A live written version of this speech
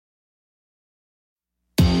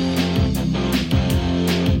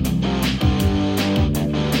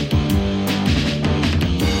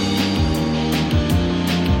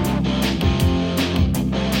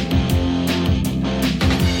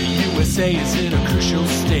in a crucial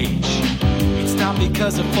stage. It's not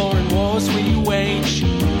because of foreign wars we wage.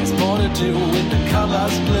 It's more to do with the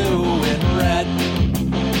colors blue and red.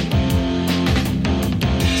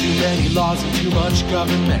 Too many laws and too much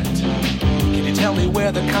government. Can you tell me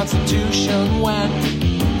where the Constitution went?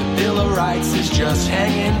 The Bill of Rights is just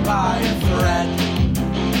hanging by a thread.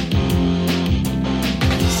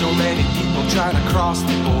 So many people trying to cross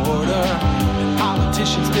the border, and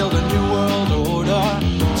politicians build a new world order.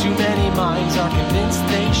 Too many minds are convinced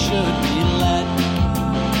they should be led.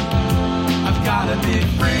 I've gotta be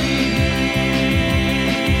free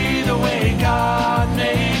the way God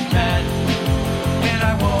made men, and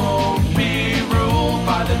I won't be ruled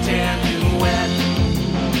by the damn UN.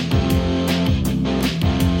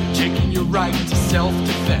 Taking your right to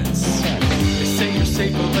self-defense. They say you're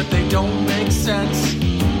safer, but they don't make sense.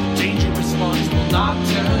 Dangerous ones will not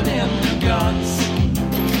turn into guns.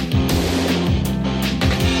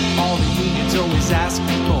 All the unions always ask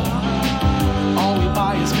for more. All we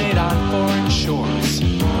buy is made on foreign shores.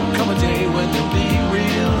 Come a day when there'll be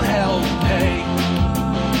real hell to pay.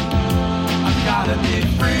 I've gotta be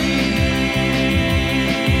free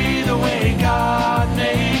the way God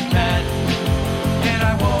made men, and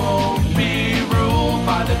I won't be ruled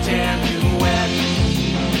by the damn UN.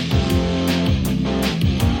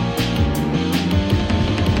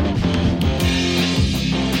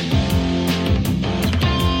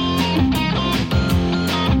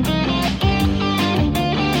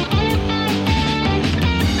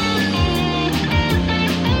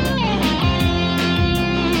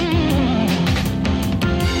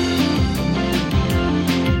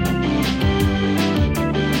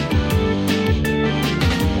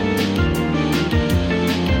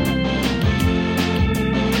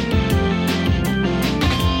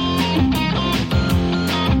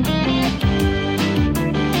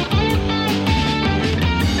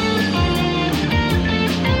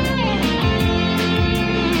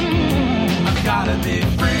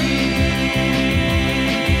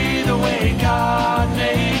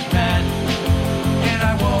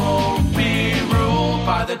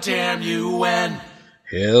 Damn UN.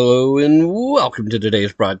 Hello and welcome to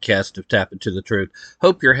today's broadcast of Tap Into the Truth.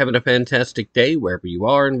 Hope you're having a fantastic day wherever you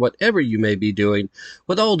are and whatever you may be doing,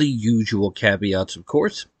 with all the usual caveats, of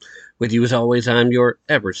course. With you as always, I'm your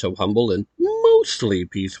ever so humble and mostly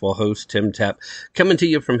peaceful host, Tim Tapp, coming to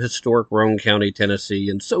you from historic Roane County, Tennessee,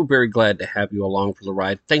 and so very glad to have you along for the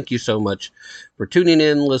ride. Thank you so much for tuning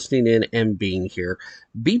in, listening in, and being here.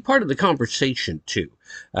 Be part of the conversation, too.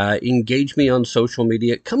 Engage me on social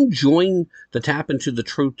media. Come join the Tap Into the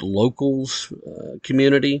Truth Locals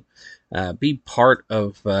community. Be part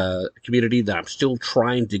of a community that I'm still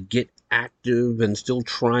trying to get active and still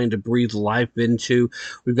trying to breathe life into.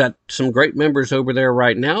 We've got some great members over there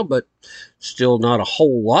right now, but still not a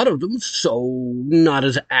whole lot of them, so not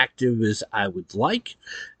as active as I would like.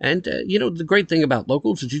 And, the great thing about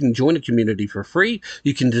locals is you can join a community for free.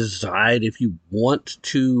 You can decide if you want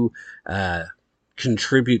to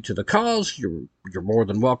contribute to the cause. You're more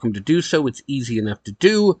than welcome to do so. It's easy enough to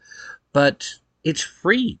do, but it's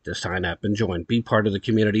free to sign up and join, be part of the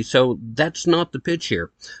community. So that's not the pitch here.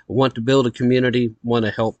 I want to build a community, want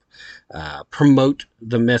to help promote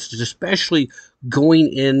the message, especially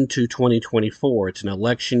going into 2024. It's an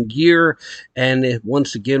election year, and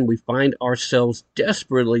once again, we find ourselves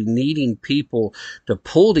desperately needing people to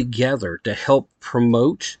pull together to help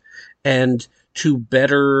promote and to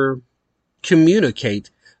better communicate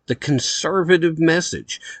the conservative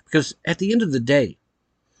message. Because at the end of the day,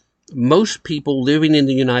 most people living in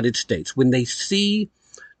the United States, when they see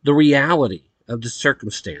the reality of the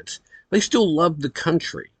circumstance, they still love the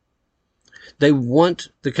country. They want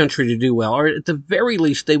the country to do well, or at the very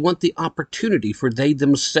least, they want the opportunity for they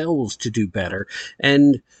themselves to do better.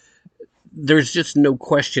 And there's just no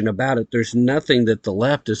question about it. There's nothing that the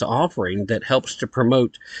left is offering that helps to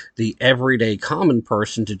promote the everyday common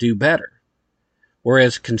person to do better.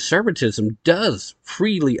 Whereas conservatism does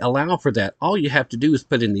freely allow for that. All you have to do is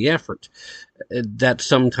put in the effort. That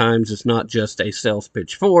sometimes is not just a sales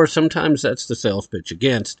pitch for, sometimes that's the sales pitch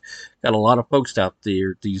against. Got a lot of folks out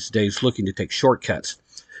there these days looking to take shortcuts.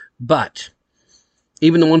 But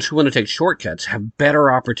even the ones who want to take shortcuts have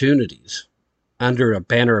better opportunities under a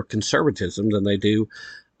banner of conservatism than they do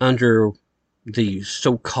under the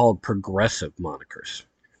so-called progressive monikers.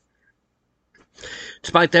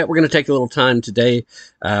 Despite that, we're going to take a little time today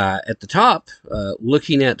at the top,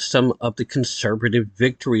 looking at some of the conservative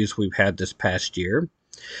victories we've had this past year.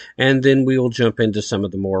 And then we will jump into some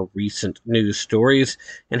of the more recent news stories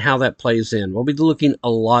and how that plays in. We'll be looking a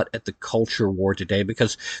lot at the culture war today,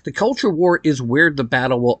 because the culture war is where the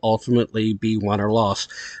battle will ultimately be won or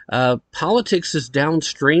lost. Politics is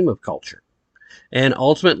downstream of culture. And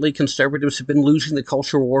ultimately, conservatives have been losing the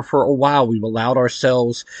culture war for a while. We've allowed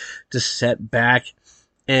ourselves to set back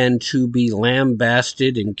and to be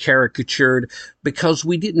lambasted and caricatured because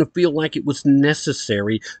we didn't feel like it was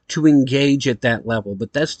necessary to engage at that level.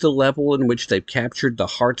 But that's the level in which they've captured the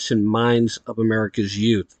hearts and minds of America's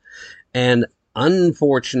youth. And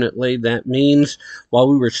unfortunately, that means while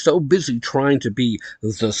we were so busy trying to be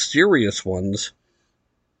the serious ones,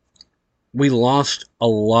 we lost a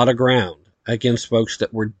lot of ground against folks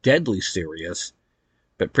that were deadly serious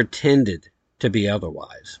but pretended to be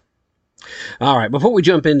otherwise. All right, before we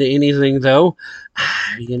jump into anything, though,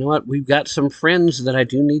 you know what? We've got some friends that I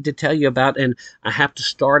do need to tell you about, and I have to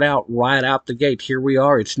start out right out the gate. Here we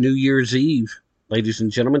are. It's New Year's Eve, ladies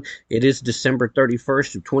and gentlemen. It is December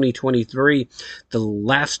 31st of 2023, the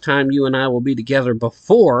last time you and I will be together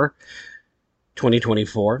before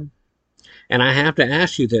 2024. And I have to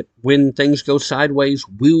ask you that when things go sideways,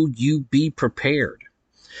 will you be prepared?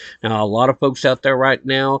 Now, a lot of folks out there right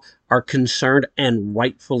now are concerned, and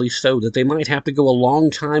rightfully so, that they might have to go a long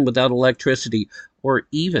time without electricity or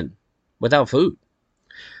even without food.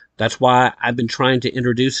 That's why I've been trying to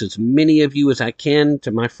introduce as many of you as I can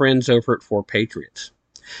to my friends over at 4Patriots.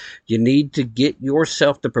 You need to get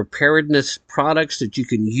yourself the preparedness products that you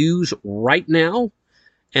can use right now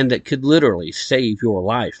and that could literally save your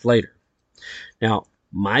life later. Now,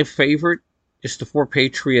 my favorite is the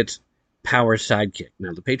 4Patriots Power Sidekick.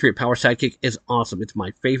 Now, the Patriot Power Sidekick is awesome. It's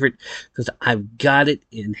my favorite because I've got it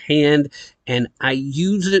in hand and I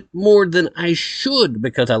use it more than I should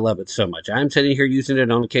because I love it so much. I'm sitting here using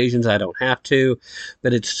it on occasions I don't have to,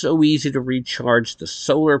 but it's so easy to recharge. The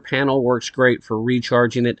solar panel works great for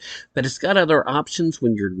recharging it, but it's got other options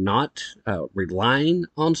when you're not relying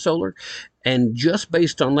on solar. And just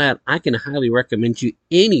based on that, I can highly recommend you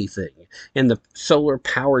anything in the solar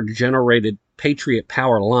power generated Patriot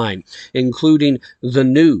Power line, including the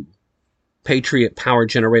new Patriot Power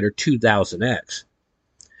Generator 2000X.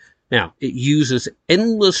 Now, it uses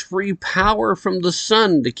endless free power from the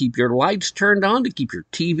sun to keep your lights turned on, to keep your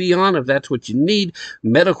TV on if that's what you need,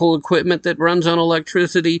 medical equipment that runs on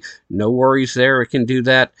electricity, no worries there, it can do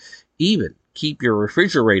that. Even keep your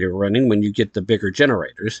refrigerator running when you get the bigger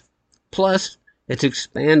generators. Plus, it's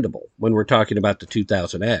expandable when we're talking about the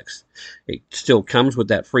 2000X. It still comes with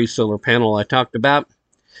that free solar panel I talked about.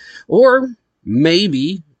 Or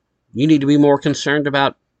maybe you need to be more concerned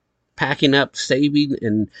about packing up, saving,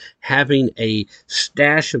 and having a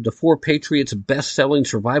stash of the 4Patriots best-selling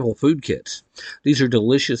survival food kits. These are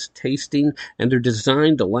delicious tasting, and they're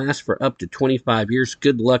designed to last for up to 25 years.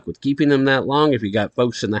 Good luck with keeping them that long if you got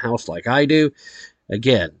folks in the house like I do.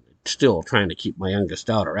 Again, still trying to keep my youngest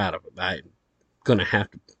daughter out of it. I'm going to have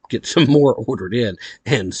to get some more ordered in,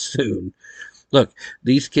 and soon. Look,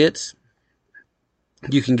 these kits,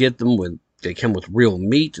 you can get them with, they come with real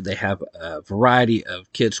meat. They have a variety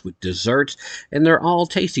of kits with desserts, and they're all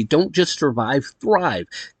tasty. Don't just survive, thrive.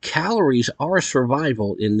 Calories are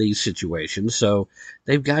survival in these situations, so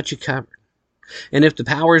they've got you covered. And if the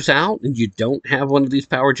power's out and you don't have one of these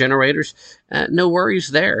power generators, no worries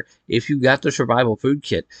there. If you got the survival food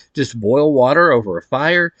kit, just boil water over a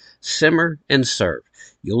fire, simmer, and serve.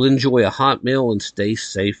 You'll enjoy a hot meal and stay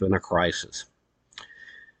safe in a crisis.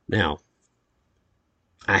 Now,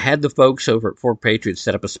 I had the folks over at 4Patriots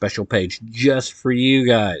set up a special page just for you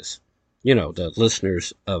guys. You know, the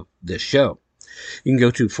listeners of this show. You can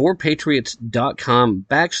go to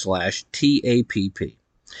 4patriots.com/TAPP.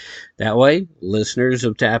 That way, listeners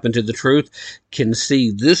of Tap Into the Truth can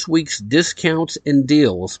see this week's discounts and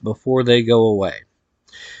deals before they go away.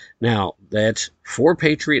 Now, that's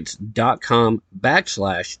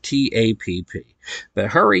 4patriots.com/TAPP. But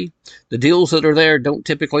hurry, the deals that are there don't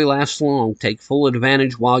typically last long. Take full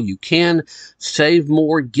advantage while you can. Save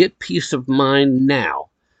more, get peace of mind now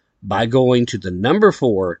by going to the number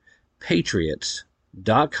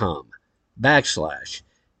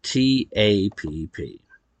 4patriots.com/TAPP.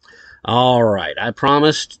 All right, I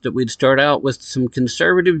promised that we'd start out with some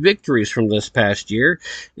conservative victories from this past year,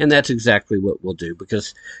 and that's exactly what we'll do,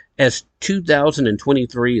 because as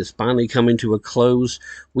 2023 is finally coming to a close,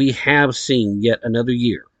 we have seen yet another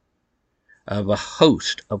year of a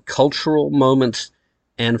host of cultural moments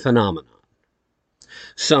and phenomena.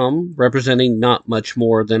 Some representing not much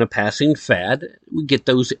more than a passing fad. We get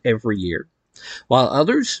those every year. While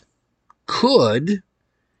others could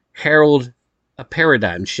herald a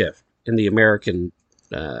paradigm shift in the American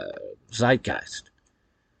zeitgeist.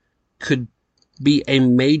 could be a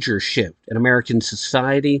major shift in American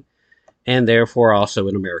society and therefore also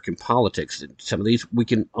in American politics. Some of these, we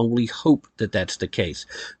can only hope that that's the case.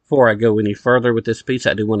 Before I go any further with this piece,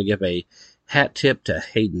 I do want to give a hat tip to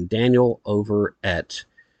Hayden Daniel over at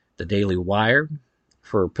the Daily Wire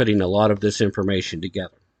for putting a lot of this information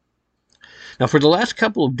together. Now, for the last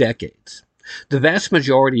couple of decades, the vast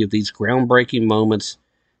majority of these groundbreaking moments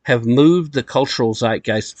have moved the cultural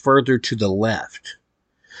zeitgeist further to the left.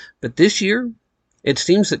 But this year, it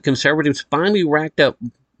seems that conservatives finally racked up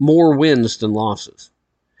more wins than losses.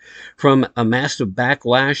 From a massive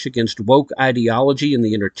backlash against woke ideology in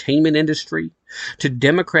the entertainment industry, to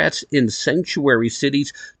Democrats in sanctuary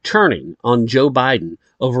cities turning on Joe Biden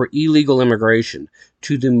over illegal immigration,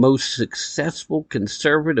 to the most successful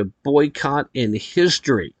conservative boycott in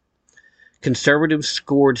history, conservatives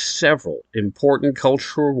scored several important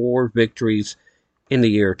cultural war victories in the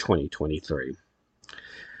year 2023.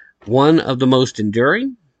 One of the most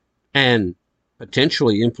enduring and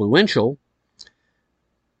potentially influential,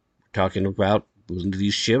 talking about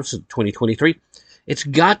these shifts of 2023, it's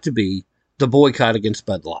got to be the boycott against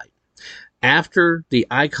Bud Light. After the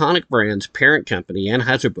iconic brand's parent company,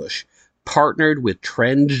 Anheuser-Busch, partnered with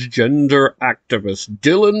transgender activist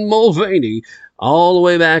Dylan Mulvaney all the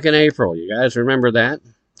way back in April. You guys remember that?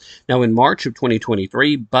 Now, in March of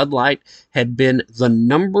 2023, Bud Light had been the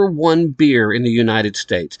 #1 beer in the United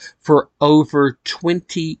States for over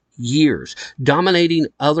 20 years, dominating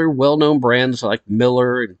other well-known brands like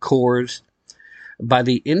Miller and Coors. By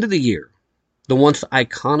the end of the year, the once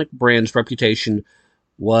iconic brand's reputation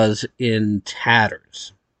was in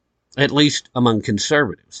tatters, at least among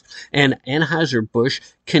conservatives, and Anheuser-Busch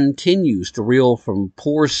continues to reel from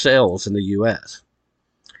poor sales in the U.S.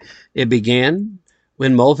 It began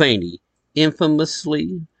when Mulvaney,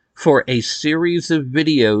 infamously for a series of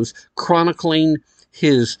videos chronicling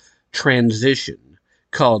his transition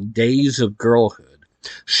called Days of Girlhood,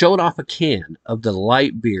 showed off a can of the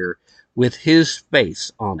light beer with his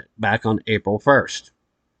face on it back on April 1st.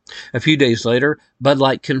 A few days later, Bud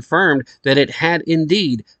Light confirmed that it had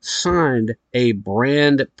indeed signed a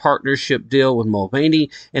brand partnership deal with Mulvaney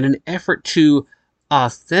in an effort to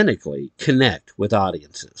authentically connect with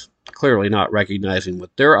audiences, clearly not recognizing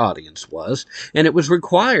what their audience was, and it was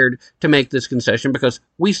required to make this concession because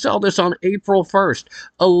we saw this on April 1st.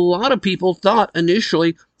 A lot of people thought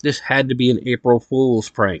initially this had to be an April Fool's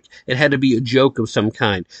prank. It had to be a joke of some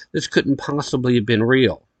kind. This couldn't possibly have been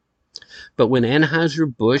real. But when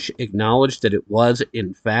Anheuser-Busch acknowledged that it was,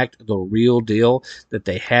 in fact, the real deal, that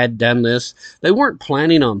they had done this, they weren't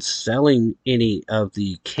planning on selling any of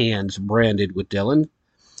the cans branded with Dylan,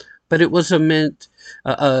 but it was meant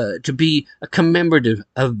to be a commemorative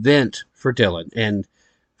event for Dylan and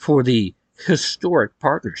for the historic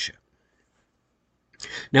partnership.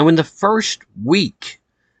 Now, in the first week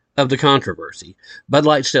of the controversy, Bud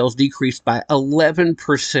Light sales decreased by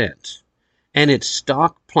 11%. And its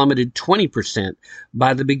stock plummeted 20%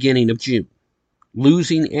 by the beginning of June,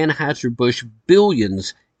 losing Anheuser-Busch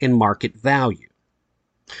billions in market value.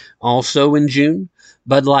 Also in June,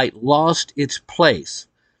 Bud Light lost its place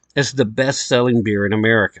as the best-selling beer in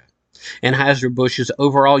America. Anheuser-Busch's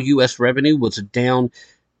overall U.S. revenue was down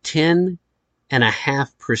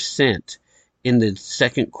 10.5% in the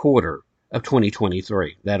second quarter of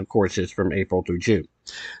 2023. That, of course, is from April through June.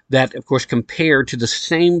 That, of course, compared to the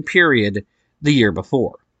same period the year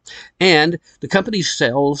before. And the company's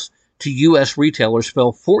sales to U.S. retailers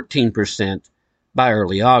fell 14% by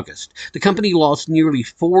early August. The company lost nearly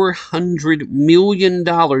 $400 million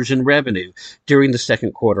in revenue during the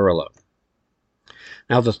second quarter alone.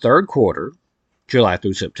 Now, the third quarter, July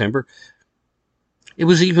through September, it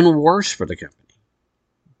was even worse for the company,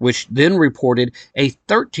 which then reported a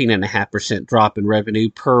 13.5% drop in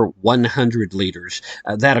revenue per 100 liters,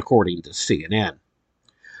 that according to CNN.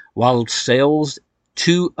 While sales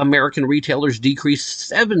to American retailers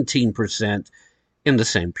decreased 17% in the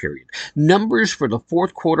same period. Numbers for the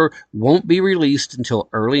fourth quarter won't be released until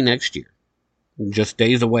early next year, just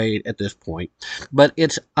days away at this point, but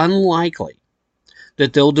it's unlikely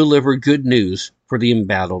that they'll deliver good news for the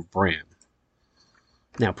embattled brand.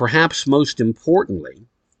 Now, perhaps most importantly,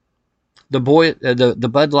 the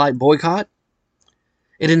Bud Light boycott,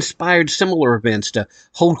 it inspired similar events to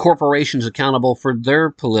hold corporations accountable for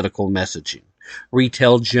their political messaging.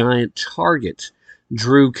 Retail giant Target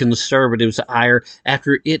drew conservatives' ire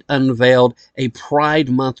after it unveiled a Pride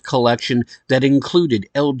Month collection that included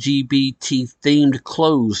LGBT-themed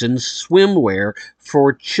clothes and swimwear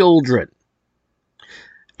for children.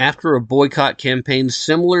 After a boycott campaign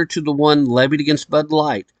similar to the one levied against Bud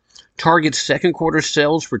Light, Target's second quarter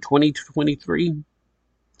sales for 2023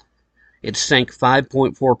 It sank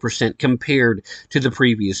 5.4% compared to the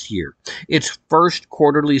previous year. Its first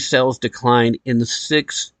quarterly sales declined in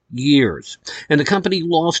 6 years, and the company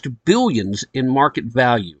lost billions in market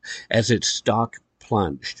value as its stock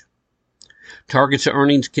plunged. Target's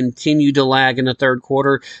earnings continued to lag in the third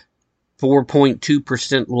quarter,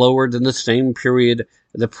 4.2% lower than the same period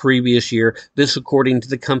the previous year. This according to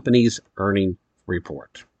the company's earnings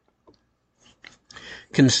report.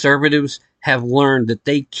 Conservatives have learned that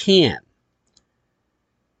they can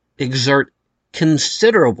exert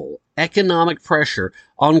considerable economic pressure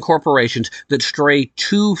on corporations that stray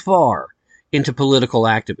too far into political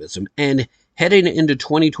activism. And heading into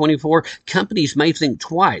 2024, companies may think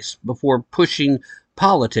twice before pushing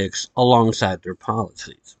politics alongside their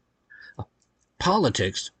policies.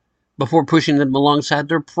 Politics before pushing them alongside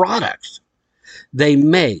their products. They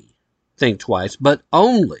may think twice, but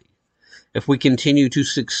only if we continue to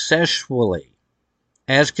successfully,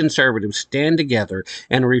 as conservatives, stand together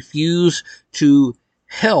and refuse to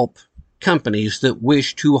help companies that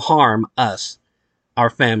wish to harm us, our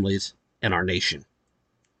families, and our nation.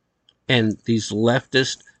 And these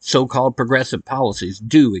leftist, so-called progressive policies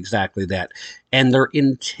do exactly that. And they're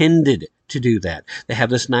intended to do that. They have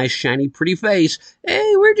this nice, shiny, pretty face.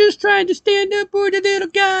 Hey, we're just trying to stand up for the little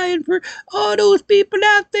guy and for all those people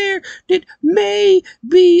out there that may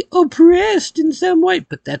be oppressed in some way.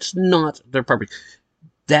 But that's not their purpose.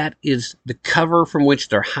 That is the cover from which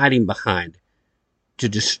they're hiding behind to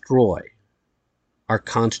destroy our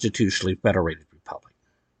constitutionally federated republic.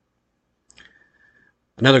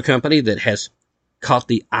 Another company that has caught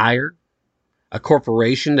the ire, a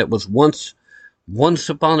corporation that was once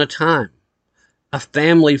upon a time a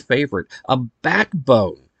family favorite, a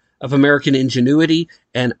backbone of American ingenuity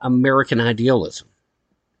and American idealism,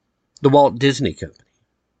 the Walt Disney Company.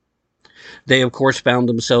 They, of course, found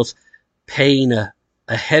themselves paying a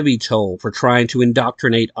heavy toll for trying to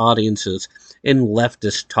indoctrinate audiences in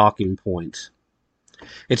leftist talking points.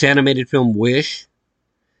 Its animated film Wish,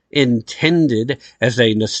 intended as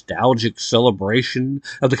a nostalgic celebration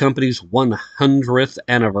of the company's 100th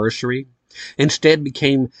anniversary, instead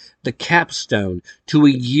became the capstone to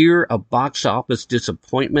a year of box office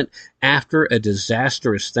disappointment. After a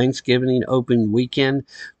disastrous Thanksgiving opening weekend,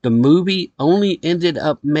 the movie only ended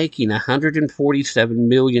up making $147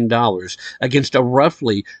 million against a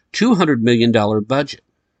roughly $200 million budget.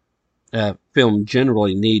 A film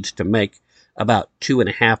generally needs to make about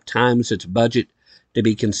 2.5 times its budget to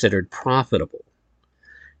be considered profitable.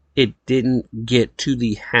 It didn't get to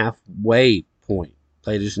the halfway point,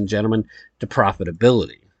 ladies and gentlemen, to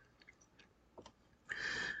profitability.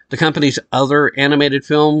 The company's other animated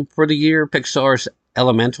film for the year, Pixar's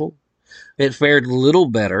Elemental, it fared little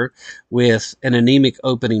better with an anemic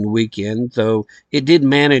opening weekend, though it did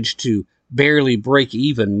manage to barely break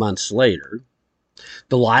even months later.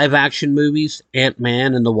 The live-action movies,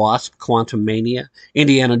 Ant-Man and the Wasp: Quantumania,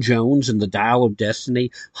 Indiana Jones and the Dial of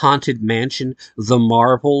Destiny, Haunted Mansion, The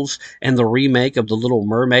Marvels, and the remake of The Little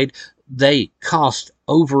Mermaid, they cost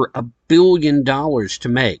over $1 billion to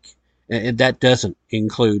make. And that doesn't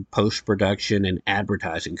include post-production and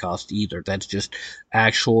advertising costs either. That's just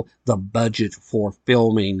the budget for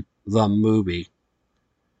filming the movie.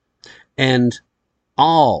 And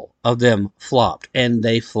all of them flopped, and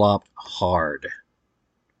they flopped hard.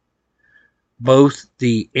 Both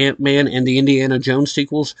the Ant-Man and the Indiana Jones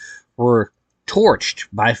sequels were torched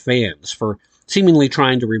by fans for seemingly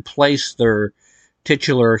trying to replace their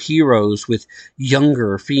titular heroes with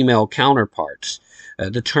younger female counterparts.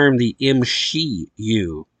 The term the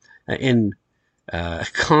MCU in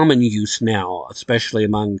common use now, especially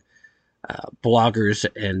among bloggers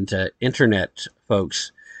and internet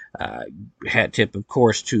folks. Hat tip, of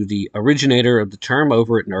course, to the originator of the term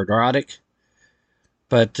over at Nerdrotic.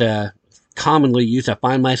 But commonly used, I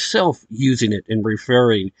find myself using it in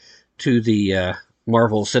referring to the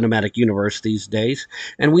Marvel Cinematic Universe these days.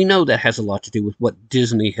 And we know that has a lot to do with what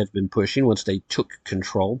Disney has been pushing once they took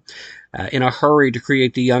control. In a hurry to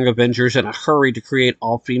create the Young Avengers, in a hurry to create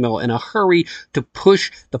all-female, in a hurry to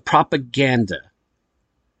push the propaganda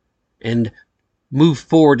and move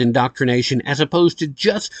forward indoctrination, as opposed to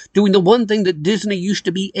just doing the one thing that Disney used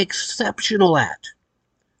to be exceptional at.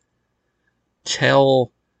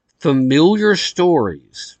 Tell familiar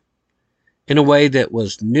stories in a way that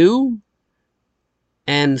was new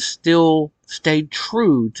and still stayed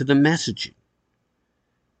true to the messaging.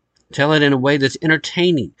 Tell it in a way that's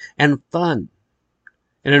entertaining and fun,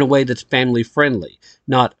 and in a way that's family friendly,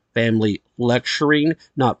 not family lecturing,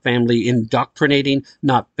 not family indoctrinating,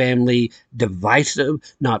 not family divisive,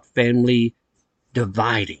 not family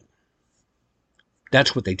dividing.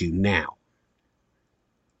 That's what they do now.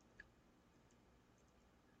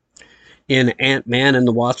 In Ant-Man and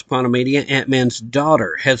the Wasp: Quantumania, Ant-Man's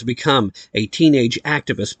daughter has become a teenage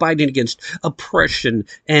activist fighting against oppression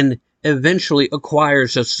and eventually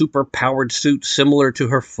acquires a super-powered suit similar to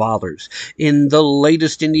her father's. In the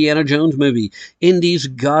latest Indiana Jones movie, Indy's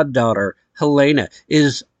goddaughter, Helena,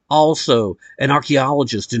 is also an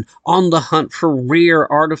archaeologist and on the hunt for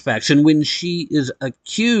rare artifacts. And when she is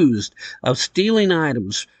accused of stealing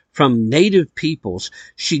items from native peoples,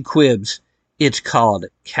 she quibs, "It's called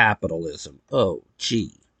capitalism." Oh,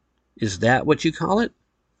 gee. Is that what you call it?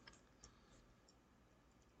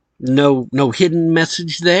 No hidden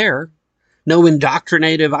message there. No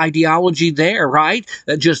indoctrinative ideology there, right?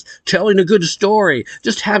 Just telling a good story,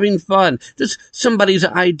 just having fun, just somebody's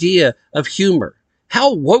idea of humor.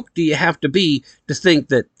 How woke do you have to be to think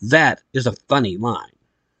that that is a funny line?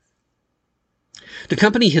 The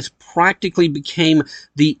company has practically become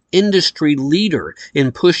the industry leader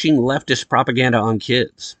in pushing leftist propaganda on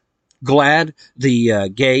kids. GLAAD, the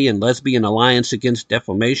Gay and Lesbian Alliance Against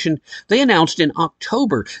Defamation, they announced in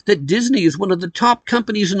October that Disney is one of the top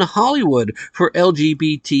companies in Hollywood for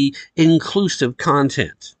LGBT inclusive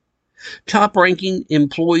content. Top-ranking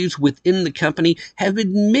employees within the company have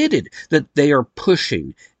admitted that they are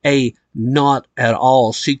pushing a not at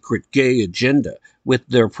all secret gay agenda with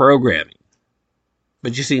their programming.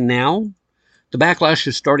 But you see, now the backlash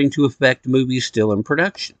is starting to affect movies still in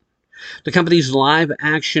production. The company's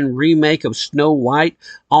live-action remake of Snow White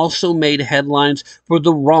also made headlines for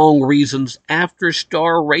the wrong reasons after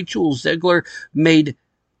star Rachel Zegler made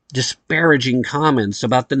disparaging comments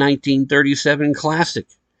about the 1937 classic.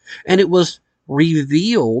 And it was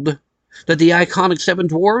revealed that the iconic Seven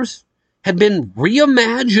Dwarfs had been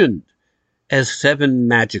reimagined as seven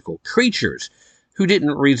magical creatures who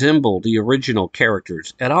didn't resemble the original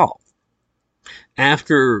characters at all.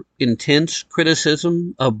 After intense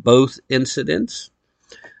criticism of both incidents,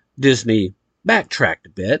 Disney backtracked a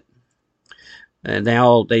bit. And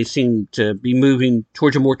now they seem to be moving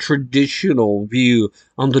towards a more traditional view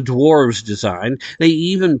on the dwarves' design. They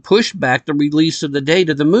even pushed back the release of the date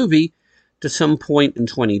of the movie to some point in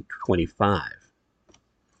 2025.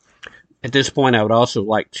 At this point, I would also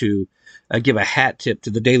like to give a hat tip to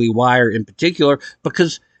the Daily Wire in particular,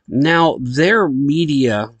 because now their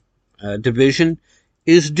media division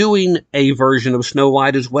is doing a version of Snow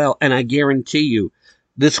White as well, and I guarantee you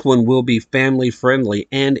this one will be family friendly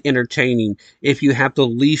and entertaining if you have the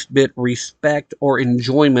least bit respect or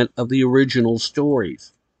enjoyment of the original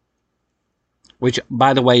stories. Which,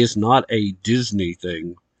 by the way, is not a Disney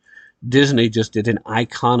thing. Disney just did an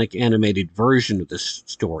iconic animated version of this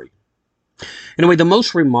story. Anyway, the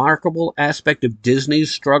most remarkable aspect of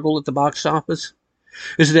Disney's struggle at the box office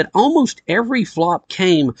is that almost every flop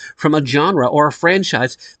came from a genre or a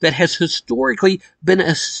franchise that has historically been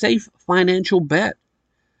a safe financial bet.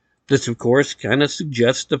 This, of course, kind of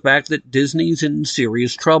suggests the fact that Disney's in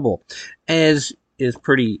serious trouble, as is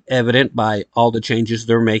pretty evident by all the changes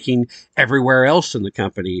they're making everywhere else in the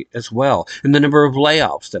company as well, and the number of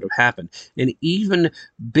layoffs that have happened. And even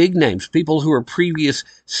big names, people who are previous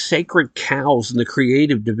sacred cows in the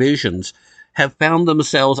creative divisions, have found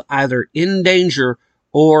themselves either in danger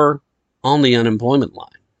or on the unemployment line.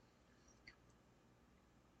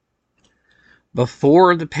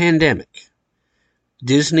 Before the pandemic,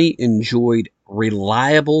 Disney enjoyed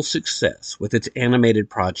reliable success with its animated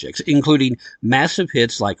projects, including massive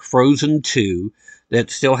hits like Frozen 2, that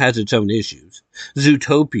still has its own issues,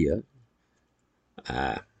 Zootopia,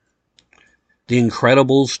 The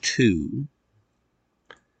Incredibles 2.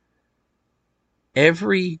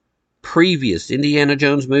 Every previous Indiana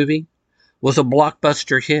Jones movie was a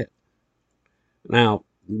blockbuster hit. Now,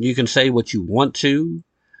 you can say what you want to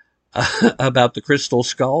about the Crystal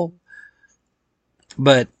Skull,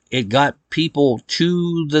 but it got people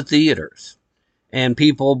to the theaters, and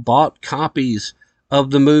people bought copies of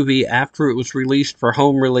the movie after it was released for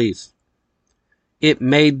home release. It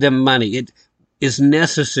made them money. It is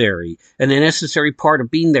necessary, and a necessary part of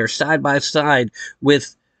being there side by side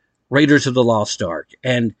with Raiders of the Lost Ark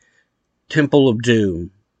and Temple of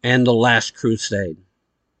Doom and The Last Crusade.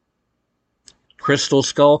 Crystal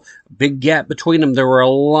Skull, big gap between them. There were a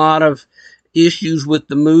lot of issues with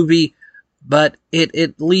the movie, but it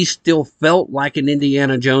at least still felt like an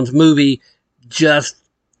Indiana Jones movie. Just,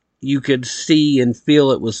 you could see and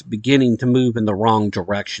feel it was beginning to move in the wrong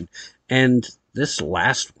direction. And this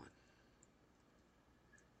last one,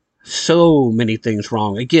 so many things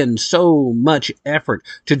wrong. Again, so much effort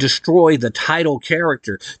to destroy the title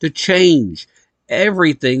character, to change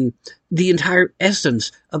everything, the entire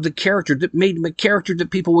essence of the character that made him a character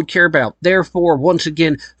that people would care about. Therefore, once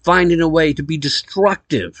again, finding a way to be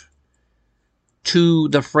destructive to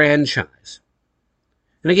the franchise.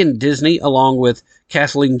 And again, Disney, along with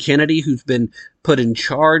Kathleen Kennedy, who's been put in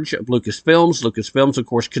charge of Lucasfilms. Lucasfilms, of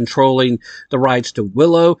course, controlling the rights to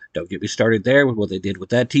Willow. Don't get me started there with what they did with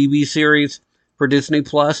that TV series for Disney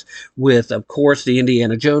Plus, with, of course, the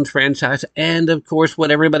Indiana Jones franchise, and, of course,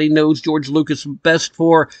 what everybody knows George Lucas best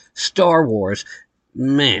for, Star Wars.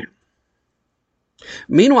 Man.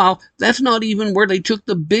 Meanwhile, that's not even where they took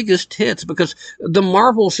the biggest hits, because the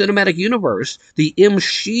Marvel Cinematic Universe, the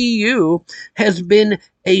MCU, has been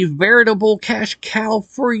a veritable cash cow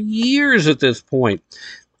for years at this point.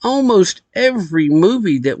 Almost every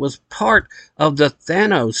movie that was part of the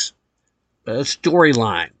Thanos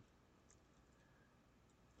storyline,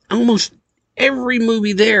 almost every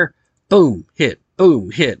movie there, boom, hit,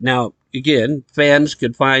 boom, hit. Now, again, fans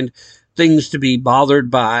could find things to be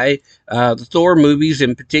bothered by. The Thor movies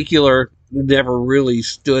in particular never really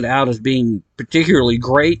stood out as being particularly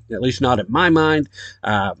great, at least not in my mind.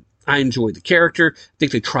 I enjoyed the character. I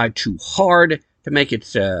think they tried too hard to make it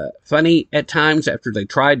funny at times after they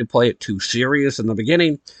tried to play it too serious in the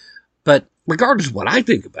beginning. But regardless of what I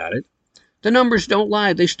think about it, the numbers don't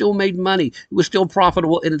lie. They still made money. It was still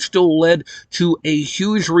profitable, and it still led to a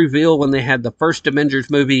huge reveal when they had the first Avengers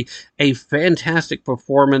movie, a fantastic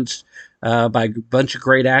performance by a bunch of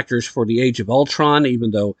great actors for the Age of Ultron, even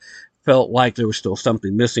though it felt like there was still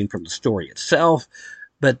something missing from the story itself.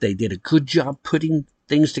 But they did a good job putting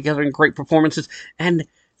things together in great performances. And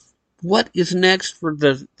what is next for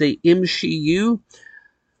the MCU?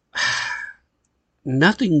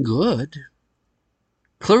 Nothing good.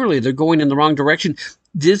 Clearly, they're going in the wrong direction.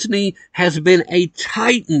 Disney has been a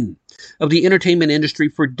titan of the entertainment industry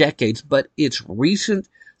for decades, but its recent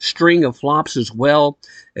string of flops, as well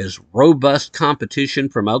as robust competition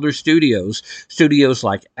from other studios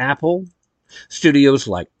like Apple, studios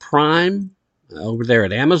like Prime, over there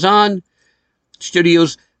at Amazon,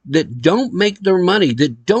 studios that don't make their money,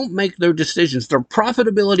 that don't make their decisions. Their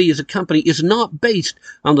profitability as a company is not based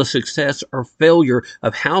on the success or failure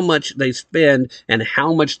of how much they spend and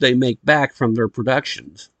how much they make back from their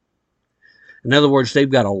productions. In other words, they've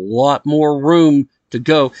got a lot more room to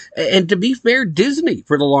go. And to be fair, Disney,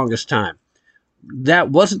 for the longest time, that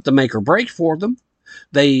wasn't the make or break for them.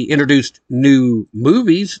 They introduced new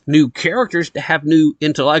movies, new characters to have new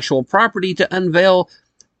intellectual property to unveil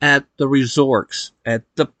at the resorts, at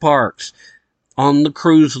the parks, on the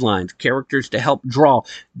cruise lines, characters to help draw.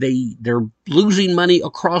 They're losing money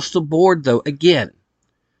across the board, though, again,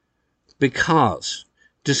 because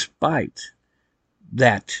despite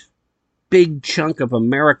that big chunk of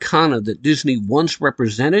Americana that Disney once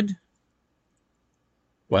represented,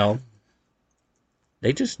 well,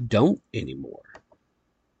 they just don't anymore.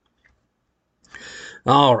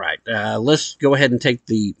 All right, let's go ahead and take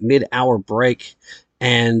the mid-hour break.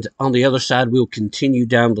 And on the other side, we'll continue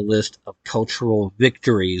down the list of cultural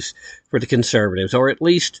victories for the conservatives, or at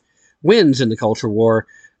least wins in the culture war.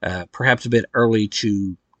 Perhaps a bit early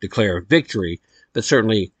to declare a victory, but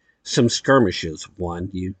certainly some skirmishes won.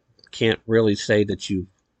 You can't really say that you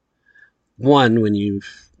won when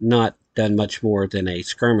you've not done much more than a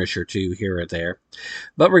skirmish or two here or there.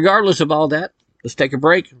 But regardless of all that, let's take a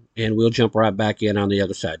break, and we'll jump right back in on the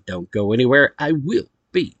other side. Don't go anywhere. I will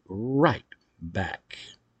be right back.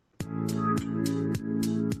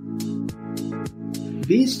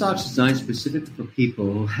 Beanstalk's designed specifically for people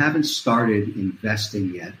who haven't started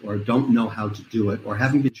investing yet, or don't know how to do it, or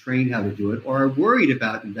haven't been trained how to do it, or are worried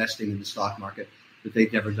about investing in the stock market that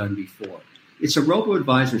they've never done before. It's a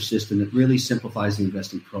robo-advisor system that really simplifies the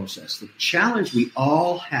investing process. The challenge we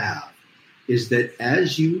all have is that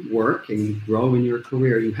as you work and you grow in your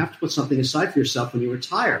career, you have to put something aside for yourself when you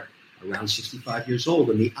retire, around 65 years old.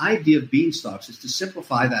 And the idea of Beanstalks is to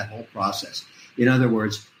simplify that whole process. In other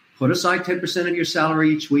words, put aside 10% of your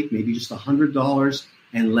salary each week, maybe just $100,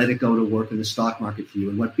 and let it go to work in the stock market for you.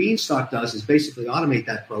 And what Beanstalk does is basically automate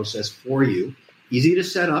that process for you. Easy to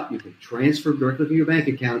set up. You can transfer directly from your bank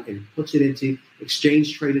account, and it puts it into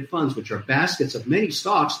exchange-traded funds, which are baskets of many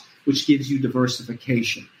stocks, which gives you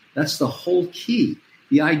diversification. That's the whole key.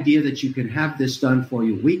 The idea that you can have this done for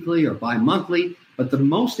you weekly or bi-monthly. But the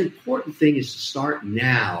most important thing is to start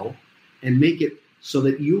now and make it so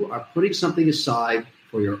that you are putting something aside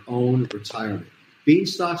for your own retirement.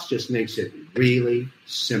 Beanstalks just makes it really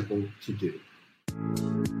simple to do.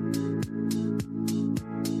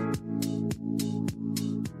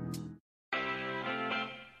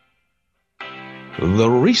 The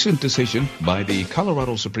recent decision by the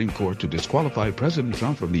Colorado Supreme Court to disqualify President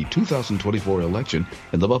Trump from the 2024 election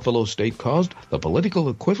in the Buffalo state caused the political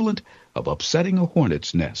equivalent of upsetting a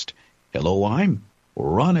hornet's nest. Hello, I'm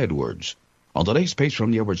Ron Edwards. On today's page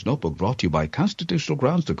from the Edwards Notebook, brought to you by Constitutional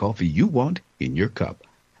Grounds, the coffee you want in your cup.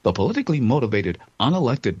 The politically motivated,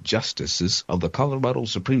 unelected justices of the Colorado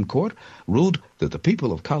Supreme Court ruled that the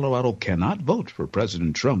people of Colorado cannot vote for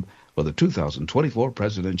President Trump for the 2024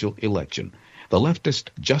 presidential election. The leftist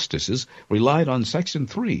justices relied on Section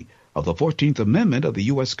 3 of the 14th Amendment of the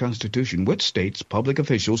U.S. Constitution, which states public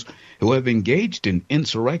officials who have engaged in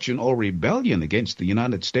insurrection or rebellion against the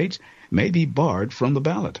United States may be barred from the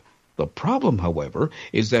ballot. The problem, however,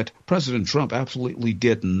 is that President Trump absolutely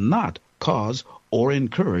did not cause or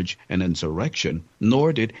encourage an insurrection,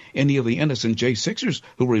 nor did any of the innocent J6ers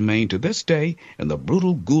who remain to this day in the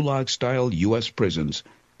brutal Gulag-style U.S. prisons.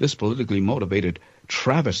 This politically motivated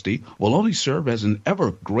travesty will only serve as an ever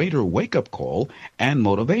greater wake-up call and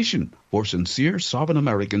motivation for sincere sovereign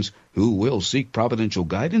Americans who will seek providential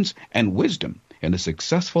guidance and wisdom in a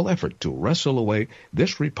successful effort to wrestle away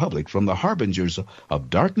this republic from the harbingers of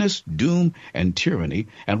darkness, doom, and tyranny,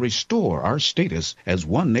 and restore our status as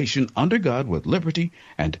one nation under God with liberty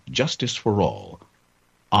and justice for all.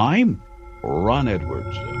 I'm Ron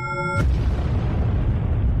Edwards.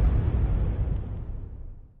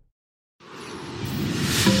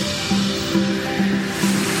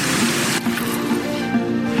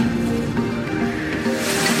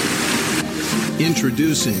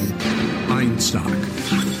 Introducing Einstock.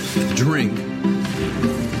 Drink,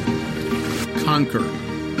 conquer,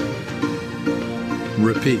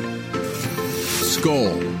 repeat.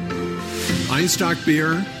 Skål. Einstock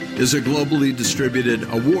beer is a globally distributed,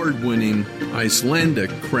 award-winning Icelandic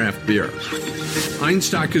craft beer.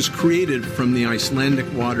 Einstock is created from the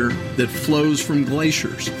Icelandic water that flows from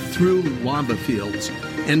glaciers through lava fields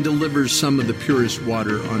and delivers some of the purest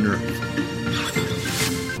water on Earth.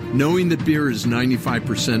 Knowing that beer is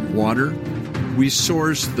 95% water, we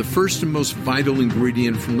source the first and most vital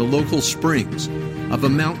ingredient from the local springs of a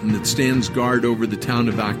mountain that stands guard over the town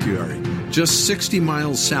of Akureyri, just 60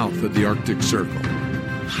 miles south of the Arctic Circle.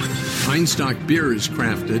 Einstock beer is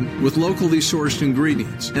crafted with locally sourced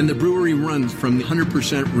ingredients, and the brewery runs from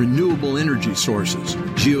 100% renewable energy sources,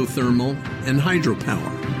 geothermal and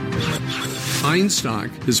hydropower.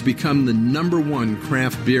 Einstock has become the #1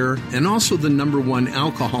 craft beer and also the #1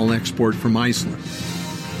 alcohol export from Iceland.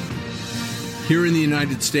 Here in the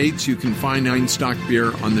United States, you can find Einstock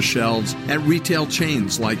beer on the shelves at retail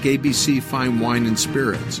chains like ABC Fine Wine and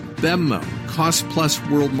Spirits, Bevmo, Cost Plus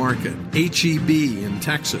World Market, H-E-B in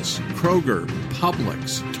Texas, Kroger,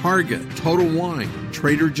 Publix, Target, Total Wine,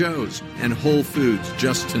 Trader Joe's, and Whole Foods,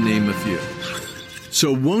 just to name a few.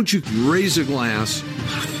 So won't you raise a glass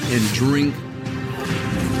and drink,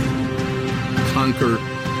 conquer,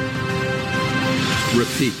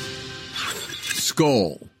 repeat.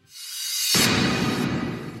 Skål.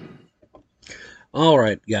 All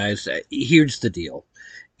right, guys, here's the deal.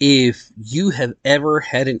 If you have ever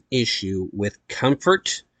had an issue with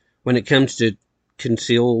comfort when it comes to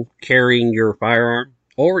concealed carrying your firearm,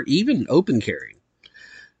 or even open carrying,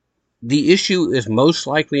 the issue is most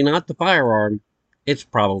likely not the firearm, it's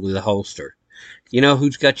probably the holster. You know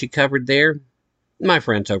who's got you covered there? My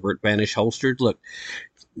friends over at Vanish Holsters. Look,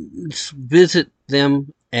 visit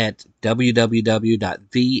them at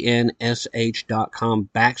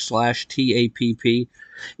www.vnsh.com/TAPP.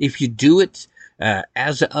 If you do it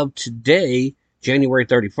as of today, January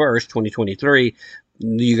 31st, 2023,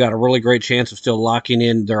 you got a really great chance of still locking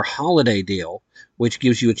in their holiday deal, which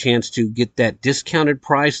gives you a chance to get that discounted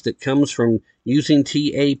price that comes from using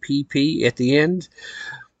TAPP at the end.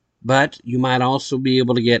 But you might also be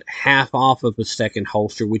able to get half off of a second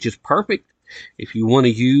holster, which is perfect if you want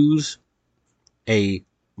to use the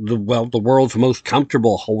world's most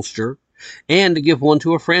comfortable holster, and to give one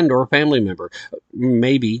to a friend or a family member.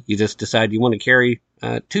 Maybe you just decide you want to carry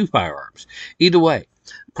 2 firearms. Either way,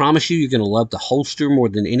 I promise you're going to love the holster more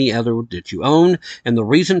than any other that you own, and the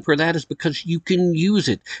reason for that is because you can use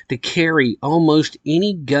it to carry almost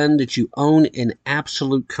any gun that you own in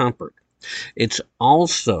absolute comfort. It's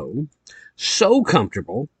also so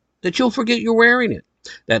comfortable that you'll forget you're wearing it.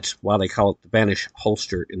 That's why they call it the Vanish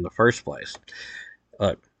holster in the first place.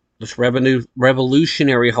 This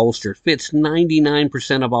revolutionary holster fits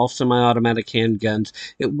 99% of all semi-automatic handguns.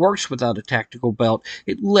 It works without a tactical belt.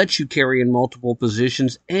 It lets you carry in multiple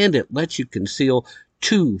positions, and it lets you conceal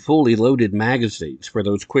 2 fully loaded magazines for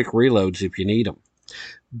those quick reloads if you need them.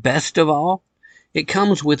 Best of all, it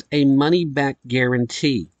comes with a money-back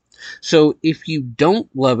guarantee. So if you don't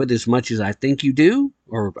love it as much as I think you do,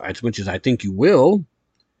 or as much as I think you will,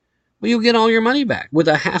 well, you'll get all your money back with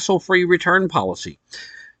a hassle-free return policy.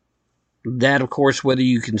 That, of course, whether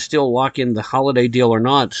you can still lock in the holiday deal or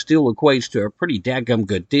not, still equates to a pretty dadgum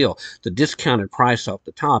good deal. The discounted price off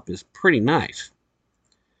the top is pretty nice.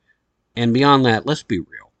 And beyond that, let's be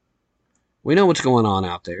real. We know what's going on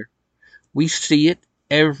out there. We see it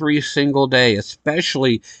every single day,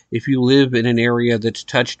 especially if you live in an area that's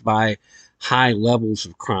touched by high levels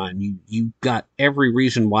of crime. You've got every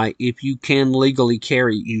reason why, if you can legally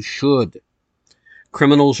carry, you should.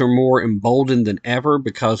 Criminals are more emboldened than ever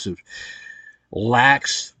because of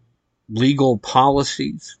lax legal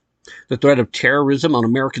policies. The threat of terrorism on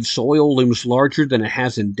American soil looms larger than it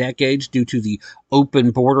has in decades due to the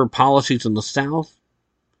open border policies in the South.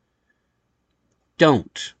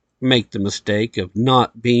 Don't make the mistake of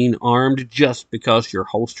not being armed just because your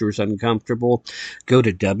holster is uncomfortable. Go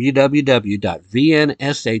to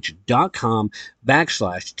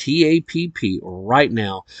www.vnsh.com/TAPP right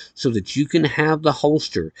now so that you can have the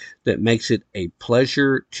holster that makes it a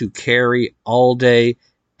pleasure to carry all day,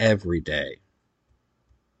 every day.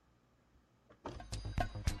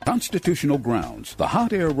 Constitutional Grounds, the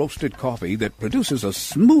hot air roasted coffee that produces a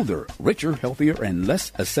smoother, richer, healthier, and less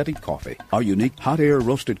acidic coffee. Our unique hot air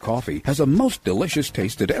roasted coffee has a most delicious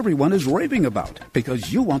taste that everyone is raving about.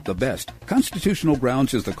 Because you want the best, Constitutional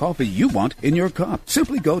Grounds is the coffee you want in your cup.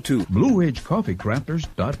 Simply go to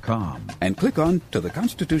BlueRidgeCoffeeCrafters.com and click on to the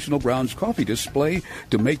Constitutional Grounds coffee display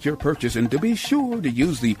to make your purchase, and to be sure to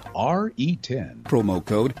use the RE10 promo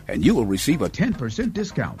code and you will receive a 10%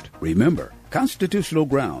 discount. Remember, Constitutional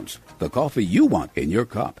Grounds, the coffee you want in your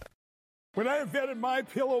cup. When I invented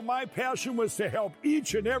MyPillow, my passion was to help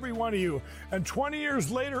each and every one of you. And 20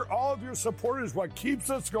 years later, all of your support is what keeps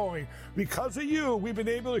us going. Because of you, we've been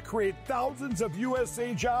able to create thousands of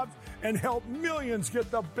USA jobs and help millions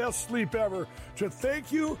get the best sleep ever. To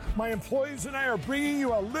thank you, my employees and I are bringing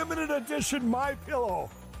you a limited edition MyPillow.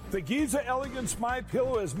 The Giza Elegance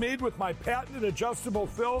MyPillow is made with my patented adjustable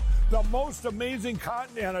fill, the most amazing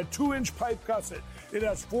cotton, and a 2-inch pipe gusset. It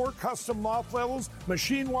has 4 custom loft levels,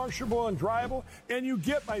 machine washable and dryable, and you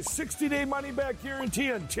get my 60-day money-back guarantee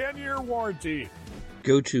and 10-year warranty.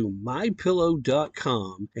 Go to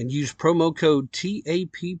MyPillow.com and use promo code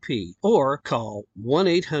TAPP or call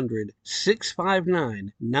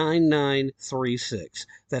 1-800-659-9936.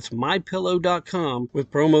 That's MyPillow.com with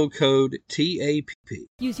promo code TAPP.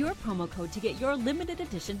 Use your promo code to get your limited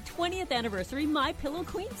edition 20th anniversary MyPillow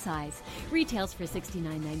queen size. Retails for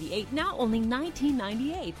 $69.98, now only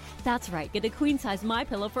 $19.98. That's right, get a queen size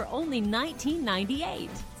MyPillow for only $19.98.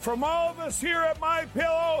 From all of us here at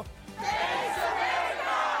MyPillow,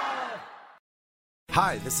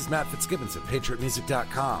 Hi, this is Matt Fitzgibbons at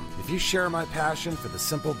PatriotMusic.com. If you share my passion for the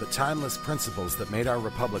simple but timeless principles that made our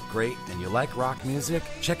republic great and you like rock music,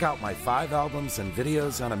 check out my 5 albums and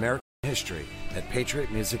videos on American history at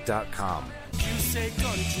PatriotMusic.com. You say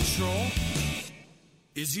gun control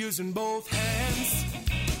is using both hands.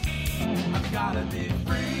 I've gotta be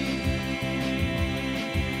free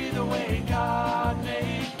the way God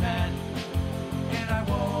made man, and I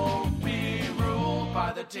won't be ruled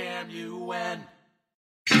by the damn UN.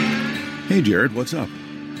 Hey, Jared, what's up?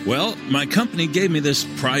 Well, my company gave me this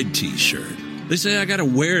Pride t-shirt. They say I gotta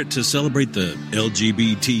wear it to celebrate the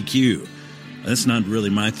LGBTQ. That's not really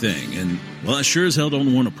my thing, and, well, I sure as hell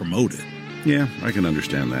don't want to promote it. Yeah, I can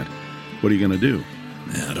understand that. What are you gonna do?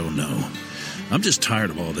 I don't know. I'm just tired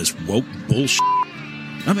of all this woke bullshit.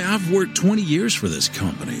 I mean, I've worked 20 years for this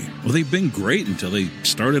company. Well, they've been great until they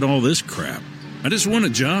started all this crap. I just want a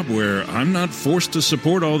job where I'm not forced to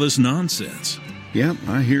support all this nonsense. Yeah,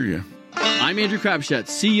 I hear you. I'm Andrew Krabschetz,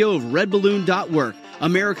 CEO of RedBalloon.work,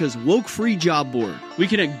 America's woke-free job board. We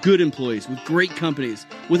connect good employees with great companies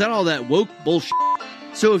without all that woke bullshit.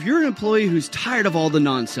 So if you're an employee who's tired of all the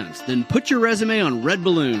nonsense, then put your resume on Red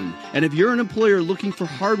Balloon. And if you're an employer looking for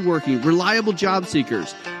hardworking, reliable job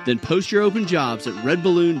seekers, then post your open jobs at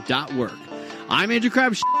RedBalloon.work. I'm Andrew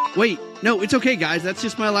Krabschetz. Wait, no, it's okay, guys. That's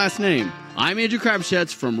just my last name. I'm Andrew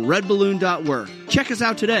Krabschetz from RedBalloon.work. Check us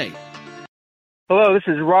out today. Hello, this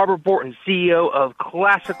is Robert Borton, CEO of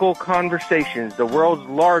Classical Conversations, the world's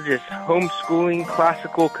largest homeschooling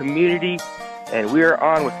classical community. And we are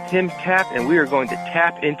on with Tim Tapp, and we are going to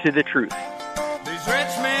tap into the truth. These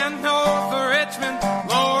rich men know for Richmond,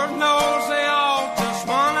 Lord knows they all just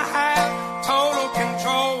want to have total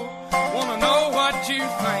control. Want to know what you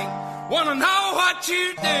think, want to know what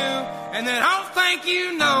you do, and they don't think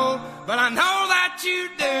you know, but I know that you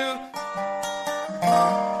do.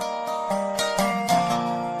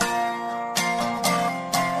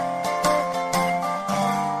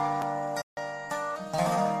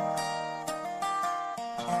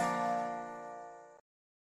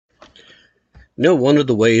 One of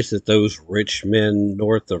the ways that those rich men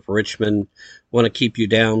north of Richmond want to keep you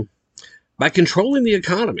down? By controlling the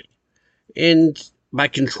economy and by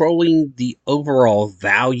controlling the overall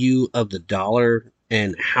value of the dollar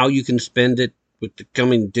and how you can spend it with the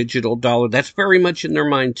coming digital dollar. That's very much in their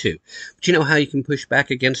mind too. But you know how you can push back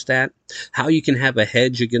against that? How you can have a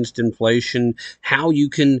hedge against inflation? How you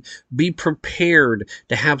can be prepared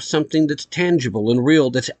to have something that's tangible and real,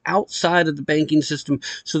 that's outside of the banking system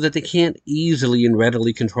so that they can't easily and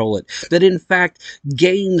readily control it. That in fact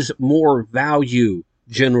gains more value,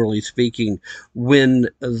 generally speaking, when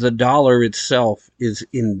the dollar itself is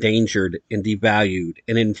endangered and devalued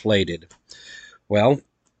and inflated. Well,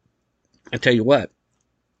 I tell you what,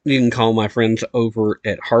 you can call my friends over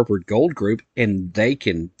at Harvard Gold Group and they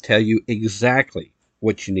can tell you exactly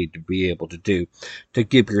what you need to be able to do to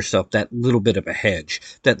give yourself that little bit of a hedge,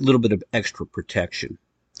 that little bit of extra protection.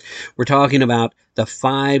 We're talking about the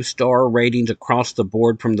 5-star ratings across the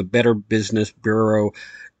board from the Better Business Bureau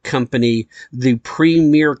company, the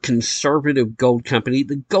premier conservative gold company,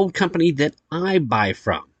 the gold company that I buy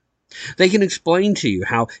from. They can explain to you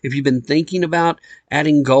how, if you've been thinking about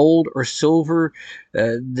adding gold or silver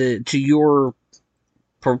to your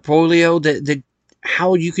portfolio,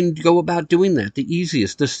 how you can go about doing that, the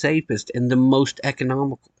easiest, the safest, and the most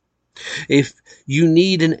economical. If you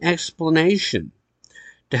need an explanation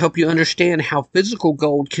to help you understand how physical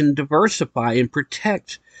gold can diversify and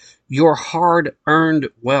protect your hard-earned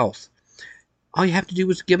wealth, all you have to do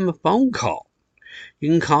is give them a phone call. You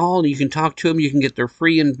can call, you can talk to them, you can get their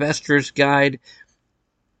free investor's guide.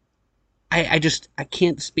 I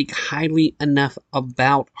can't speak highly enough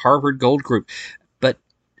about Harvard Gold Group, but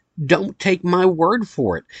don't take my word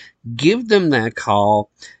for it. Give them that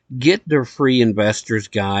call, get their free investor's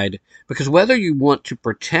guide, because whether you want to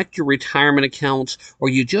protect your retirement accounts or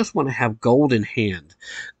you just want to have gold in hand,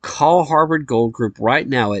 call Harvard Gold Group right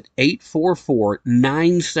now at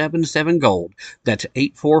 844-977-GOLD. That's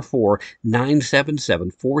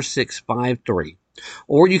 844-977-4653.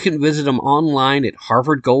 Or you can visit them online at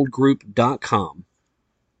harvardgoldgroup.com,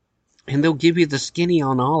 and they'll give you the skinny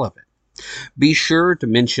on all of it. Be sure to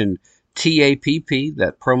mention TAPP,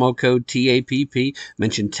 that promo code TAPP,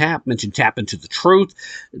 mention Tap Into the Truth.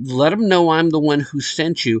 Let them know I'm the one who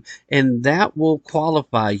sent you, and that will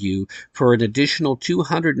qualify you for an additional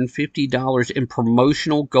 $250 in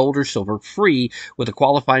promotional gold or silver free with a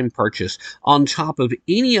qualifying purchase on top of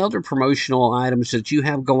any other promotional items that you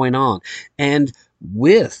have going on. And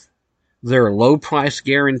with their low price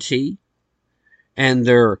guarantee and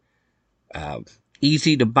their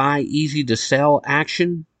easy to buy, easy to sell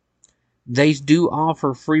action, they do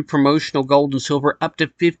offer free promotional gold and silver up to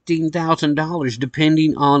 $15,000,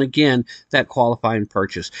 depending on, again, that qualifying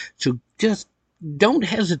purchase. So just don't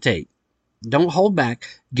hesitate. Don't hold back.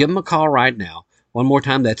 Give them a call right now. One more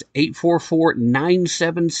time, that's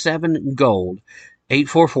 844-977-GOLD,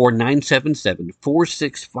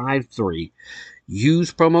 844-977-4653.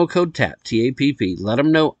 Use promo code TAP, T-A-P-P. Let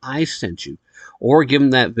them know I sent you. Or give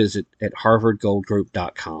them that visit at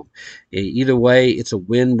harvardgoldgroup.com. Either way, it's a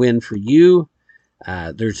win-win for you.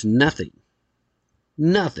 There's nothing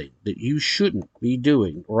that you shouldn't be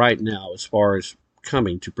doing right now as far as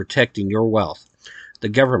coming to protecting your wealth. The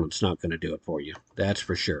government's not going to do it for you. That's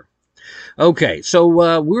for sure. Okay, so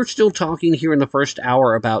we're still talking here in the first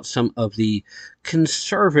hour about some of the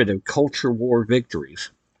conservative culture war victories.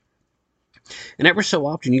 And ever so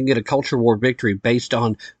often you can get a culture war victory based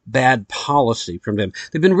on bad policy from them.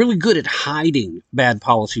 They've been really good at hiding bad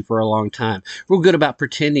policy for a long time. Real good about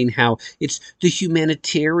pretending how it's the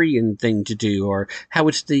humanitarian thing to do or how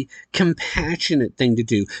it's the compassionate thing to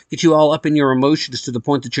do. Get you all up in your emotions to the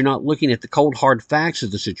point that you're not looking at the cold hard facts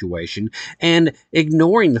of the situation and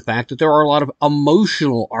ignoring the fact that there are a lot of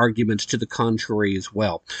emotional arguments to the contrary as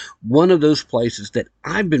well. One of those places that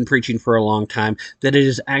I've been preaching for a long time that it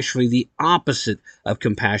is actually the opposite of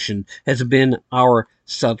compassion has been our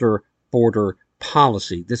southern border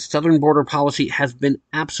policy. This southern border policy has been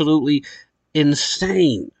absolutely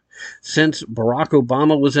insane. Since Barack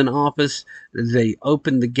Obama was in office, they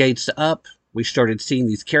opened the gates up. We started seeing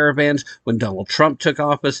these caravans. When Donald Trump took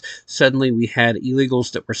office, suddenly we had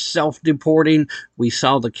illegals that were self-deporting. We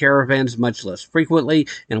saw the caravans much less frequently,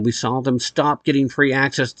 and we saw them stop getting free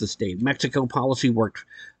access. The Stay in Mexico policy worked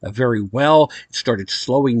very well. It started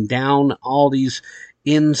slowing down all these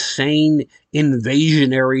insane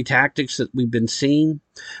invasionary tactics that we've been seeing.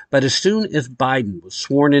 But as soon as Biden was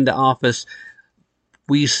sworn into office,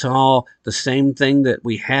 we saw the same thing that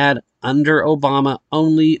we had under Obama,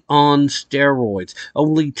 only on steroids,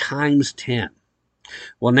 only times 10.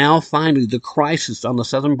 Well, now finally the crisis on the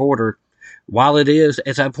southern border While it is,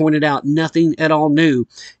 as I pointed out, nothing at all new,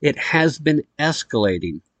 it has been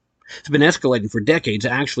escalating. It's been escalating for decades,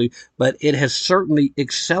 actually, but it has certainly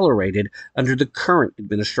accelerated under the current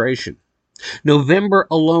administration. November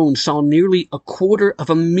alone saw nearly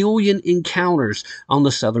 250,000 encounters on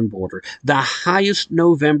the southern border, the highest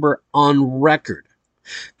November on record.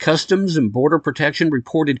 Customs and Border Protection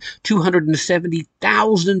reported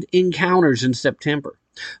 270,000 encounters in September,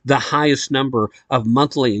 the highest number of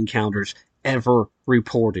monthly encounters ever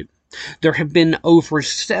reported. There have been over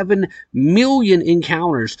 7 million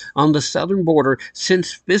encounters on the southern border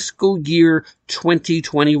since fiscal year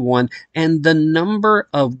 2021, and the number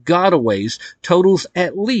of gotaways totals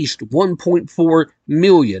at least 1.4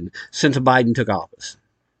 million since Biden took office.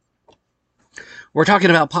 We're talking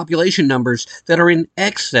about population numbers that are in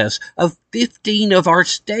excess of 15 of our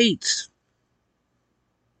states.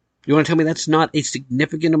 You want to tell me that's not a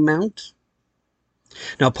significant amount?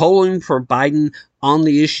 Now, polling for Biden on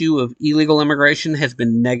the issue of illegal immigration has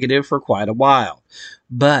been negative for quite a while,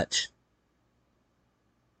 but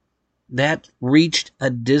that reached a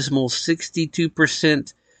dismal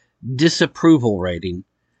 62% disapproval rating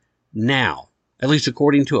now, at least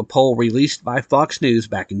according to a poll released by Fox News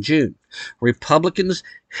back in June. Republicans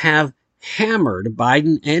have hammered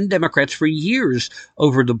Biden and Democrats for years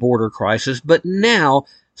over the border crisis, but now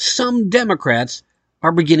some Democrats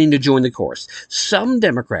are beginning to join the chorus. Some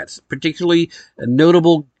Democrats, particularly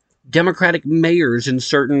notable Democratic mayors in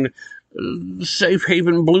certain safe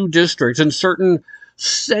haven blue districts and certain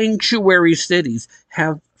sanctuary cities,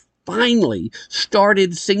 have finally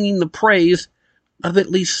started singing the praise of at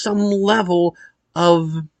least some level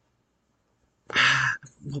of,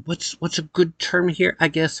 what's a good term here? I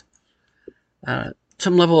guess,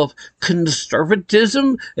 some level of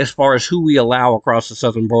conservatism as far as who we allow across the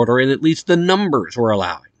southern border, and at least the numbers we're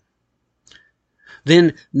allowing.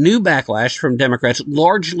 Then new backlash from Democrats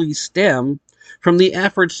largely stem from the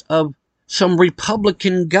efforts of some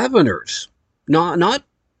Republican governors, not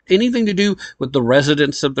anything to do with the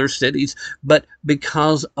residents of their cities, but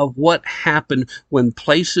because of what happened when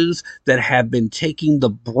places that have been taking the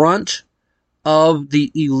brunt of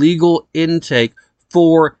the illegal intake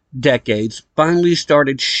for decades finally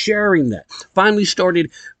started sharing that, finally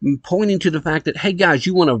started pointing to the fact that, hey guys,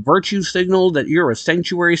 you want a virtue signal that you're a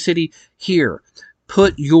sanctuary city? Here,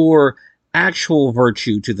 put your actual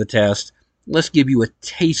virtue to the test. Let's give you a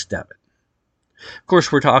taste of it. Of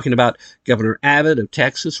course, we're talking about Governor Abbott of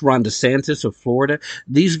Texas, Ron DeSantis of Florida.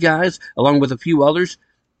 These guys, along with a few others,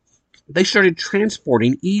 they started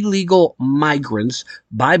transporting illegal migrants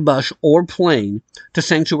by bus or plane to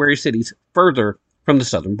sanctuary cities further from the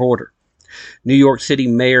southern border. New York City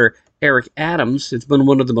Mayor Eric Adams has been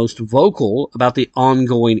one of the most vocal about the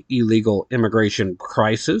ongoing illegal immigration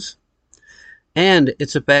crisis and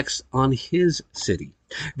its effects on his city.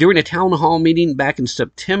 During a town hall meeting back in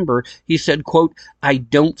September, he said, quote, "I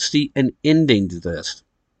don't see an ending to this.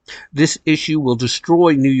 This issue will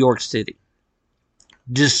destroy New York City.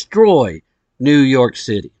 Destroy New York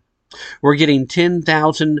City. We're getting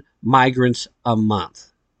 10,000 migrants a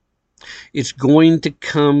month. It's going to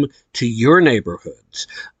come to your neighborhoods.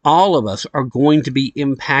 All of us are going to be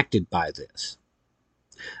impacted by this.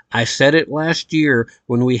 I said it last year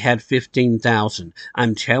when we had 15,000.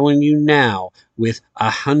 I'm telling you now with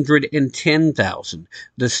 110,000,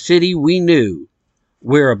 the city we knew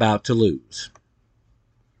we're about to lose."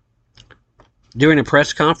 During a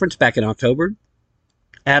press conference back in October,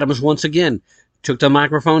 Adams once again took the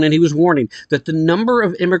microphone and he was warning that the number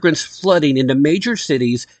of immigrants flooding into major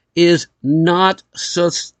cities is not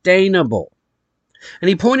sustainable. And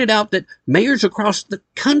he pointed out that mayors across the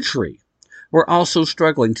country were also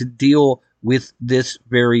struggling to deal with this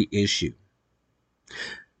very issue.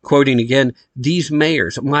 Quoting again, "These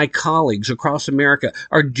mayors, my colleagues across America,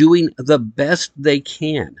 are doing the best they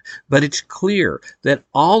can, but it's clear that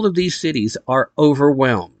all of these cities are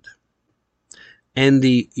overwhelmed. And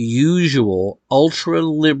the usual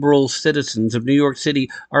ultra-liberal citizens of New York City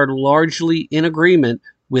are largely in agreement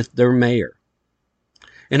with their mayor.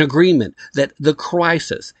 An agreement that the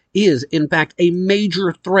crisis is, in fact, a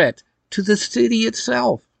major threat to the city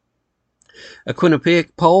itself." A Quinnipiac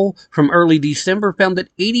poll from early December found that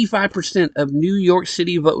 85% of New York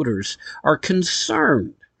City voters are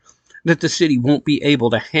concerned that the city won't be able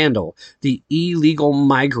to handle the illegal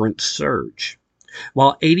migrant surge,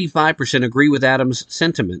 while 85% agree with Adams'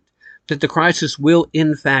 sentiment that the crisis will,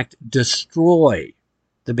 in fact, destroy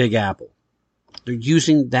the Big Apple. They're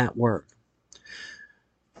using that word.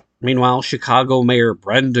 Meanwhile, Chicago Mayor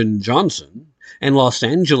Brandon Johnson and Los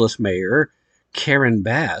Angeles Mayor Karen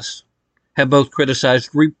Bass have both criticized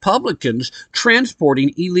Republicans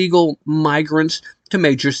transporting illegal migrants to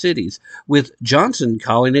major cities, with Johnson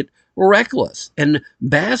calling it reckless and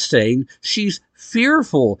Bass saying she's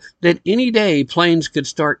fearful that any day planes could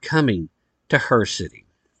start coming to her city.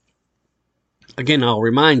 Again, I'll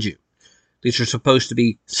remind you, these are supposed to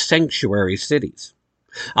be sanctuary cities.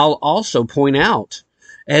 I'll also point out,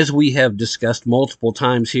 as we have discussed multiple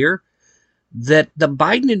times here, that the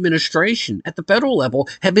Biden administration at the federal level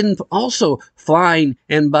have been also flying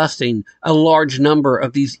and busing a large number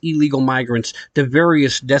of these illegal migrants to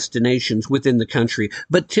various destinations within the country.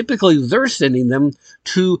 But typically they're sending them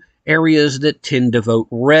to areas that tend to vote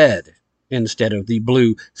red instead of the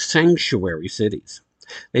blue sanctuary cities.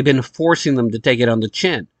 They've been forcing them to take it on the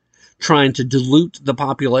chin, trying to dilute the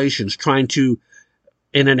populations, trying to,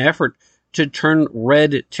 in an effort to turn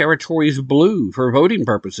red territories blue for voting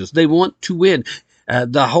purposes. They want to win.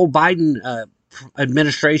 The whole Biden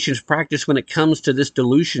administration's practice when it comes to this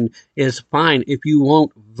dilution is fine. If you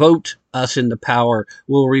won't vote us into power,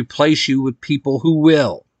 we'll replace you with people who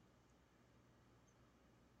will.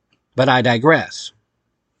 But I digress.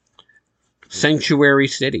 Sanctuary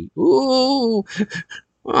city. Ooh,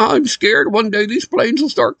 I'm scared one day these planes will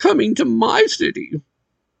start coming to my city.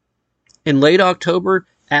 In late October,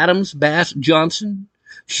 Adams, Bass, Johnson,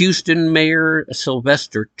 Houston Mayor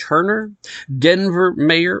Sylvester Turner, Denver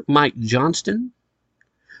Mayor Mike Johnston,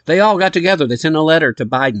 they all got together. They sent a letter to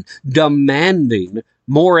Biden demanding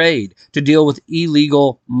more aid to deal with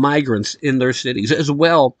illegal migrants in their cities, as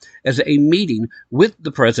well as a meeting with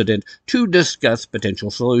the president to discuss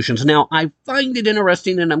potential solutions. Now, I find it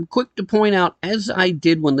interesting, and I'm quick to point out, as I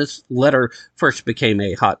did when this letter first became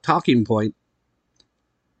a hot talking point,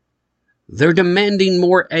 they're demanding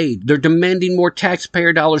more aid. They're demanding more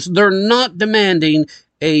taxpayer dollars. They're not demanding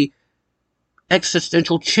a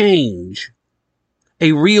existential change,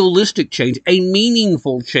 a realistic change, a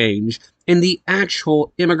meaningful change in the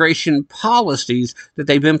actual immigration policies that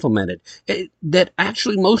they've implemented, that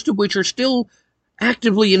actually most of which are still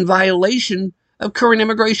actively in violation of current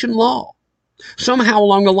immigration law. Somehow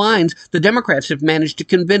along the lines, the Democrats have managed to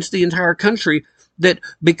convince the entire country that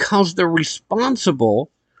because they're responsible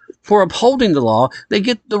for upholding the law, they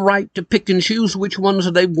get the right to pick and choose which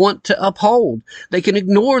ones they want to uphold. They can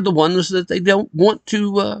ignore the ones that they don't want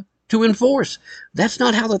to enforce. That's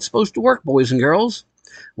not how that's supposed to work, boys and girls.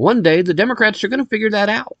 One day, the Democrats are going to figure that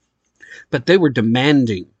out. But they were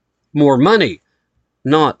demanding more money,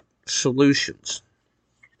 not solutions.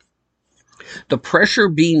 The pressure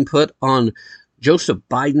being put on Joseph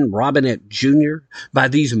Biden, Robinette Jr. by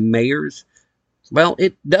these mayors, well,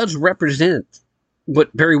 it does represent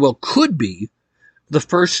what very well could be the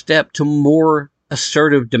first step to more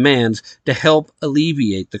assertive demands to help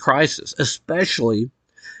alleviate the crisis, especially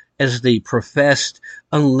as the professed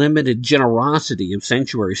unlimited generosity of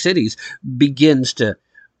sanctuary cities begins to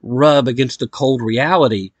rub against the cold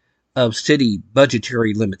reality of city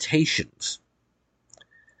budgetary limitations.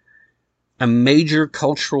 A major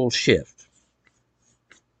cultural shift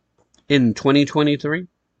in 2023?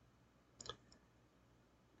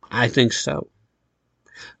 I think so.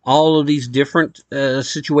 All of these different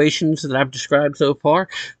situations that I've described so far,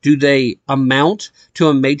 do they amount to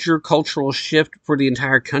a major cultural shift for the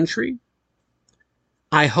entire country?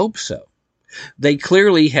 I hope so. They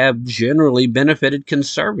clearly have generally benefited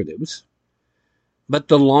conservatives, but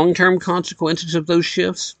the long-term consequences of those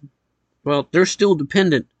shifts, well, they're still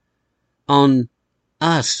dependent on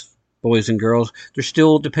us, boys and girls. They're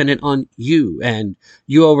still dependent on you and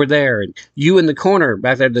you over there and you in the corner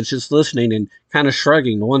back there that's just listening and kind of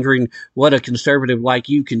shrugging, wondering what a conservative like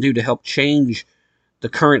you can do to help change the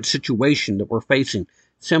current situation that we're facing.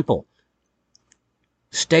 Simple.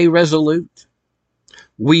 Stay resolute.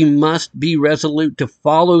 We must be resolute to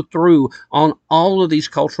follow through on all of these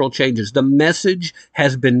cultural changes. The message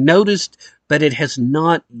has been noticed, but it has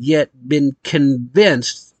not yet been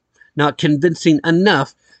not convincing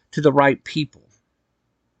enough to the right people.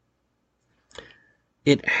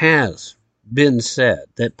 It has been said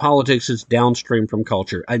that politics is downstream from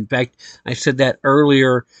culture. In fact, I said that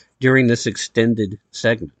earlier during this extended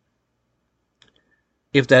segment.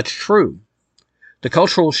 If that's true, the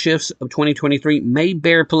cultural shifts of 2023 may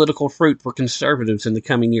bear political fruit for conservatives in the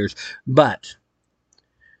coming years. But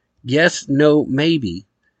yes, no, maybe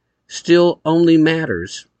still only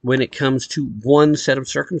matters when it comes to one set of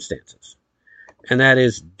circumstances. And that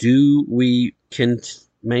is, do we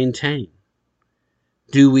maintain?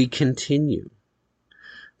 Do we continue?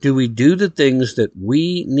 Do we do the things that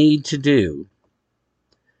we need to do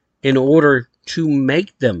in order to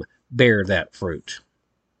make them bear that fruit?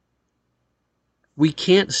 We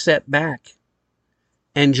can't sit back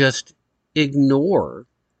and just ignore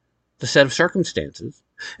the set of circumstances.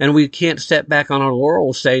 And we can't step back on our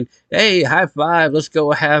laurels saying, hey, high five, let's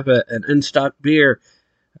go have an Einstock beer.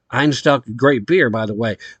 Einstock, great beer, by the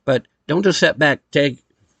way. But don't just sit back,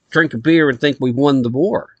 drink a beer and think we've won the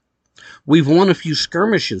war. We've won a few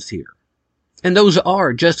skirmishes here. And those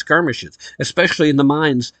are just skirmishes, especially in the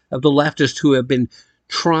minds of the leftists who have been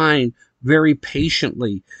trying very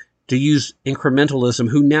patiently to use incrementalism,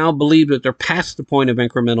 who now believe that they're past the point of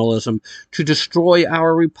incrementalism to destroy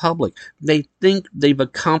our republic. They think they've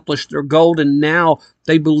accomplished their goal, and now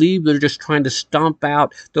they believe they're just trying to stomp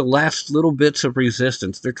out the last little bits of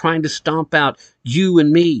resistance. They're trying to stomp out you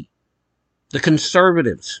and me, the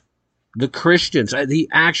conservatives, the Christians, the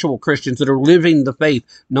actual Christians that are living the faith,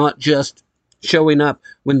 not just showing up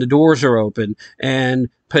when the doors are open and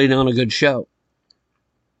putting on a good show.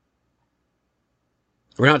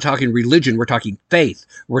 We're not talking religion. We're talking faith.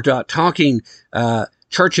 We're not talking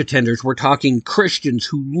church attenders. We're talking Christians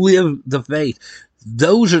who live the faith.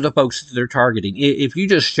 Those are the folks that they're targeting. If you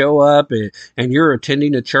just show up and you're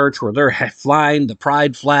attending a church where they're flying the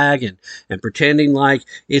pride flag and pretending like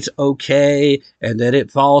it's okay and that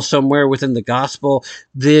it falls somewhere within the gospel,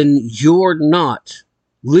 then you're not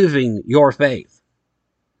living your faith.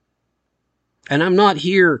 And I'm not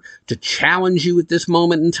here to challenge you at this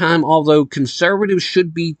moment in time, although conservatives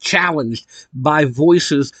should be challenged by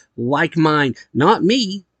voices like mine. Not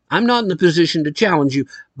me. I'm not in the position to challenge you.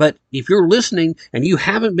 But if you're listening and you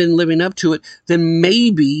haven't been living up to it, then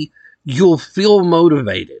maybe you'll feel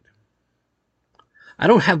motivated. I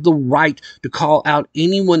don't have the right to call out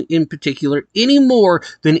anyone in particular any more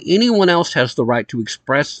than anyone else has the right to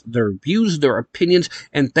express their views, their opinions,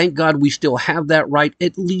 and thank God we still have that right,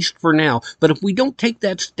 at least for now. But if we don't take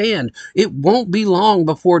that stand, it won't be long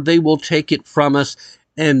before they will take it from us,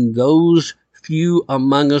 and those few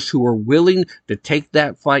among us who are willing to take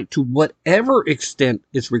that fight to whatever extent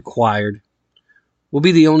is required will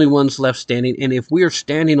be the only ones left standing, and if we are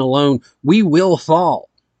standing alone, we will fall.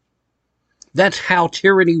 That's how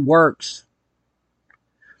tyranny works.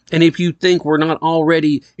 And if you think we're not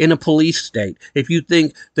already in a police state, if you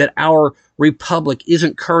think that our republic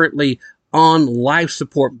isn't currently on life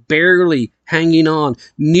support, barely hanging on,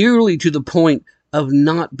 nearly to the point of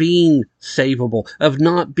not being savable, of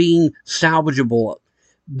not being salvageable,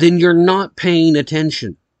 then you're not paying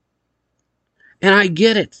attention. And I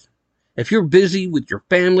get it. If you're busy with your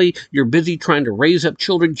family, you're busy trying to raise up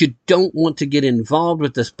children, you don't want to get involved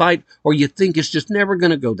with this fight, or you think it's just never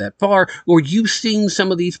going to go that far, or you've seen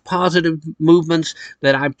some of these positive movements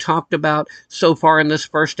that I've talked about so far in this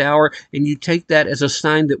first hour, and you take that as a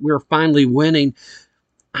sign that we're finally winning.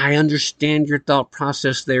 I understand your thought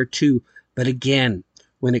process there too. But again,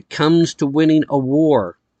 when it comes to winning a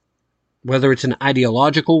war, whether it's an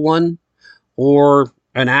ideological one or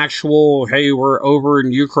an actual, hey, we're over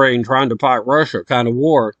in Ukraine trying to fight Russia kind of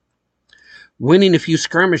war, winning a few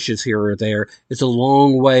skirmishes here or there is a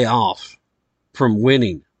long way off from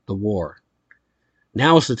winning the war.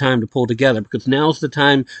 Now is the time to pull together, because now's the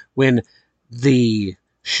time when the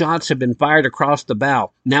shots have been fired across the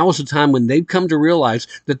bow. Now is the time when they've come to realize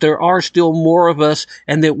that there are still more of us,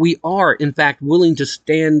 and that we are, in fact, willing to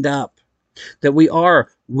stand up, that we are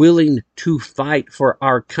willing to fight for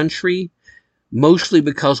our country, mostly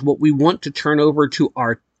because what we want to turn over to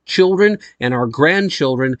our children and our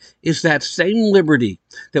grandchildren is that same liberty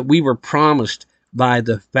that we were promised by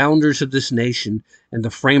the founders of this nation and the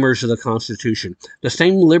framers of the Constitution. The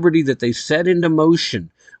same liberty that they set into motion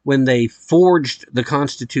when they forged the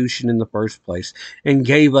Constitution in the first place and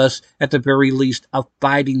gave us, at the very least, a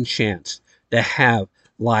fighting chance to have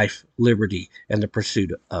life, liberty, and the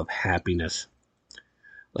pursuit of happiness.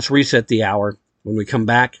 Let's reset the hour. When we come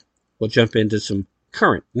back, we'll jump into some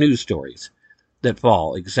current news stories that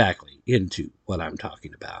fall exactly into what I'm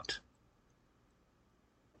talking about.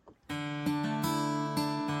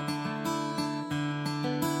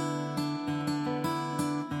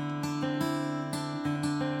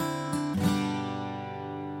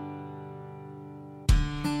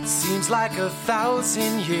 Seems like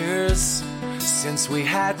 1,000 years since we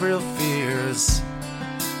had real fears,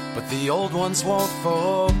 but the old ones won't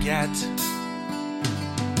forget.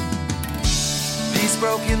 These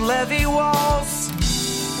broken levee walls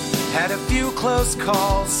had a few close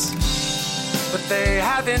calls, but they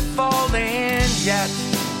haven't fallen yet.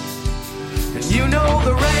 And you know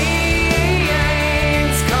the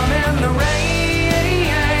rain's coming, the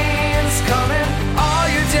rain's coming. All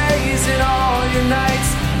your days and all your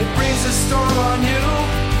nights, it brings a storm on you.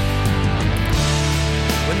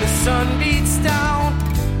 When the sun beats down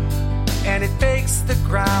and it bakes the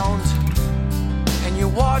ground, and you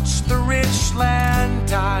watch the rich land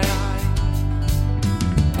die,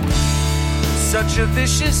 such a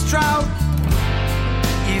vicious drought,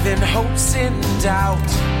 even hope's in doubt.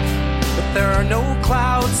 But there are no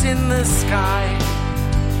clouds in the sky.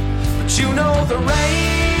 But you know the rain's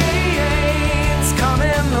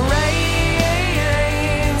coming, the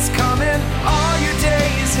rain's coming. All your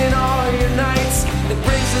days and all your nights, it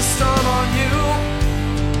brings a storm on you.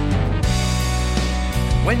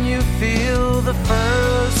 When you feel the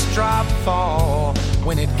first drop fall,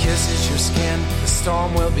 when it kisses your skin, the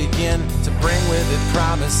storm will begin to bring with it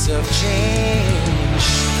promise of change.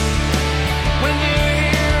 When you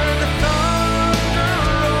hear the thunder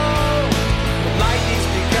roll, the lightning's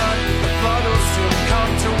begun, the flood will soon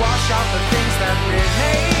come to wash out the things that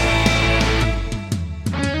remain.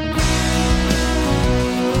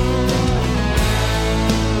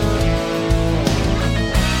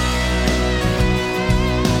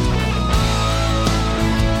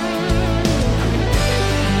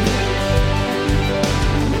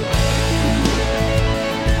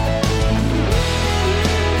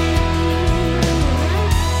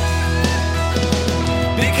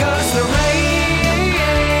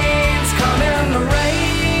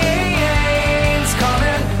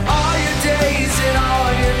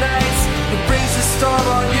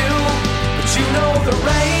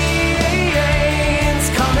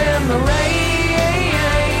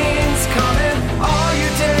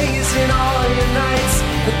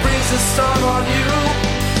 A storm on you.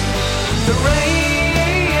 The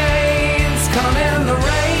rain's coming, the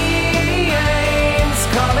rain's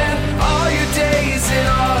coming. All your days and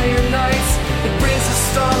all your nights, it brings a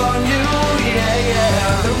storm on you. Yeah,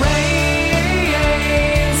 yeah. The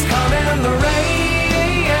rain's coming, the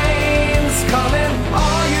rain's coming.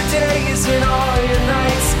 All your days and all your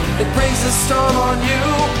nights, it brings a storm on you.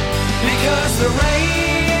 Because the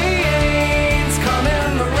rain's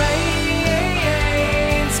coming, the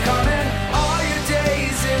rain's coming, all your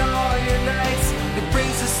days and all your nights, it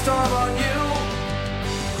brings a storm on you.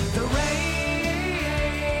 The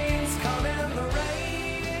rain's coming, the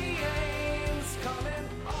rain's coming,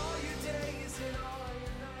 all your days and all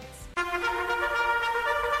your nights.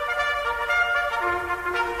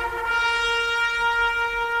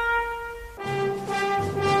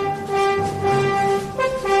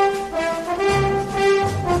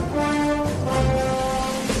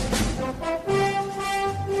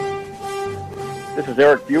 This is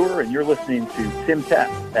Eric Buer, and you're listening to Tim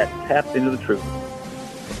Tapp at Tapped Into the Truth.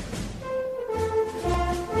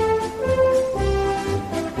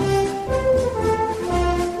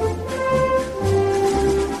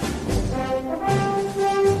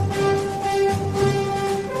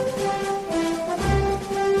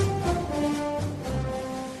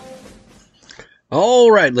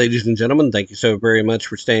 All right, ladies and gentlemen, thank you so very much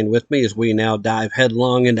for staying with me as we now dive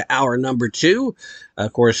headlong into hour number 2.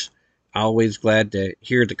 Of course, always glad to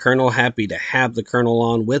hear the Colonel. Happy to have the Colonel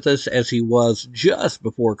on with us as he was just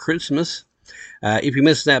before Christmas. If you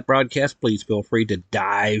missed that broadcast, please feel free to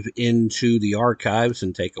dive into the archives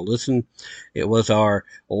and take a listen. It was our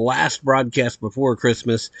last broadcast before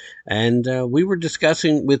Christmas, and we were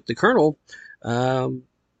discussing with the Colonel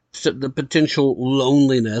the potential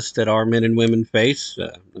loneliness that our men and women face,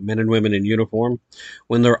 the men and women in uniform,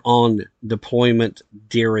 when they're on deployment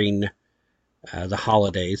during the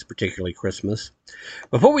holidays, particularly Christmas.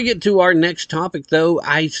 Before we get to our next topic, though,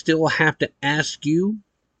 I still have to ask you,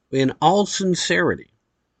 in all sincerity,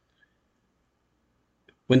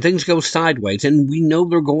 when things go sideways, and we know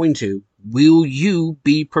they're going to, will you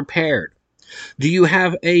be prepared? Do you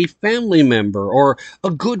have a family member or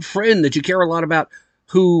a good friend that you care a lot about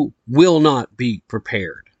who will not be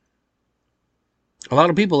prepared? A lot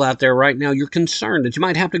of people out there right now, you're concerned that you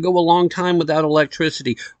might have to go a long time without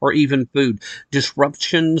electricity or even food.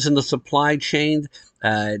 Disruptions in the supply chain,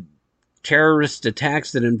 terrorist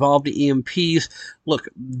attacks that involved EMPs. Look,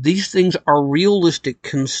 these things are realistic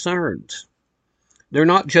concerns. They're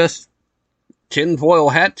not just tinfoil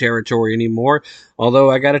hat territory anymore, although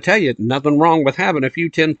I got to tell you, nothing wrong with having a few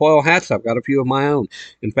tinfoil hats. I've got a few of my own.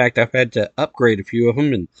 In fact, I've had to upgrade a few of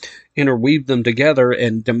them and interweave them together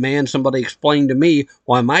and demand somebody explain to me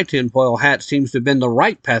why my tinfoil hat seems to have been the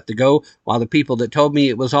right path to go, while the people that told me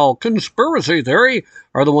it was all conspiracy theory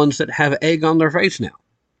are the ones that have egg on their face now.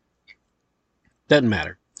 Doesn't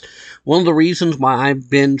matter. One of the reasons why I've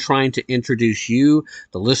been trying to introduce you,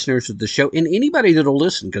 the listeners of the show, and anybody that'll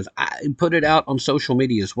listen, because I put it out on social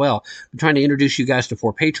media as well, I'm trying to introduce you guys to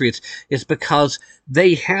 4 Patriots, is because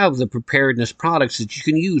they have the preparedness products that you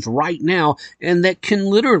can use right now and that can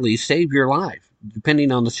literally save your life,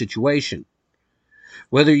 depending on the situation.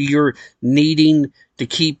 Whether you're needing to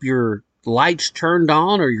keep your lights turned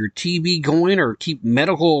on or your TV going or keep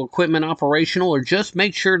medical equipment operational or just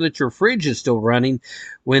make sure that your fridge is still running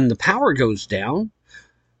when the power goes down.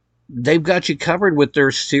 They've got you covered with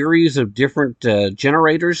their series of different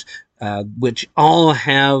generators, which all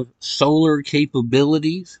have solar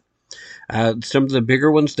capabilities. Some of the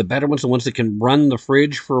bigger ones, the better ones, the ones that can run the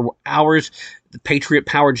fridge for hours. The Patriot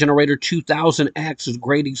Power Generator 2000X is a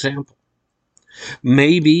great example.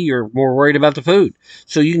 Maybe you're more worried about the food,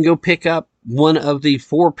 so you can go pick up one of the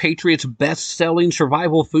 4 Patriots best-selling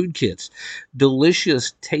survival food kits.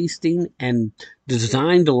 Delicious tasting and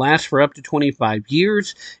designed to last for up to 25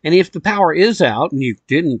 years. And if the power is out and you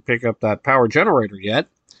didn't pick up that power generator yet,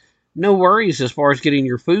 no worries as far as getting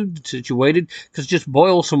your food situated, because just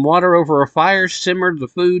boil some water over a fire, simmer the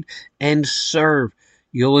food, and serve.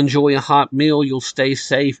 You'll enjoy a hot meal. You'll stay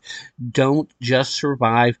safe. Don't just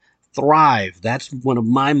survive, thrive. That's one of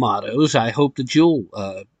my mottos. I hope that you'll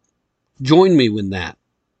join me in that.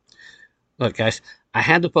 Look, guys, I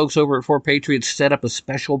had the folks over at 4 Patriots set up a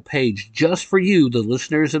special page just for you, the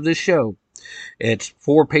listeners of this show. It's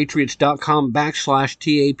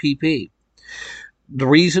 4patriots.com/TAPP. The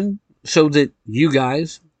reason, so that you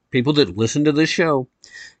guys, people that listen to this show,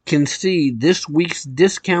 can see this week's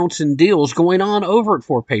discounts and deals going on over at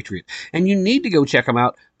 4 Patriot. And you need to go check them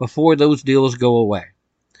out before those deals go away.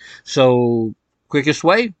 So, quickest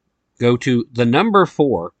way, go to the number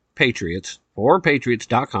 4 Patriots,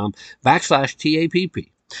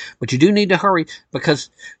 4patriots.com/TAPP. But you do need to hurry, because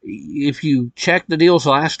if you check the deals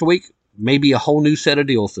last week, maybe a whole new set of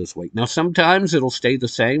deals this week. Now, sometimes it'll stay the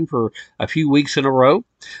same for a few weeks in a row.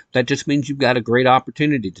 That just means you've got a great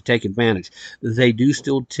opportunity to take advantage. They do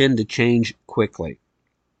still tend to change quickly.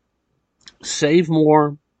 Save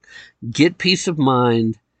more, get peace of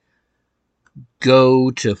mind.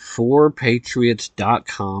 Go to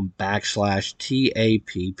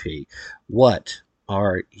 4patriots.com/TAPP. What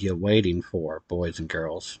are you waiting for, boys and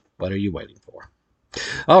girls? What are you waiting for?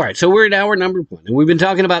 All right, so we're at hour number 1, and we've been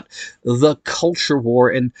talking about the culture war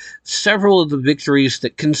and several of the victories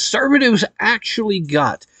that conservatives actually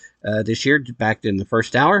got this year, back in the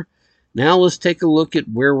first hour. Now let's take a look at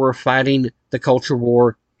where we're fighting the culture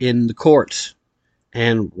war in the courts.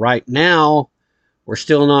 And right now, we're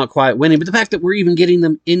still not quite winning, but the fact that we're even getting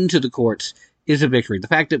them into the courts is a victory. The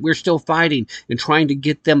fact that we're still fighting and trying to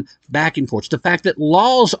get them back in courts, the fact that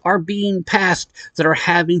laws are being passed that are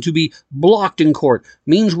having to be blocked in court,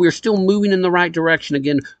 means we're still moving in the right direction.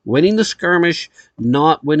 Again, winning the skirmish,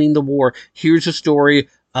 not winning the war. Here's a story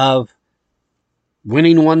of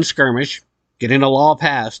winning one skirmish, getting a law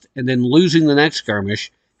passed, and then losing the next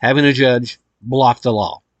skirmish, having a judge block the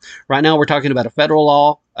law. Right now we're talking about a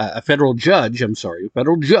federal judge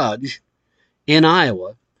in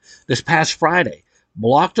Iowa this past Friday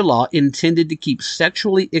blocked a law intended to keep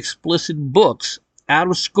sexually explicit books out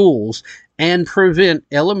of schools and prevent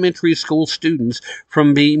elementary school students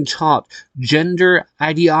from being taught gender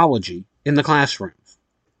ideology in the classrooms.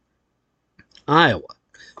 Iowa,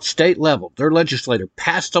 state level, their legislator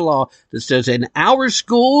passed a law that says in our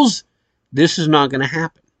schools, this is not going to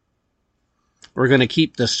happen. We're going to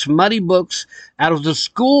keep the smutty books out of the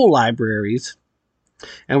school libraries,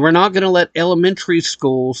 and we're not going to let elementary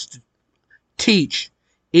schools teach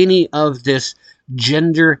any of this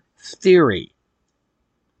gender theory.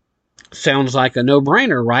 Sounds like a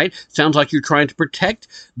no-brainer, right? Sounds like you're trying to protect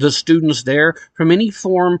the students there from any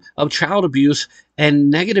form of child abuse and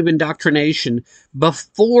negative indoctrination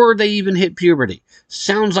before they even hit puberty.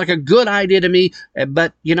 Sounds like a good idea to me,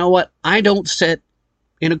 but you know what? I don't sit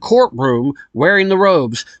in a courtroom wearing the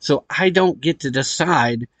robes, so I don't get to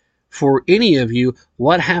decide for any of you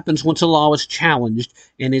what happens once a law is challenged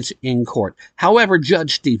and it's in court. However,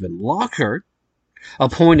 Judge Stephen Lockhart,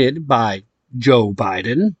 appointed by Joe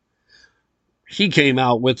Biden, he came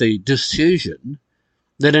out with a decision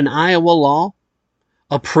that an Iowa law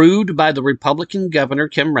approved by the Republican Governor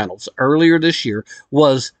Kim Reynolds earlier this year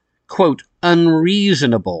was, quote,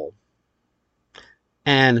 unreasonable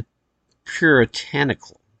and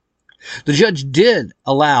puritanical. The judge did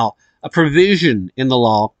allow a provision in the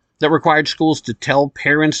law that required schools to tell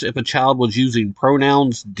parents if a child was using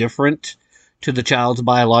pronouns different to the child's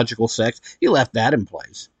biological sex. He left that in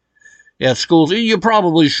place. Yeah, schools, you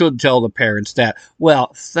probably should tell the parents that.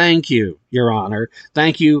 Well, thank you, Your Honor.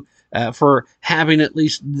 Thank you for having at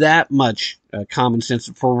least that much common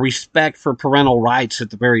sense, for respect for parental rights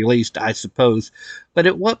at the very least, I suppose. But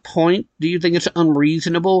at what point do you think it's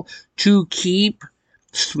unreasonable to keep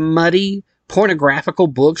smutty, pornographical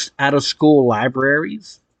books out of school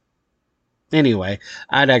libraries? Anyway,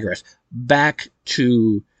 I digress. Back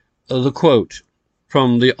to the quote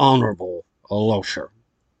from the Honorable Loescher.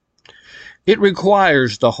 It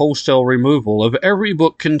requires the wholesale removal of every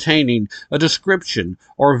book containing a description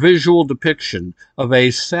or visual depiction of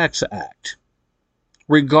a sex act,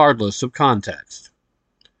 regardless of context.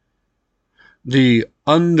 The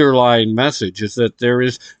underlying message is that there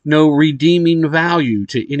is no redeeming value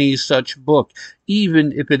to any such book,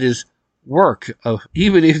 even if it is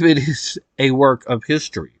a work of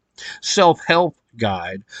history, self-help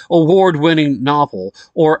guide, award-winning novel,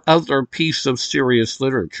 or other piece of serious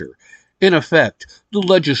literature. In effect, the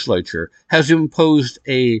legislature has imposed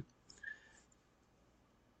a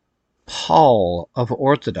pall of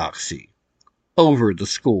orthodoxy over the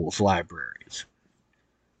school's libraries.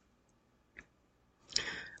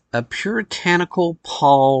 A puritanical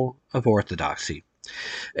pall of orthodoxy.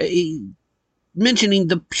 Mentioning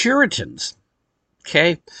the Puritans,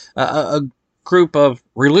 okay? A group of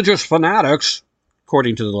religious fanatics,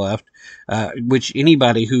 according to the left, which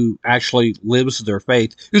anybody who actually lives their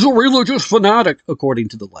faith is a religious fanatic, according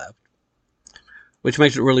to the left, which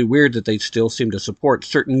makes it really weird that they still seem to support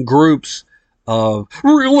certain groups of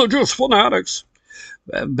religious fanatics.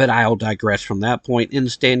 But I'll digress from that point and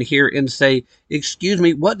stand here and say, excuse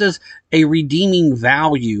me, what does a redeeming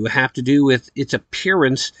value have to do with its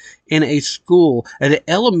appearance in a school, an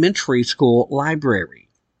elementary school library?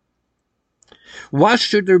 Why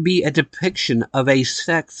should there be a depiction of a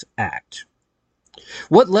sex act?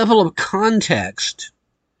 What level of context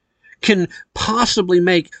can possibly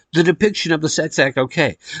make the depiction of the sex act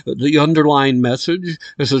okay? The underlying message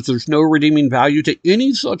is that there's no redeeming value to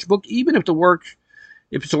any such book, even if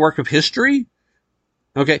it's a work of history.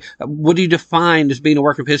 Okay, what do you define as being a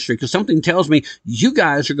work of history? Because something tells me you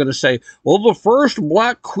guys are going to say, well, the first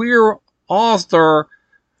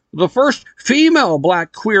female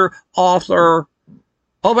black queer author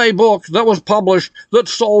of a book that was published that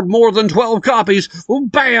sold more than 12 copies, well,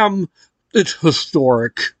 bam, it's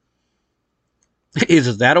historic.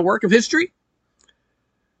 Is that a work of history?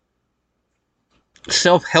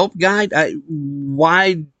 Self-help guide?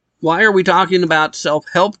 Why are we talking about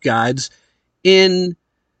self-help guides in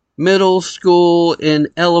middle school, in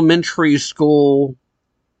elementary school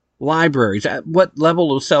libraries? At what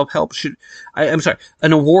level of self-help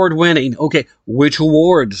an award-winning, okay, which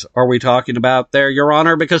awards are we talking about there, Your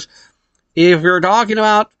Honor? Because if you're talking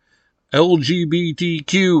about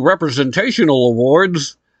LGBTQ representational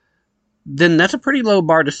awards, then that's a pretty low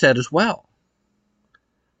bar to set as well.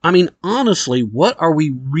 I mean, honestly, what are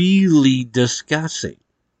we really discussing?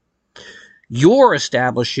 You're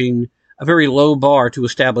establishing a very low bar to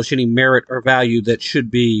establish any merit or value that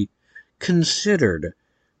should be considered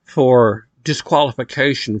for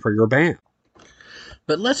disqualification for your band.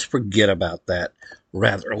 But let's forget about that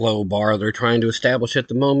rather low bar they're trying to establish at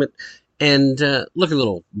the moment and look a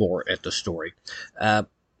little more at the story.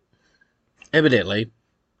 Evidently,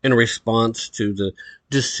 in response to the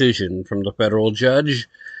decision from the federal judge,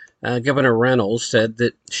 Governor Reynolds said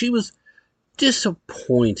that she was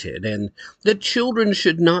disappointed and that children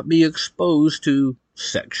should not be exposed to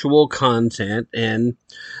sexual content and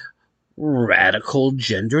radical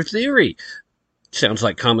gender theory. Sounds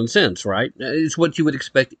like common sense, right? It's what you would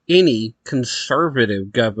expect any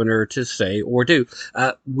conservative governor to say or do.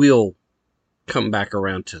 We'll come back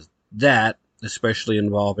around to that, especially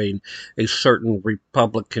involving a certain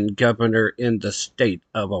Republican governor in the state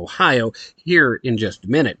of Ohio, here in just a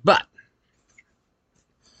minute. But,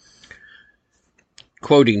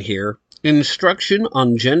 quoting here, instruction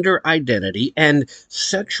on gender identity and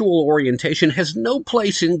sexual orientation has no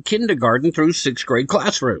place in kindergarten through 6th grade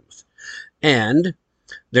classrooms. And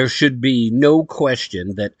there should be no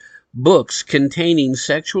question that books containing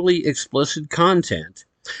sexually explicit content,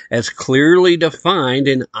 as clearly defined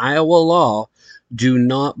in Iowa law, do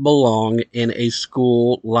not belong in a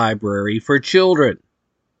school library for children.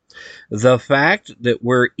 The fact that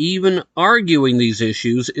we're even arguing these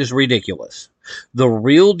issues is ridiculous. The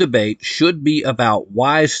real debate should be about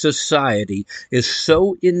why society is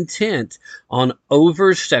so intent on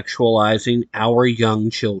over-sexualizing our young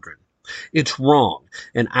children. It's wrong,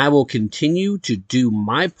 and I will continue to do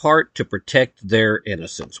my part to protect their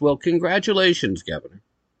innocence. Well, congratulations, Governor.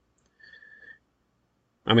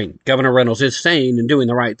 I mean, Governor Reynolds is saying and doing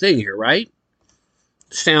the right thing here, right?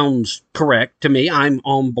 Sounds correct to me. I'm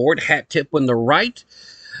on board. Hat tip when they're right.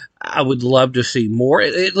 I would love to see more.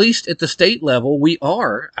 At least at the state level, we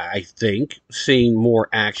are, I think, seeing more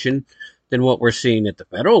action than what we're seeing at the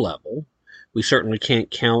federal level. We certainly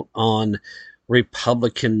can't count on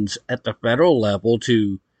Republicans at the federal level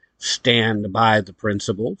to stand by the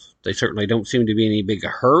principles. They certainly don't seem to be in any big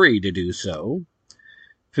hurry to do so.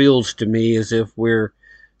 Feels to me as if we're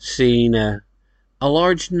seeing a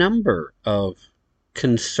large number of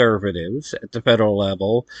conservatives at the federal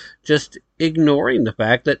level just ignoring the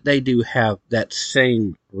fact that they do have that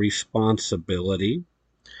same responsibility.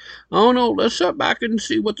 Oh no, let's sit back and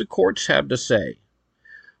see what the courts have to say.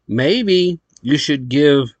 Maybe you should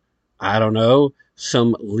give, I don't know,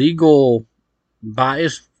 some legal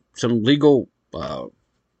bias, some legal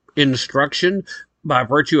instruction by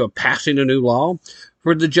virtue of passing a new law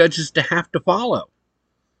for the judges to have to follow.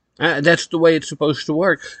 That's the way it's supposed to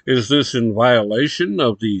work. Is this in violation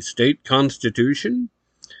of the state constitution?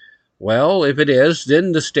 Well, if it is,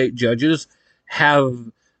 then the state judges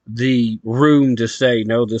have the room to say,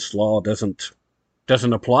 no, this law doesn't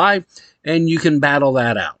apply, and you can battle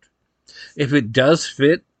that out. If it does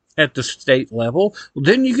fit at the state level,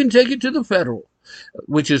 then you can take it to the federal,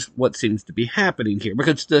 which is what seems to be happening here,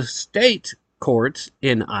 because the state courts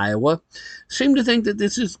in Iowa seem to think that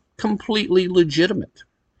this is completely legitimate.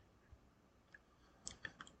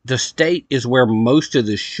 The state is where most of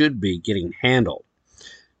this should be getting handled.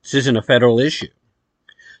 This isn't a federal issue.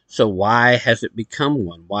 So why has it become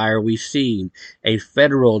one? Why are we seeing a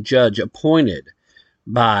federal judge appointed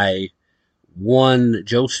by one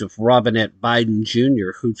Joseph Robinette Biden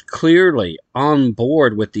Jr., who's clearly on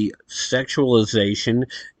board with the sexualization,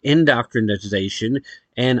 indoctrination,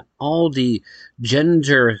 and all the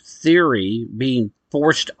gender theory being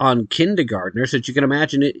forced on kindergartners that you can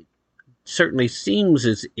imagine? It certainly seems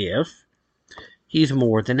as if he's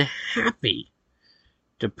more than happy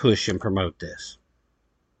to push and promote this.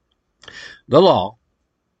 The law,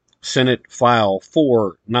 Senate File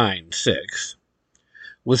 496,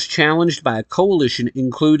 was challenged by a coalition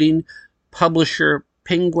including publisher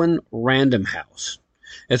Penguin Random House,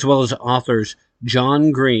 as well as authors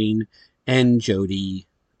John Green and Jodi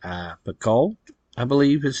Picoult, I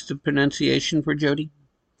believe is the pronunciation for Jodi.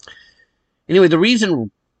 Anyway, the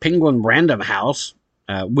reason Penguin Random House,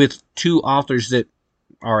 with two authors that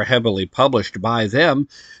are heavily published by them,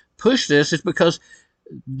 push this is because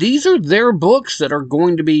these are their books that are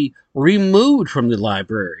going to be removed from the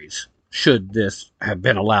libraries should this have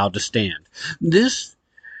been allowed to stand. This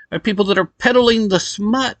are people that are peddling the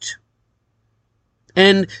smut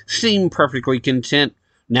and seem perfectly content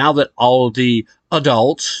now that all of the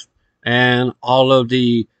adults and all of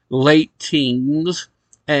the late teens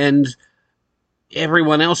and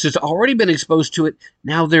everyone else has already been exposed to it.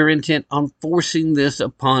 Now they're intent on forcing this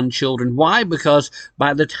upon children. Why? Because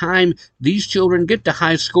by the time these children get to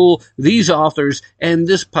high school, these authors and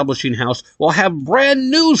this publishing house will have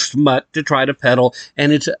brand new smut to try to peddle,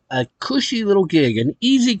 and it's a cushy little gig, an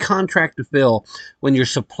easy contract to fill when you're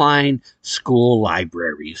supplying school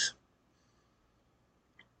libraries.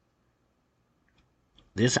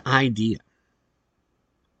 This idea,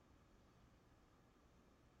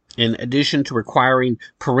 in addition to requiring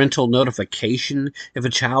parental notification if a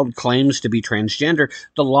child claims to be transgender,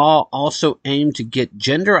 the law also aimed to get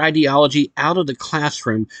gender ideology out of the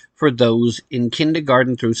classroom for those in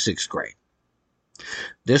kindergarten through 6th grade.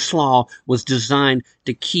 This law was designed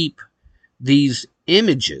to keep these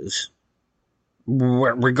images,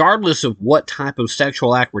 regardless of what type of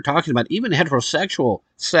sexual act we're talking about. Even heterosexual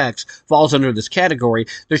sex falls under this category.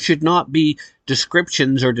 There should not be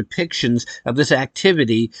descriptions or depictions of this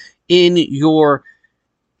activity in your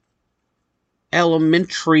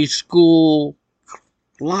elementary school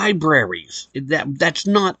libraries. That's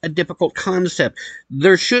not a difficult concept.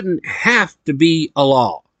 There shouldn't have to be a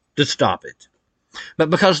law to stop it. But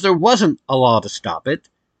because there wasn't a law to stop it,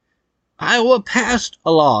 Iowa passed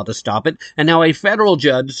a law to stop it, and now a federal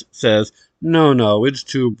judge says, no, it's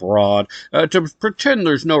too broad. To pretend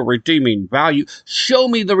there's no redeeming value. Show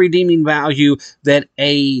me the redeeming value that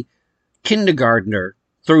a kindergartner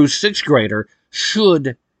through 6th grader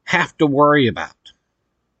should have to worry about.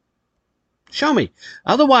 Show me.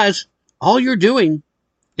 Otherwise, all you're doing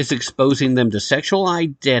is exposing them to sexual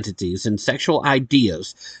identities and sexual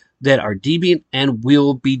ideas that are deviant and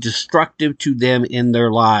will be destructive to them in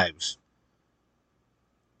their lives.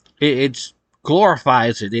 It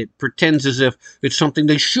glorifies it. It pretends as if it's something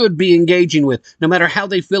they should be engaging with, no matter how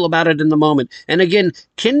they feel about it in the moment. And again,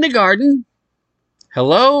 kindergarten,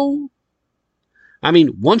 hello? I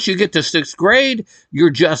mean, once you get to 6th grade,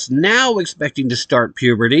 you're just now expecting to start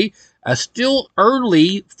puberty. Still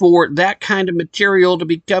early for that kind of material to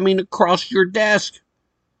be coming across your desk.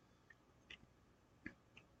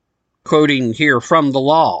 Quoting here from the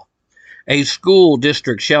law. A school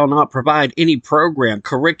district shall not provide any program,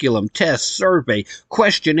 curriculum, test, survey,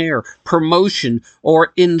 questionnaire, promotion,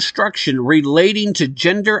 or instruction relating to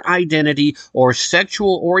gender identity or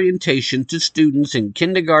sexual orientation to students in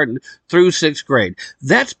kindergarten through 6th grade.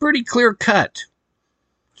 That's pretty clear cut.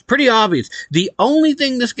 It's Pretty obvious. The only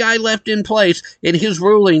thing this guy left in place in his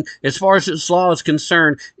ruling, as far as this law is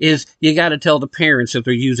concerned, is you got to tell the parents if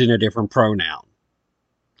they're using a different pronoun.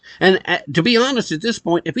 And to be honest, at this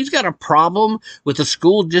point, if he's got a problem with the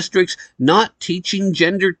school districts not teaching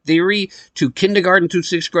gender theory to kindergarten through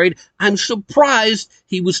 6th grade, I'm surprised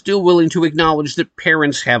he was still willing to acknowledge that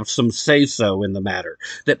parents have some say-so in the matter,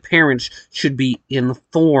 that parents should be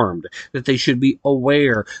informed, that they should be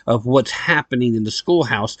aware of what's happening in the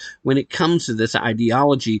schoolhouse when it comes to this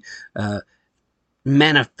ideology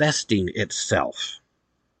manifesting itself.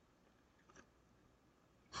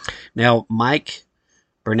 Now, Mike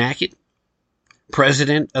Bernakit,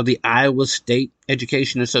 president of the Iowa State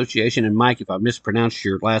Education Association, and Mike, if I mispronounced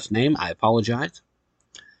your last name, I apologize.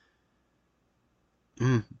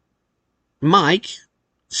 Mike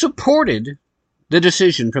supported the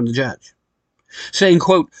decision from the judge, saying,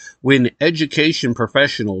 quote, when education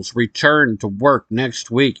professionals return to work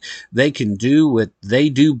next week, they can do what they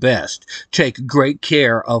do best, take great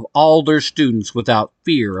care of all their students without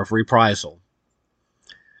fear of reprisal.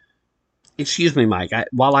 Excuse me, Mike,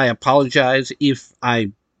 while I apologize if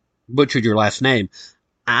I butchered your last name,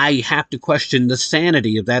 I have to question the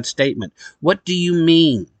sanity of that statement. What do you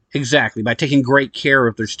mean exactly by taking great care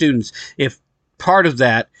of their students if part of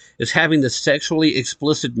that is having the sexually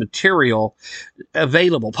explicit material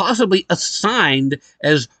available, possibly assigned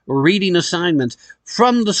as reading assignments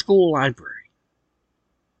from the school library?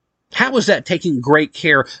 How is that taking great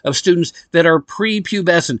care of students that are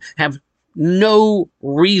prepubescent, have no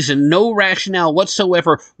reason, no rationale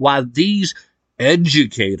whatsoever why these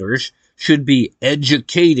educators should be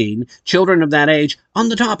educating children of that age on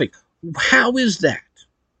the topic? How is that?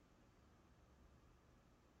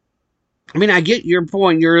 I mean, I get your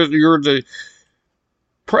point. You're the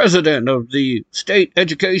president of the State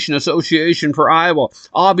Education Association for Iowa.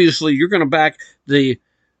 Obviously, you're going to back the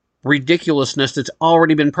ridiculousness that's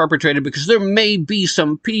already been perpetrated, because there may be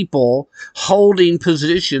some people holding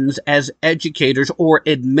positions as educators or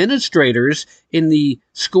administrators in the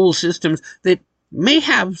school systems that may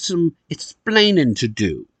have some explaining to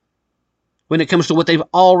do when it comes to what they've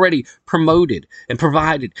already promoted and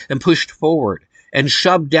provided and pushed forward and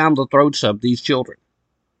shoved down the throats of these children.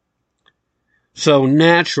 So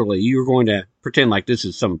naturally, you're going to pretend like this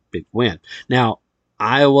is some big win. Now,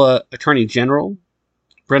 Iowa Attorney General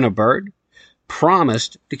Brenna Bird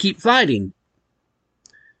promised to keep fighting.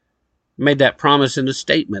 Made that promise in a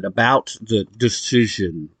statement about the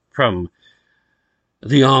decision from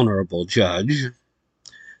the honorable judge,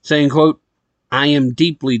 saying, quote, I am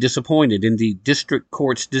deeply disappointed in the district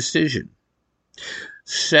court's decision.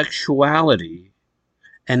 Sexuality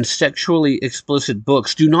and sexually explicit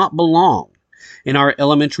books do not belong in our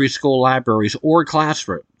elementary school libraries or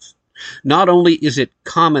classrooms. Not only is it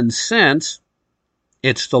common sense,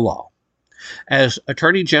 it's the law. As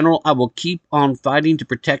Attorney General, I will keep on fighting to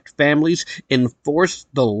protect families, enforce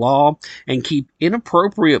the law, and keep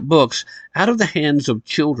inappropriate books out of the hands of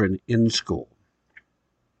children in school.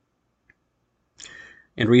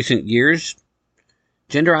 In recent years,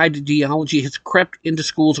 gender ideology has crept into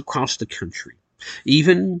schools across the country,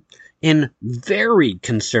 even in very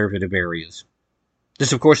conservative areas.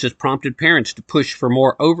 This, of course, has prompted parents to push for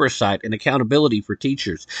more oversight and accountability for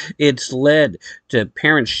teachers. It's led to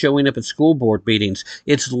parents showing up at school board meetings.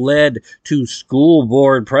 It's led to school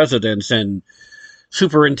board presidents and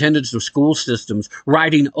superintendents of school systems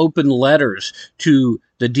writing open letters to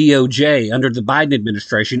the DOJ under the Biden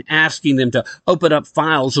administration, asking them to open up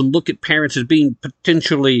files and look at parents as being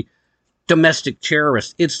potentially domestic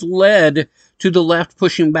terrorists. It's led to the left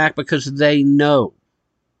pushing back because they know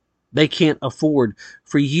they can't afford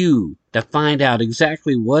for you to find out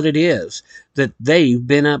exactly what it is that they've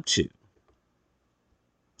been up to.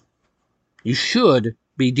 You should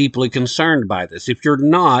be deeply concerned by this. If you're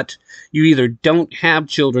not, you either don't have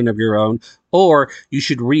children of your own, or you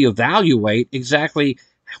should reevaluate exactly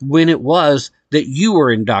when it was that you were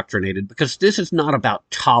indoctrinated, because this is not about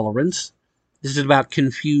tolerance. This is about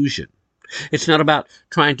confusion. It's not about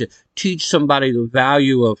trying to teach somebody the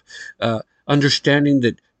value of understanding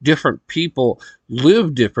that different people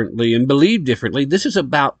live differently and believe differently. This is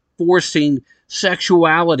about forcing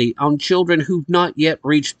sexuality on children who've not yet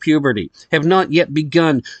reached puberty, have not yet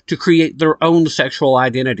begun to create their own sexual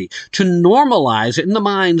identity, to normalize in the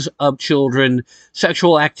minds of children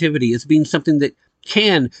sexual activity as being something that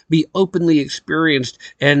can be openly experienced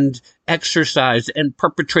and exercised and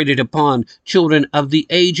perpetrated upon children of the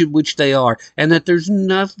age in which they are, and that there's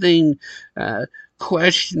nothing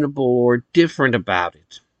questionable or different about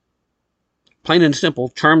it. Plain and simple,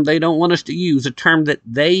 term they don't want us to use, a term that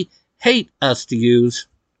they hate us to use,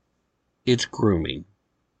 it's grooming.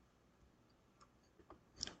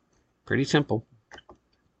 Pretty simple.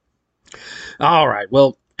 All right.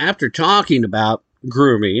 Well, after talking about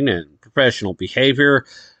grooming and professional behavior,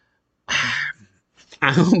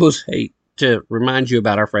 I almost hate to remind you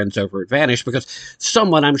about our friends over at Vanish, because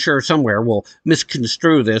someone, I'm sure somewhere, will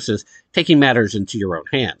misconstrue this as taking matters into your own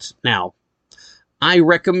hands. Now, I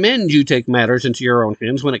recommend you take matters into your own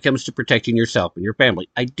hands when it comes to protecting yourself and your family.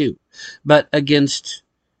 I do. But against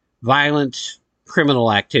violent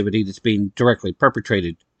criminal activity that's being directly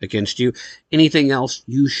perpetrated against you, anything else,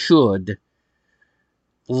 you should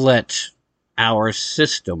let our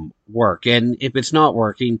system work. And if it's not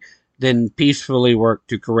working, then peacefully work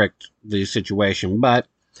to correct the situation. But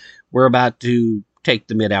we're about to take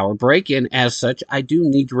the mid-hour break, and as such, I do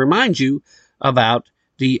need to remind you about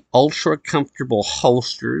the ultra-comfortable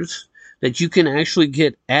holsters that you can actually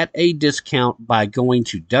get at a discount by going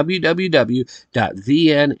to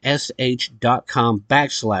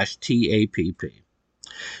www.vnsh.com/TAPP.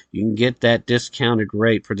 You can get that discounted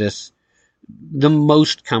rate for this, the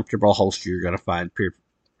most comfortable holster you're going to find.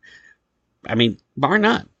 I mean, bar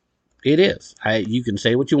none. It is. You can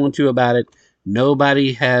say what you want to about it.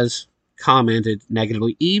 Nobody has commented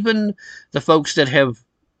negatively. Even the folks that have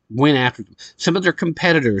went after them. Some of their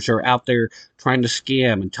competitors are out there trying to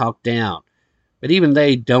scam and talk down. But even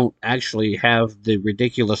they don't actually have the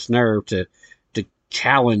ridiculous nerve to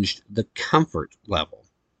challenge the comfort level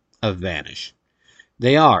of Vanish.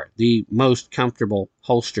 They are the most comfortable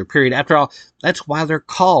holster, period. After all, that's why they're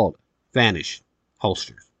called Vanish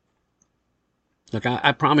holsters. Look,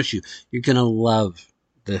 I promise you, you're going to love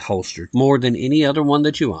the holster more than any other one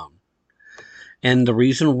that you own. And the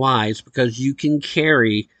reason why is because you can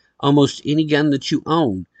carry almost any gun that you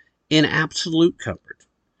own in absolute comfort.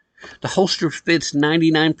 The holster fits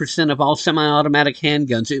 99% of all semi-automatic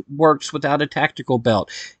handguns. It works without a tactical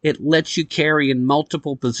belt. It lets you carry in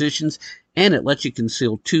multiple positions, and it lets you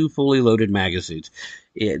conceal 2 fully loaded magazines.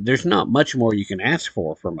 There's not much more you can ask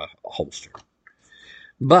for from a holster.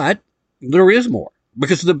 But there is more,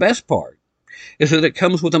 because the best part is that it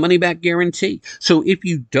comes with a money-back guarantee. So if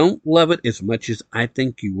you don't love it as much as I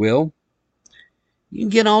think you will, you can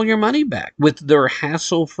get all your money back with their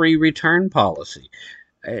hassle-free return policy.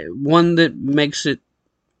 One that makes it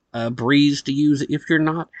a breeze to use if you're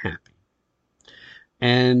not happy.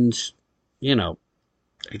 And, you know,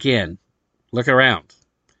 again, look around.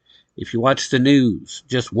 If you watch the news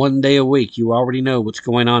just one day a week, you already know what's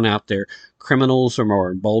going on out there. Criminals are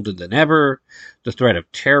more emboldened than ever. The threat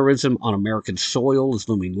of terrorism on American soil is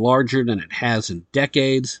looming larger than it has in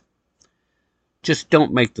decades. Just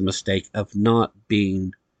don't make the mistake of not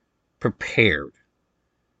being prepared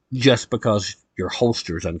just because your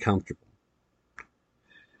holster is uncomfortable.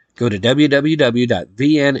 Go to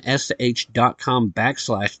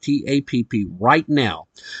www.vnsh.com/TAPP right now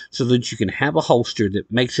so that you can have a holster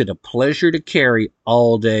that makes it a pleasure to carry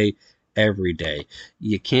all day, every day.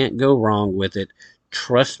 You can't go wrong with it.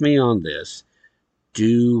 Trust me on this.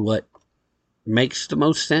 Do what makes the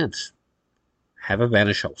most sense. Have a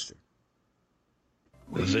Vanish holster.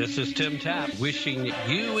 This is Tim Tapp wishing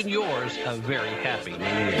you and yours a very happy New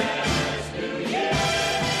Year.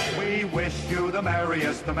 We wish you the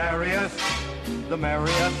merriest, the merriest, the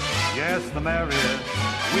merriest, yes, the merriest.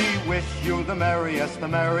 We wish you the merriest, the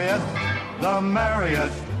merriest, the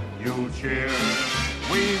merriest. You cheer.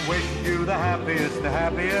 We wish you the happiest, the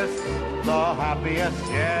happiest, the happiest,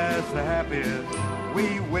 yes, the happiest.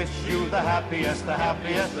 We wish you the happiest, the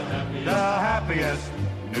happiest, the happiest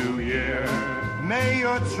New Year. May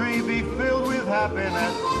your tree be filled with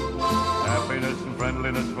happiness, happiness and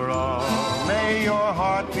friendliness for all. May your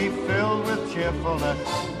heart be filled with cheerfulness,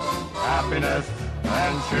 happiness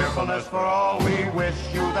and cheerfulness for all. We wish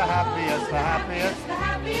you the happiest, the happiest, the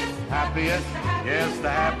happiest, happiest, yes, the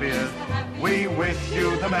happiest. We wish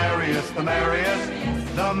you the merriest, the merriest,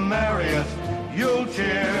 the merriest. You'll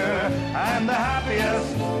cheer and the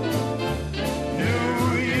happiest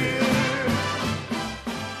New Year.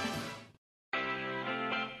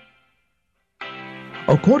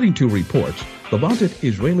 According to reports, the vaunted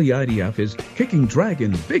Israeli IDF is kicking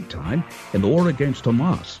dragons big time in the war against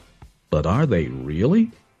Hamas. But are they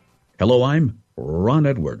really? Hello, I'm Ron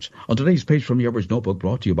Edwards. On today's page from Edwards Notebook,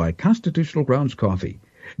 brought to you by Constitutional Grounds Coffee.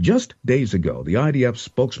 Just days ago, the IDF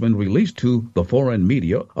spokesman released to the foreign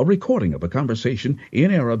media a recording of a conversation in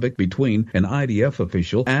Arabic between an IDF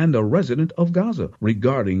official and a resident of Gaza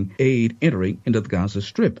regarding aid entering into the Gaza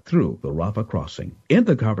Strip through the Rafah crossing. In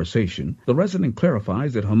the conversation, the resident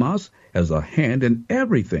clarifies that Hamas has a hand in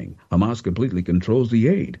everything. Hamas completely controls the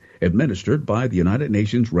aid administered by the United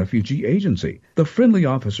Nations Refugee Agency. The friendly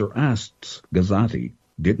officer asks Ghazati,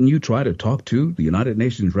 Didn't you try to talk to the United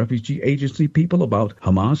Nations Refugee Agency people about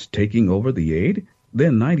Hamas taking over the aid?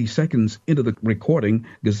 Then 90 seconds into the recording,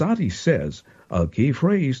 Ghazati says a key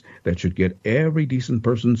phrase that should get every decent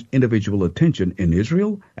person's individual attention in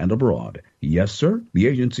Israel and abroad. Yes, sir, the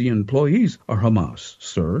agency employees are Hamas,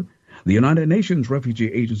 sir. The United Nations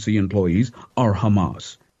Refugee Agency employees are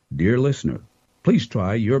Hamas. Dear listener, please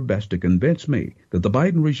try your best to convince me that the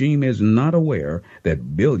Biden regime is not aware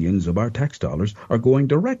that billions of our tax dollars are going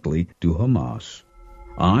directly to Hamas.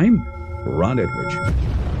 I'm Ron Edwards.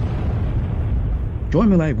 Join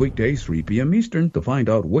me live weekdays, 3 p.m. Eastern, to find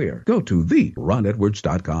out where. Go to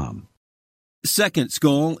theronedwards.com. Second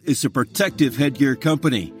Skull is a protective headgear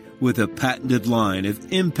company with a patented line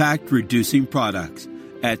of impact-reducing products.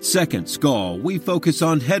 At Second Skull, we focus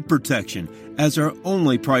on head protection as our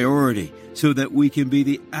only priority so that we can be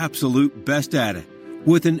the absolute best at it.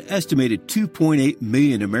 With an estimated 2.8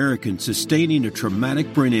 million Americans sustaining a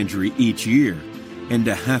traumatic brain injury each year, and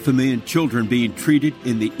 500,000 children being treated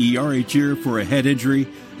in the ER each year for a head injury,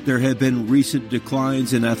 there have been recent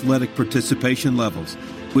declines in athletic participation levels.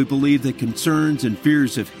 We believe that concerns and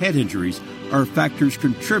fears of head injuries are factors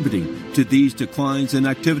contributing to these declines in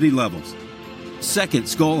activity levels. Second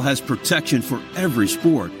Skull has protection for every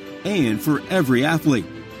sport and for every athlete.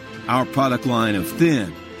 Our product line of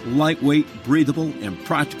thin, lightweight, breathable, and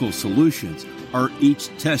practical solutions are each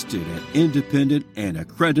tested at independent and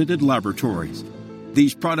accredited laboratories.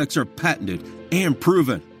 These products are patented and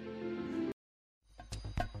proven.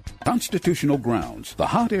 Constitutional Grounds, the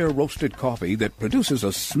hot air roasted coffee that produces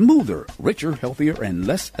a smoother, richer, healthier, and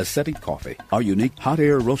less acidic coffee. Our unique hot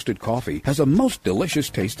air roasted coffee has a most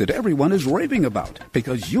delicious taste that everyone is raving about.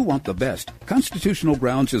 Because you want the best, Constitutional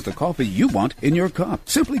Grounds is the coffee you want in your cup.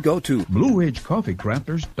 Simply go to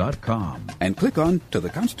BlueRidgeCoffeeCrafters.com and click on to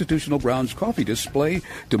the Constitutional Grounds coffee display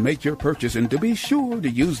to make your purchase, and to be sure to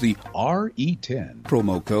use the RE10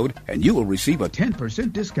 promo code and you will receive a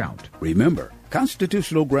 10% discount. Remember,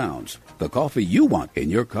 Constitutional Grounds, the coffee you want in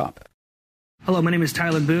your cup. Hello, my name is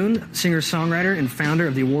Tyler Boone, singer-songwriter and founder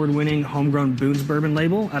of the award-winning homegrown Boone's Bourbon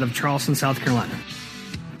label out of Charleston, South Carolina.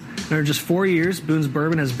 In just 4 years, Boone's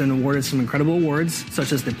Bourbon has been awarded some incredible awards,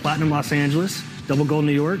 such as the Platinum Los Angeles, Double Gold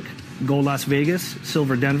New York, Gold Las Vegas,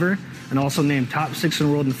 Silver Denver, and also named top 6 in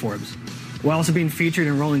the world in Forbes. We're also being featured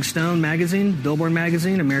in Rolling Stone magazine, Billboard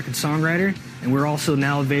magazine, American Songwriter, and we're also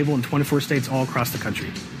now available in 24 states all across the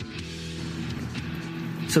country.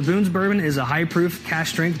 So Boone's Bourbon is a high-proof,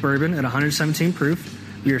 cask-strength bourbon at 117 proof.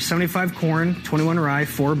 We are 75 corn, 21 rye,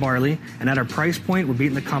 4 barley, and at our price point, we're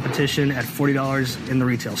beating the competition at $40 in the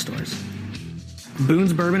retail stores.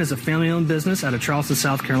 Boone's Bourbon is a family-owned business out of Charleston,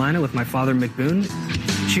 South Carolina with my father, Mick Boone.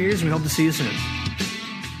 Cheers, and we hope to see you soon.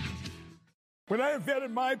 When I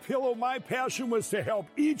invented MyPillow, my passion was to help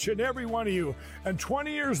each and every one of you. And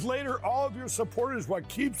 20 years later, all of your support is what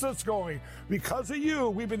keeps us going. Because of you,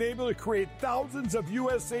 we've been able to create thousands of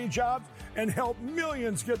USA jobs and help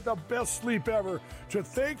millions get the best sleep ever. To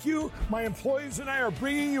thank you, my employees and I are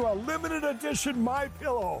bringing you a limited edition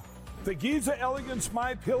MyPillow. The Giza Elegance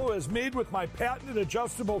MyPillow is made with my patented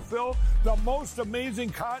adjustable fill, the most amazing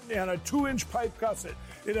cotton, and a 2-inch pipe gusset.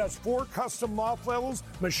 It has 4 custom loft levels,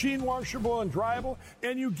 machine washable and dryable,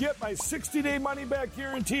 and you get my 60-day money-back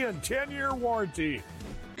guarantee and 10-year warranty.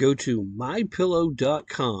 Go to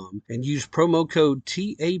MyPillow.com and use promo code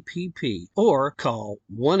TAPP or call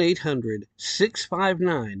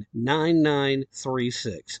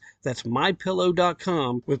 1-800-659-9936. That's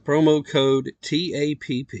MyPillow.com with promo code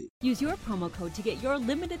TAPP. Use your promo code to get your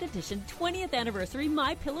limited edition 20th anniversary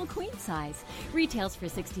MyPillow queen size. Retails for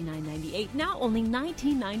 $69.98, now only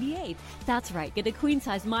 $19.98. That's right, get a queen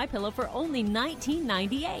size MyPillow for only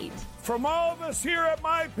 $19.98. From all of us here at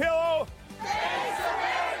MyPillow,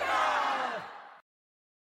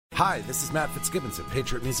 Hi, this is Matt Fitzgibbons at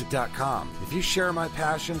PatriotMusic.com. If you share my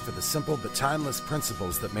passion for the simple but timeless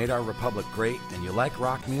principles that made our republic great and you like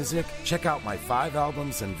rock music, check out my 5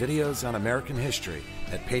 albums and videos on American history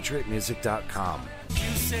at PatriotMusic.com.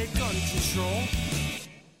 You say gun control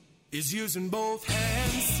is using both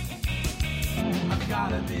hands. I've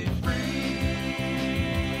gotta be free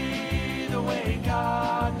the way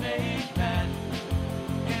God made man,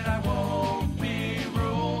 and I won't be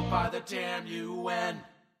ruled by the damn UN.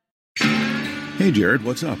 Hey, Jared,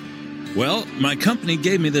 what's up? Well, my company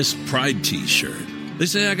gave me this Pride t-shirt. They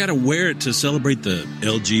say I gotta wear it to celebrate the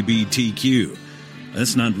LGBTQ.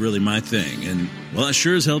 That's not really my thing, and, well, I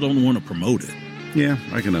sure as hell don't want to promote it. Yeah,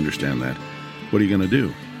 I can understand that. What are you gonna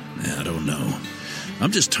do? I don't know.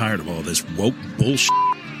 I'm just tired of all this woke bullshit.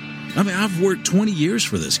 I mean, I've worked 20 years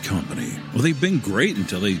for this company. Well, they've been great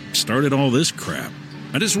until they started all this crap.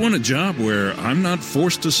 I just want a job where I'm not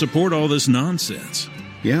forced to support all this nonsense.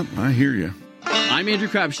 Yep, I hear you. I'm Andrew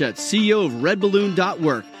Krabschatt, CEO of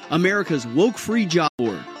RedBalloon.work, America's woke-free job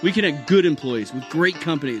board. We connect good employees with great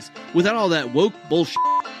companies without all that woke bullshit.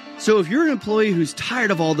 So if you're an employee who's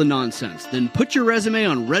tired of all the nonsense, then put your resume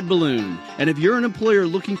on Red Balloon. And if you're an employer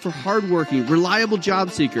looking for hardworking, reliable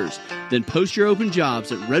job seekers, then post your open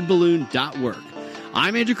jobs at redballoon.work.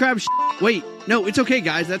 I'm Andrew Krabschatt. Wait, no, it's okay,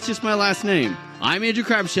 guys. That's just my last name. I'm Andrew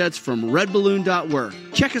Krabschatt from redballoon.work.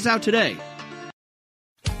 Check us out today.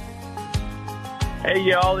 Hey,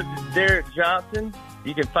 y'all, this is Derek Johnson.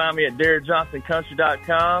 You can find me at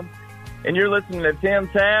DerekJohnsonCountry.com. And you're listening to Tim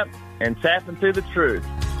Tap and Tapping to the Truth.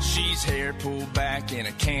 She's hair pulled back in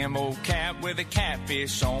a camo cap with a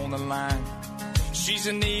catfish on the line. She's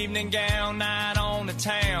an evening gown night on the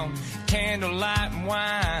town, candlelight and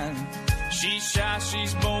wine. She's shy,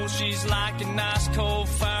 she's bold, she's like a nice cold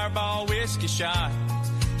fireball whiskey shot.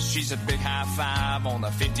 She's a big high five on the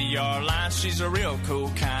 50-yard line. She's a real cool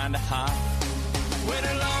kind of hot. When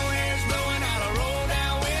her long hair's blowing out a roll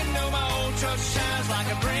down window, my old truck shines like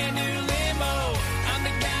a brand new limo. I'm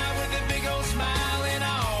the guy with the big old smile and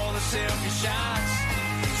all the selfie shots.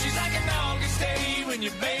 She's like an August day when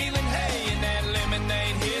you're baling hay and that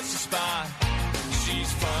lemonade hits the spot.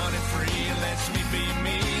 She's fun and free and lets me be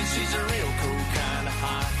me. She's a real cool kind of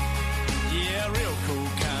hot. Yeah, real cool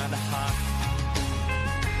kind of hot.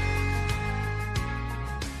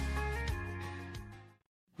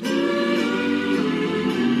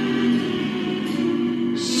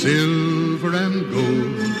 Silver and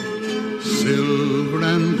gold, silver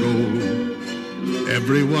and gold.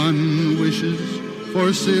 Everyone wishes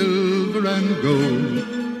for silver and gold.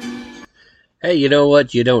 Hey, you know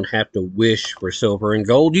what? You don't have to wish for silver and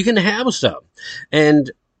gold. You can have some.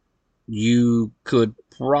 And you could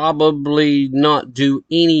probably not do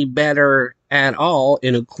any better at all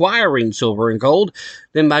in acquiring silver and gold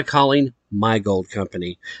than by calling my gold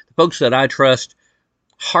company. The folks that I trust,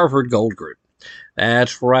 Harvard Gold Group.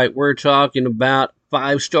 That's right. We're talking about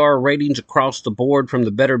 5-star ratings across the board from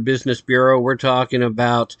the Better Business Bureau. We're talking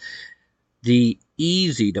about the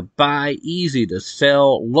easy to buy, easy to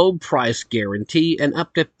sell, low price guarantee, and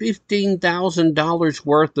up to $15,000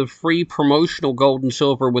 worth of free promotional gold and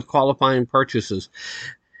silver with qualifying purchases.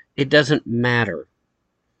 It doesn't matter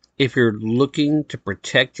if you're looking to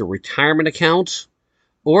protect your retirement accounts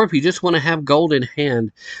or if you just want to have gold in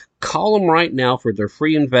hand. Call them right now for their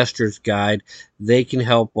free investor's guide. They can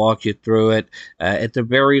help walk you through it. At the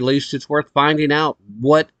very least, it's worth finding out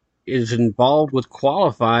what is involved with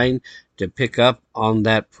qualifying to pick up on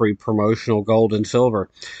that free promotional gold and silver.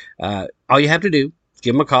 All you have to do,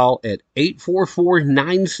 give them a call at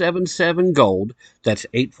 844-977-GOLD. That's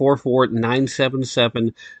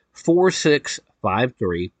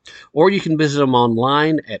 844-977-4653. Or you can visit them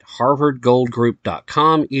online at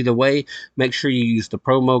harvardgoldgroup.com. Either way, make sure you use the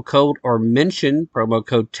promo code or mention promo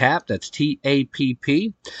code TAPP, that's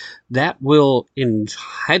TAPP. That will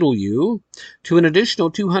entitle you to an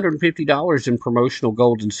additional $250 in promotional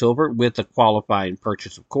gold and silver with a qualifying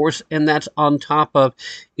purchase, of course, and that's on top of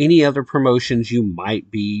any other promotions you might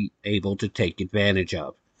be able to take advantage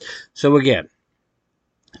of. So again,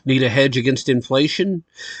 need a hedge against inflation?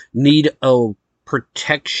 Need a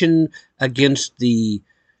protection against the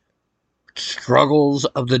struggles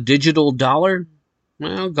of the digital dollar?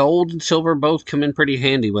 Well, gold and silver both come in pretty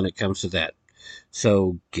handy when it comes to that.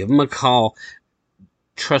 So give them a call.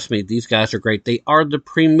 Trust me, these guys are great. They are the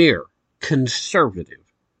premier conservative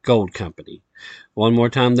gold company. One more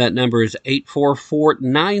time, that number is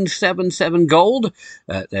 844-977-GOLD.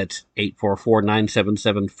 That's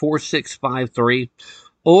 844-977-4653.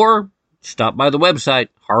 Or stop by the website,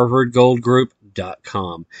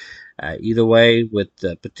 harvardgoldgroup.com. Either way, with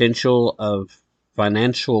the potential of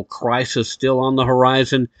financial crisis still on the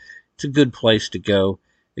horizon, it's a good place to go,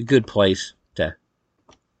 a good place to,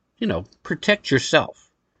 protect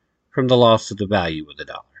yourself from the loss of the value of the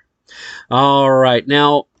dollar. All right,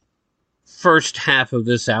 now, first half of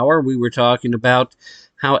this hour, we were talking about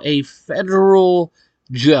how a federal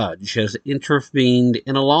judge has intervened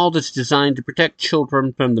in a law that's designed to protect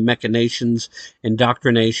children from the machinations,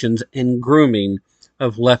 indoctrinations, and grooming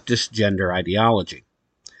of leftist gender ideology.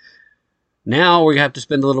 Now we have to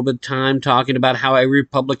spend a little bit of time talking about how a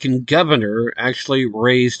Republican governor actually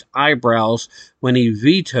raised eyebrows when he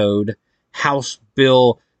vetoed House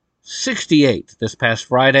Bill 68 this past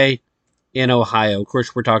Friday in Ohio. Of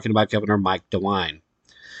course, we're talking about Governor Mike DeWine.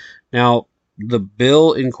 Now, the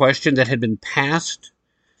bill in question that had been passed,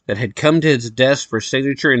 that had come to his desk for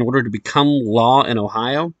signature in order to become law in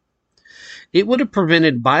Ohio, it would have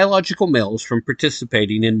prevented biological males from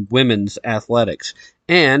participating in women's athletics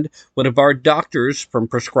And what have our doctors from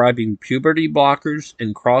prescribing puberty blockers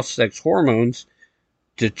and cross-sex hormones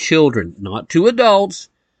to children, not to adults,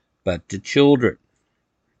 but to children?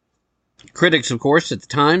 Critics, of course, at the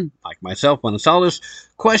time, like myself when I saw this,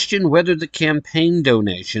 questioned whether the campaign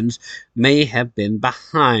donations may have been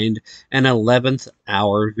behind an 11th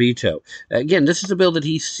hour veto. Again, this is a bill that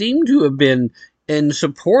he seemed to have been in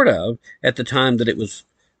support of at the time that it was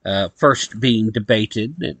first being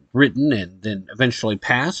debated and written and then eventually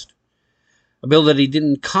passed. A bill that he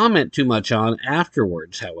didn't comment too much on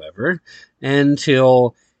afterwards, however,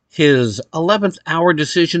 until his 11th hour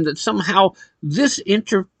decision that somehow this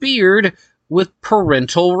interfered with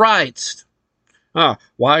parental rights.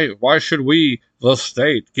 Why should we, the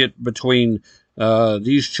state, get between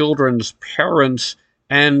these children's parents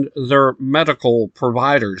and their medical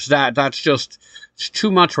providers? That's just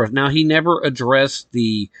too much for us. Now, he never addressed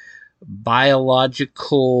the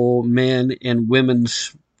biological men and women's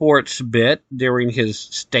sports bit during his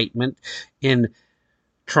statement in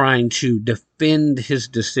trying to defend his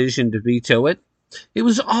decision to veto it. It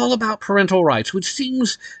was all about parental rights, which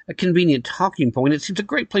seems a convenient talking point. It seems a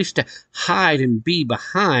great place to hide and be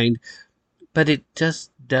behind, but it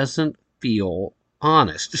just doesn't feel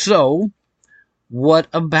honest. So, what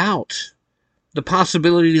about the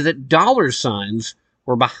possibility that dollar signs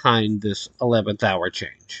were behind this 11th hour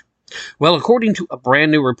change? Well, according to a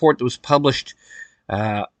brand new report that was published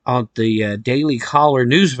on the Daily Caller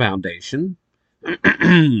News Foundation,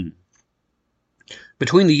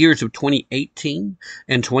 between the years of 2018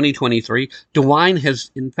 and 2023, DeWine has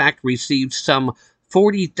in fact received some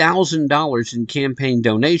 $40,000 in campaign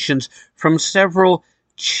donations from several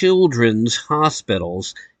children's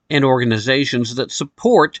hospitals and organizations that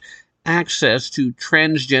support access to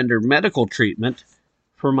transgender medical treatment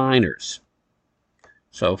for minors.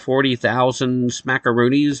 So 40,000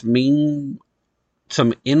 smackaroonies mean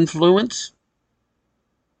some influence?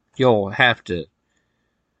 You'll have to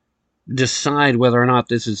decide whether or not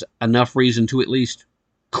this is enough reason to at least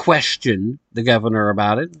question the governor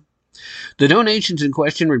about it. The donations in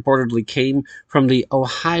question reportedly came from the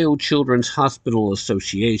Ohio Children's Hospital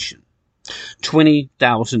Association.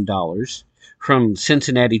 $20,000 from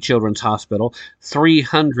Cincinnati Children's Hospital,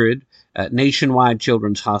 $300 Nationwide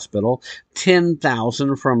Children's Hospital,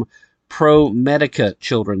 $10,000 from ProMedica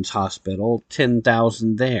Children's Hospital,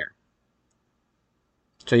 $10,000 there.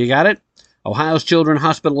 So you got it? Ohio's Children's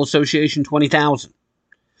Hospital Association, $20,000.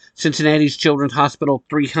 Cincinnati's Children's Hospital,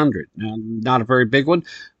 $300. Now, not a very big one,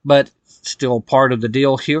 but still part of the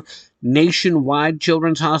deal here. Nationwide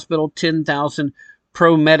Children's Hospital, $10,000.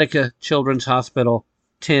 ProMedica Children's Hospital,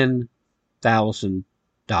 $10,000.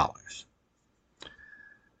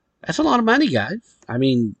 That's a lot of money, guys. I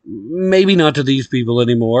mean, maybe not to these people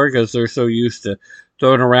anymore because they're so used to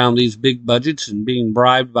throwing around these big budgets and being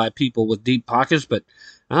bribed by people with deep pockets, but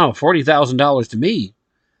 $40,000 to me,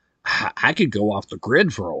 I could go off the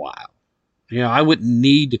grid for a while. I wouldn't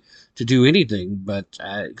need to do anything but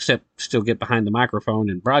except still get behind the microphone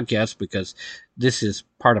and broadcast, because this is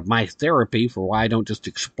part of my therapy for why I don't just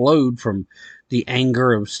explode from the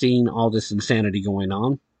anger of seeing all this insanity going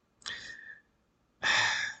on.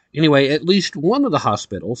 Anyway, at least one of the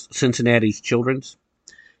hospitals, Cincinnati's Children's,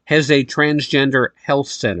 has a transgender health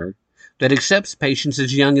center that accepts patients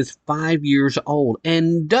as young as 5 years old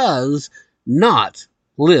and does not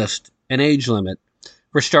list an age limit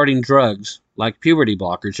for starting drugs like puberty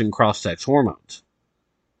blockers and cross-sex hormones.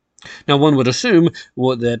 Now, one would assume,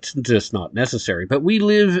 well, that's just not necessary, but we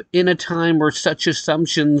live in a time where such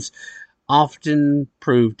assumptions often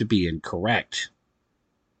prove to be incorrect.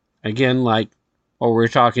 Again, like what we were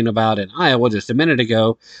talking about in Iowa just a minute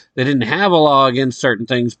ago, they didn't have a law against certain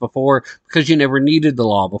things before because you never needed the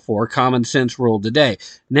law before. Common sense ruled the day.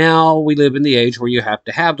 Now we live in the age where you have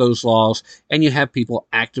to have those laws, and you have people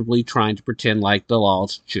actively trying to pretend like the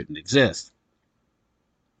laws shouldn't exist.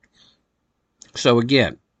 So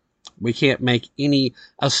again, we can't make any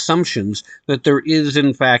assumptions that there is,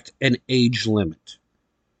 in fact, an age limit.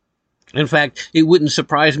 In fact, it wouldn't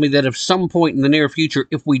surprise me that at some point in the near future,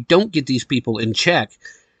 if we don't get these people in check,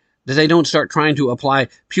 that they don't start trying to apply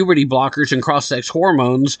puberty blockers and cross-sex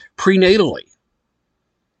hormones prenatally.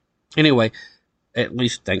 Anyway, at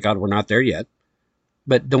least, thank God we're not there yet.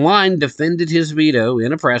 But DeWine defended his veto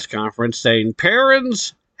in a press conference, saying,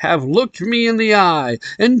 "Parents have looked me in the eye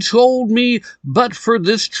and told me but for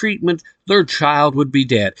this treatment, their child would be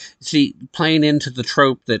dead." See, playing into the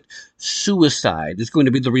trope that suicide is going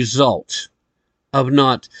to be the result of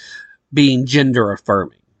not being gender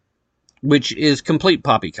affirming, which is complete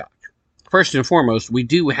poppycock. First and foremost, we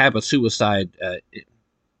do have a suicide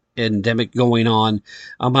endemic going on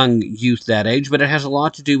among youth that age, but it has a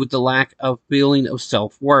lot to do with the lack of feeling of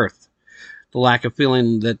self-worth, the lack of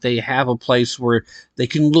feeling that they have a place where they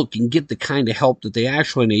can look and get the kind of help that they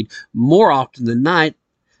actually need, more often than not,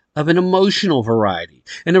 of an emotional variety.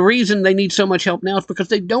 And the reason they need so much help now is because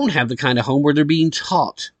they don't have the kind of home where they're being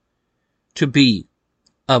taught to be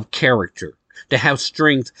of character, to have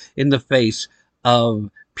strength in the face of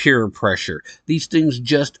peer pressure. These things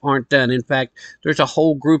just aren't done. In fact, there's a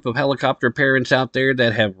whole group of helicopter parents out there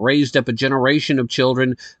that have raised up a generation of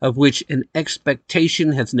children of which an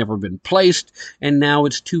expectation has never been placed, and now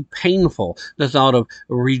it's too painful, the thought of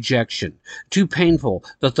rejection, too painful,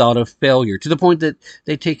 the thought of failure, to the point that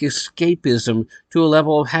they take escapism to a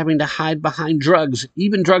level of having to hide behind drugs,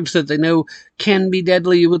 even drugs that they know can be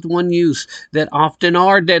deadly with one use, that often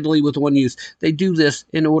are deadly with one use. They do this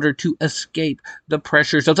in order to escape the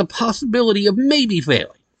pressures of the possibility of maybe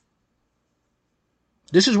failing.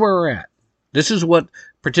 This is where we're at. This is what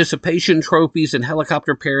participation trophies and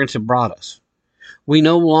helicopter parents have brought us. We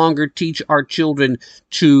no longer teach our children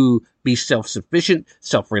to be self-sufficient,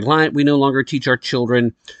 self-reliant. We no longer teach our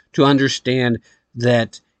children to understand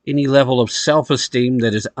that any level of self-esteem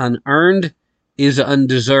that is unearned is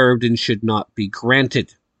undeserved and should not be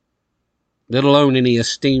granted, let alone any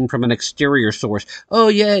esteem from an exterior source. Oh,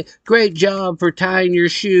 yeah, great job for tying your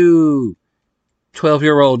shoe.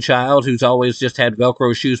 12-year-old child who's always just had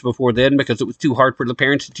Velcro shoes before then because it was too hard for the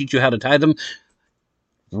parents to teach you how to tie them.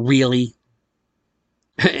 Really?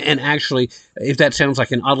 And actually, if that sounds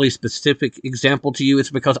like an oddly specific example to you,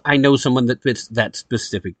 it's because I know someone that fits that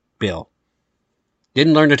specific bill.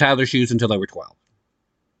 Didn't learn to tie their shoes until they were 12.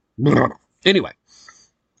 Anyway,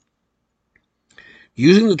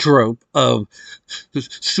 using the trope of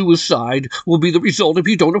suicide will be the result if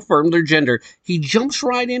you don't affirm their gender, he jumps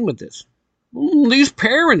right in with this. These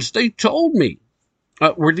parents, they told me.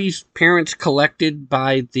 Were these parents collected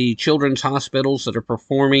by the children's hospitals that are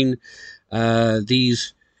performing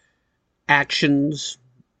these actions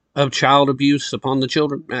of child abuse upon the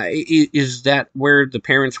children? Is that where the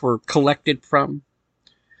parents were collected from?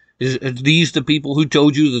 Are these the people who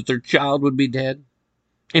told you that their child would be dead?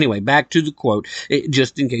 Anyway, back to the quote,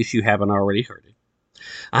 just in case you haven't already heard it.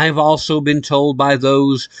 I have also been told by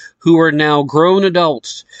those who are now grown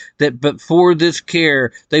adults that but for this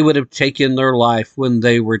care, they would have taken their life when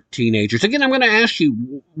they were teenagers. Again, I'm going to ask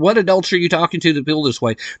you, what adults are you talking to that feel this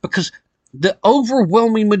way? Because the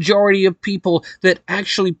overwhelming majority of people that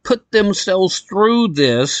actually put themselves through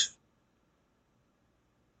this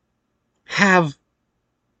have,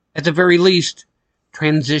 at the very least,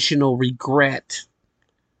 transitional regret.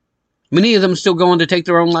 Many of them still go on to take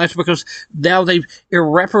their own lives because now they've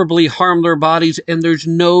irreparably harmed their bodies and there's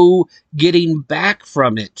no getting back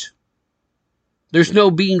from it. There's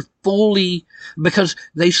no being fully, because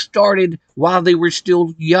they started while they were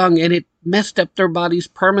still young and it messed up their bodies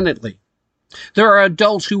permanently. There are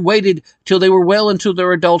adults who waited till they were well into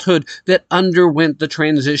their adulthood that underwent the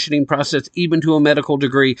transitioning process, even to a medical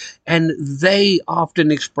degree, and they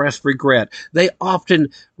often expressed regret. They often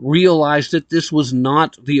realized that this was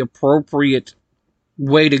not the appropriate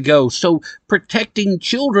way to go. So protecting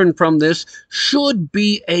children from this should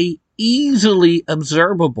be a easily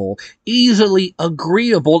observable, easily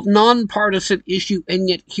agreeable, nonpartisan issue, and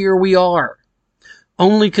yet here we are.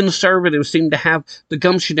 Only conservatives seem to have the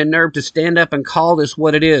gumption and nerve to stand up and call this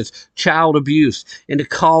what it is, child abuse, and to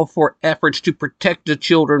call for efforts to protect the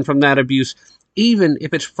children from that abuse, even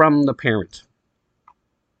if it's from the parents.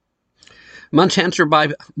 Munchausen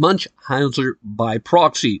by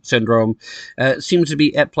proxy syndrome seems to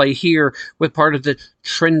be at play here with part of the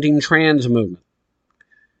trending trans movement.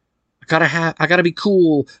 I gotta be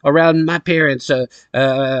cool around my parents,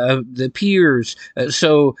 the peers.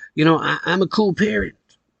 So, I'm a cool parent.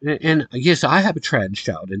 And yes, I have a trans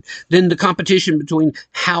child. And then the competition between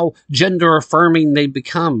how gender affirming they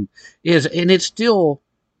become is, and it's still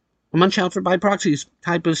a Munchausen by proxy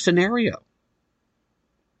type of scenario.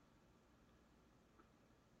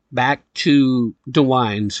 Back to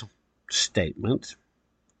DeWine's statement.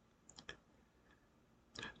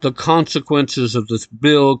 The consequences of this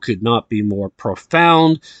bill could not be more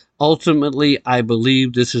profound. Ultimately, I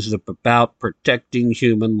believe this is about protecting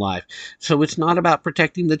human life. So it's not about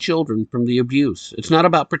protecting the children from the abuse. It's not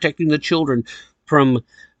about protecting the children from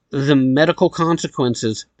the medical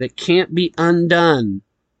consequences that can't be undone.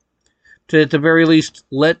 To, at the very least,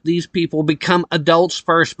 let these people become adults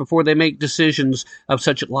first before they make decisions of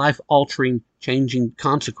such life-altering, changing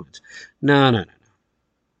consequence. No.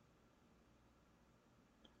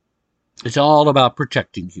 It's all about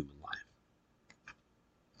protecting human life.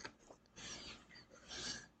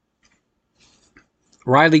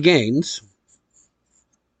 Riley Gaines,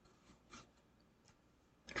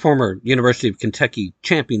 former University of Kentucky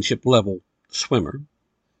championship level swimmer,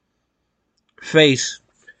 face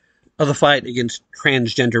of the fight against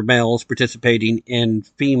transgender males participating in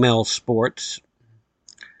female sports.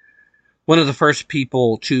 One of the first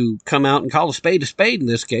people to come out and call a spade in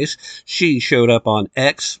this case, she showed up on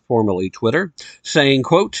X, formerly Twitter, saying,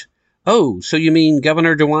 quote, "Oh, so you mean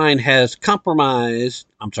Governor DeWine was compromised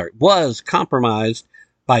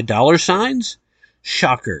by dollar signs?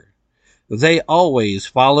 Shocker. They always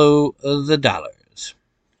follow the dollars."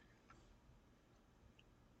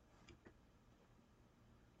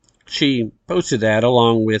 She posted that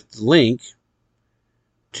along with the link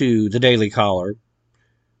to the Daily Caller,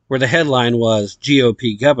 where the headline was,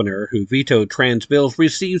 "GOP governor who vetoed trans bills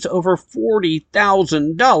receives over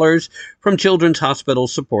 $40,000 from children's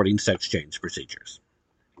hospitals supporting sex change procedures."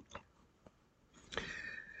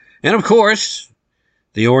 And of course,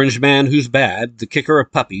 the orange man who's bad, the kicker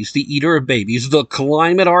of puppies, the eater of babies, the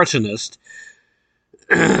climate arsonist,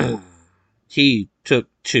 he took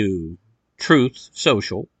to Truth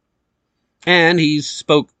Social, and he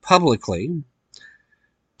spoke publicly,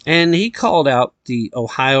 and he called out the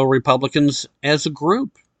Ohio Republicans as a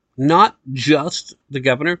group, not just the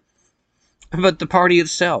governor, but the party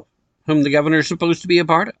itself, whom the governor is supposed to be a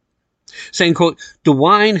part of, saying, quote,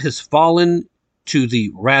 "DeWine has fallen to the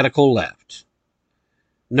radical left.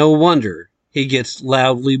 No wonder he gets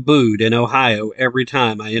loudly booed in Ohio every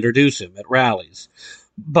time I introduce him at rallies.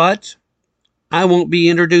 But I won't be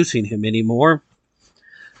introducing him anymore.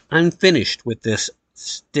 I'm finished with this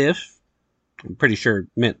stiff." I'm pretty sure it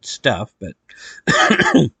meant stuff, but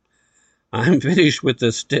I'm finished with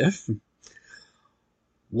this stiff.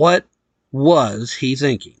 What was he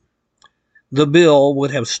thinking? The bill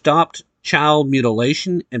would have stopped child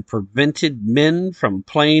mutilation and prevented men from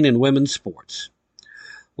playing in women's sports.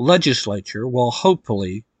 Legislature will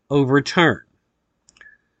hopefully overturn.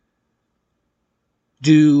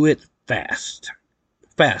 Do it fast.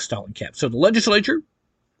 Fast, all in caps. So the legislature,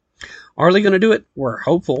 are they going to do it? We're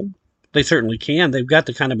hopeful. They certainly can. They've got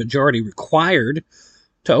the kind of majority required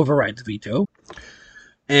to override the veto.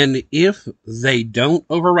 And if they don't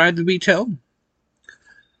override the veto,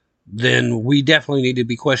 then we definitely need to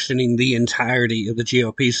be questioning the entirety of the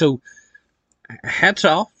GOP. So hats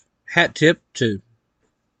off, hat tip to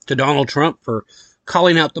Donald Trump for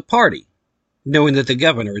calling out the party, knowing that the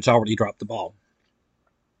governor has already dropped the ball.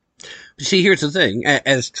 But see, here's the thing.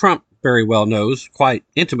 As Trump very well knows, quite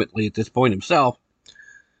intimately at this point himself,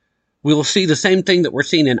 we'll see the same thing that we're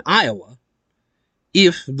seeing in Iowa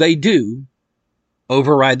if they do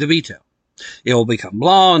override the veto. It will become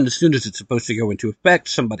law, and as soon as it's supposed to go into effect,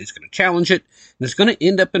 somebody's going to challenge it, and it's going to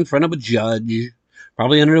end up in front of a judge,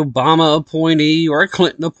 probably an Obama appointee or a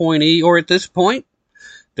Clinton appointee, or at this point,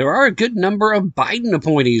 there are a good number of Biden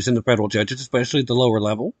appointees in the federal judges, especially at the lower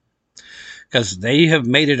level, because they have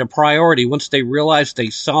made it a priority once they realized they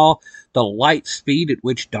saw the light speed at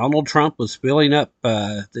which Donald Trump was filling up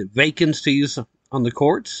the vacancies on the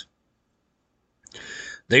courts.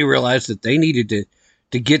 They realized that they needed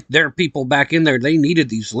to get their people back in there. They needed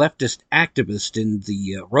these leftist activists in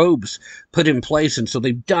the robes put in place, and so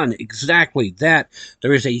they've done exactly that.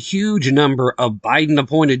 There is a huge number of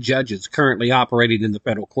Biden-appointed judges currently operating in the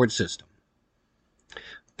federal court system.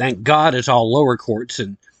 Thank God it's all lower courts,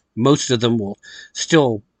 and most of them will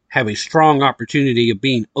still have a strong opportunity of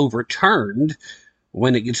being overturned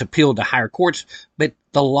when it gets appealed to higher courts, but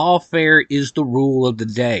the lawfare is the rule of the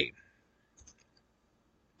day.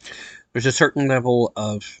 There's a certain level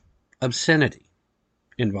of obscenity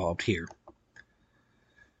involved here.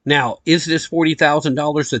 Now, is this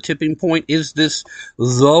 $40,000 the tipping point? Is this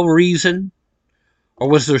the reason? Or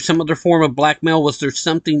was there some other form of blackmail? Was there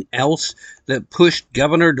something else that pushed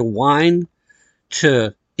Governor DeWine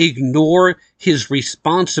to ignore his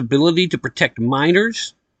responsibility to protect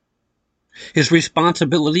minors? His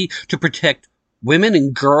responsibility to protect women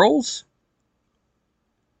and girls?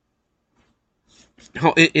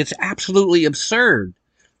 It's absolutely absurd.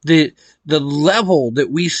 The level that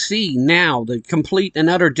we see now, the complete and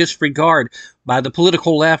utter disregard by the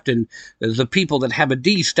political left and the people that have a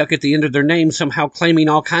D stuck at the end of their name, somehow claiming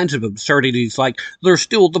all kinds of absurdities like they're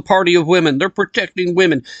still the party of women, they're protecting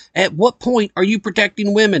women. At what point are you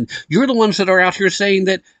protecting women? You're the ones that are out here saying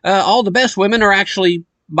that all the best women are actually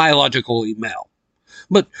biologically male.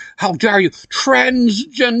 But how dare you?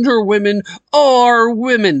 Transgender women are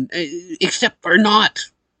women, except they're not.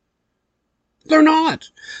 They're not.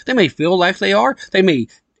 They may feel like they are. They may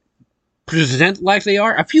present like they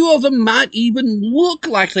are. A few of them might even look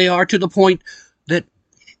like they are to the point that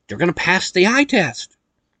they're going to pass the eye test.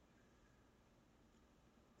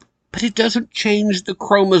 But it doesn't change the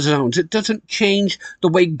chromosomes. It doesn't change the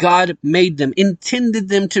way God made them, intended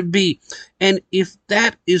them to be. And if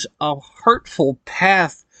that is a hurtful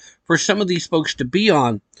path for some of these folks to be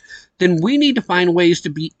on, then we need to find ways to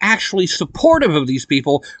be actually supportive of these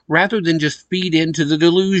people rather than just feed into the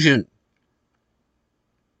delusion.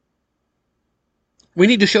 We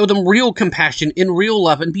need to show them real compassion and real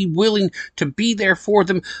love and be willing to be there for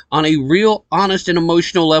them on a real, honest, and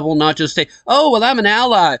emotional level, not just say, oh, well, I'm an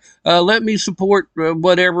ally. Let me support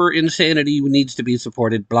whatever insanity needs to be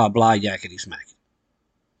supported, blah, blah, yakety smacky.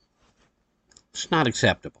 It's not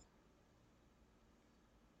acceptable.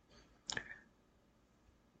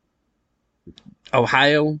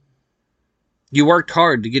 Ohio, you worked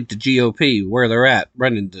hard to get the GOP where they're at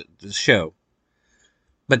running the show.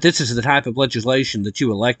 But this is the type of legislation that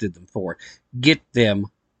you elected them for. Get them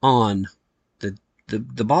on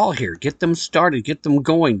the ball here. Get them started. Get them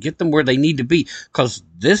going. Get them where they need to be. Because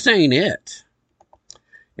this ain't it.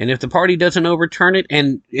 And if the party doesn't overturn it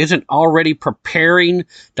and isn't already preparing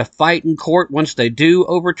to fight in court once they do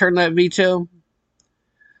overturn that veto,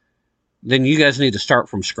 then you guys need to start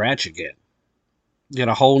from scratch again. Get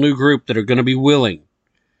a whole new group that are going to be willing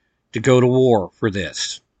to go to war for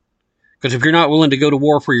this. Because if you're not willing to go to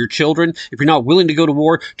war for your children, if you're not willing to go to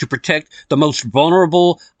war to protect the most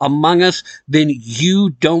vulnerable among us, then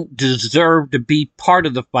you don't deserve to be part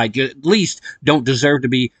of the fight. You at least don't deserve to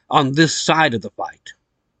be on this side of the fight.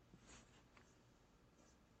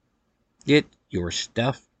 Get your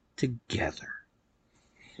stuff together.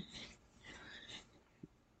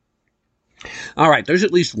 All right, there's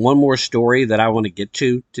at least one more story that I want to get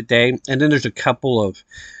to today, and then there's a couple of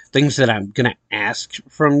things that I'm going to ask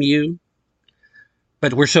from you.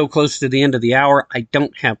 But we're so close to the end of the hour, I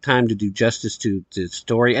don't have time to do justice to the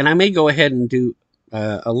story. And I may go ahead and do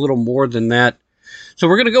a little more than that. So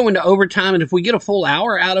we're going to go into overtime. And if we get a full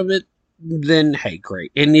hour out of it, then hey,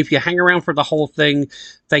 great. And if you hang around for the whole thing,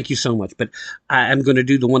 thank you so much. But I'm going to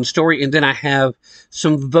do the one story. And then I have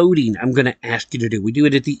some voting I'm going to ask you to do. We do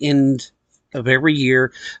it at the end of every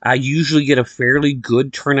year. I usually get a fairly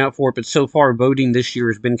good turnout for it, but so far voting this year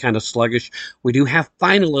has been kind of sluggish. We do have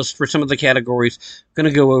finalists for some of the categories. Going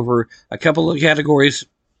to go over a couple of categories,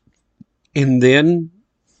 and then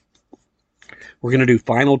we're going to do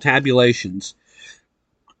final tabulations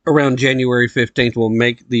around January 15th. We'll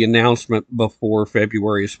make the announcement before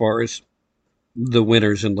February as far as the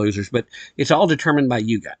winners and losers, but it's all determined by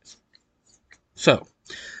you guys. So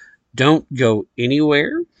don't go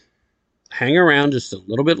anywhere. Hang around just a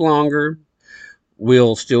little bit longer.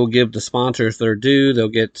 We'll still give the sponsors their due. They'll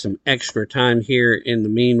get some extra time here in the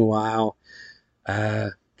meanwhile.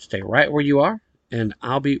 Stay right where you are, and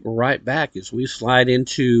I'll be right back as we slide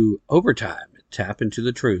into overtime and tap into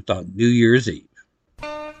the truth on New Year's Eve.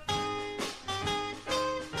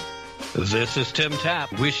 This is Tim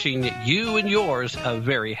Tapp wishing you and yours a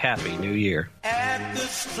very happy new year. At the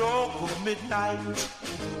stroke of midnight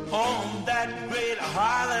on that great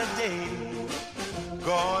holiday,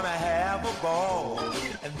 gonna have a ball,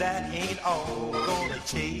 and that ain't all. Gonna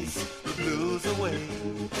chase the blues away.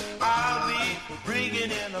 I'll be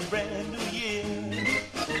bringing in a brand new year,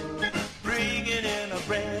 bringing in a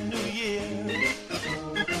brand new year.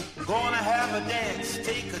 Gonna have a dance,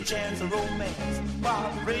 take a chance of romance,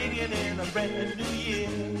 while bringing in a brand new year.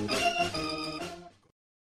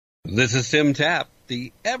 This is Tim Tapp,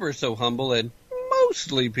 the ever so humble and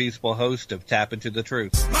mostly peaceful host of Tap Into the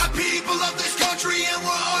Truth. My people of this country, and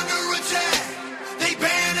we're under attack. They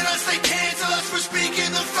banning us, they cancel us for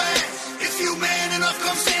speaking the facts. If you man enough,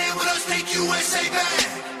 come stand with us, take USA back.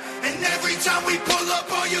 And every time we pull up,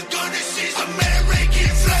 all you're gonna see is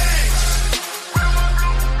American flags.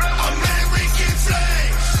 American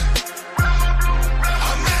flags.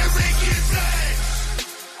 American flags.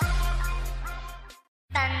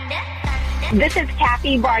 This is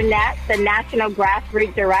Kathy Barnett, the National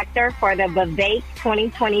Grassroots Director for the Vivek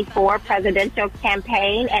 2024 presidential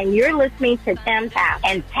campaign, and you're listening to Tim Tapp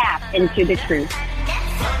and Tap Into the Truth.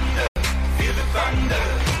 Thunder, feel the thunder.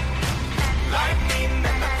 Lightning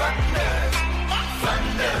and the thunder.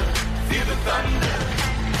 Thunder, feel the thunder.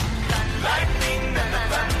 Lightning and the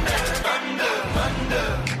thunder. Thunder, thunder.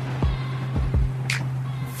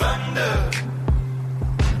 Thunder.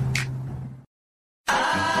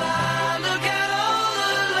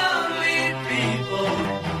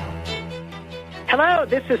 Hello,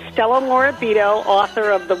 this is Stella Morabito,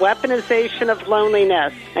 author of The Weaponization of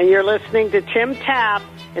Loneliness, and you're listening to Tim Tapp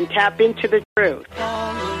and Tap Into the Truth.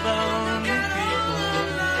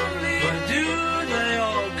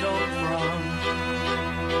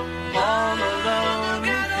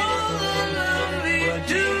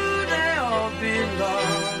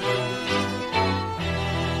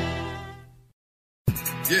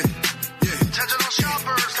 Yeah, yeah. Attention all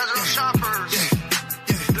shoppers. Yeah,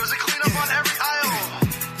 yeah. There's a cleanup on every aisle.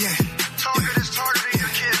 Yeah. Target is targeting your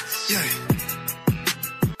kids. Yeah.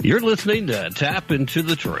 You're listening to Tap Into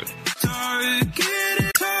the Truth. They put a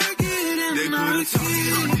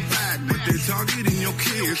target on my back, but they're targeting your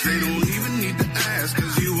kids. They don't even need to ask,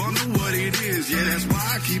 cause you all know what it is. Yeah, that's why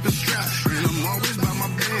I keep a strap, and I'm always by my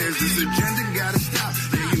bears. This agenda gotta stop,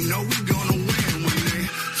 yeah, you know we gonna win. When they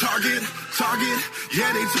target,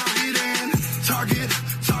 yeah, they target and target,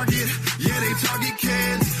 yeah, they target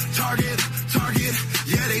kids. Target,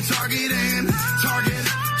 yeah, they target and target,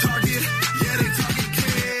 yeah, they target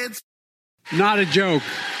kids. Not a joke.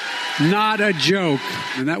 Not a joke.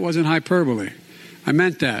 And that wasn't hyperbole. I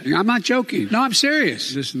meant that. I'm not joking. No, I'm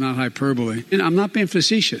serious. This is not hyperbole. And I'm not being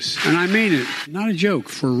facetious. And I mean it. Not a joke.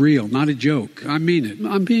 For real. Not a joke. I mean it.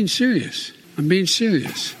 I'm being serious.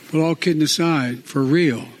 But all kidding aside, for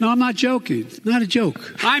real. No, I'm not joking. Not a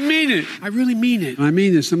joke. I mean it. I really mean it. I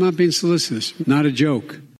mean this. I'm not being solicitous. Not a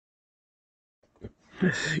joke.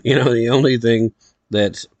 You know, the only thing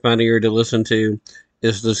that's funnier to listen to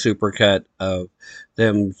is the supercut of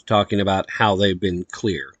them talking about how they've been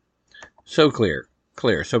clear. So clear,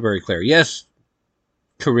 so very clear. Yes,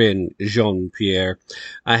 Corinne Jean-Pierre,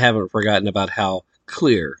 I haven't forgotten about how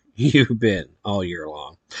clear you've been all year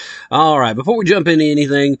long. All right, before we jump into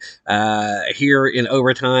anything here in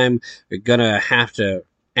overtime, we're going to have to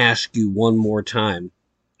ask you one more time.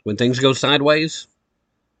 When things go sideways,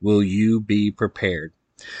 will you be prepared?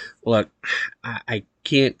 Look, I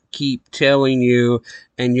can't keep telling you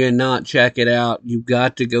and you're not check it out. You've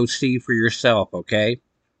got to go see for yourself, okay?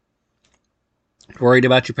 Worried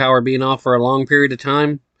about your power being off for a long period of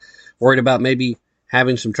time? Worried about maybe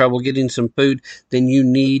having some trouble getting some food? Then you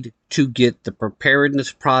need to get the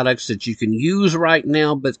preparedness products that you can use right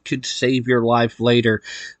now but could save your life later.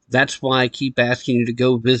 That's why I keep asking you to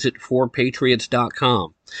go visit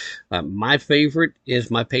 4patriots.com. My favorite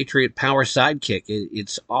is my Patriot Power Sidekick.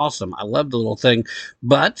 It's awesome. I love the little thing,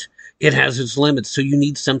 but it has its limits, so you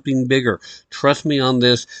need something bigger. Trust me on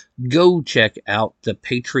this. Go check out the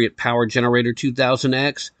Patriot Power Generator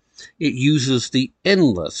 2000X. It uses the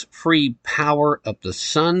endless free power of the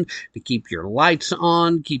sun to keep your lights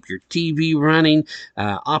on, keep your TV running,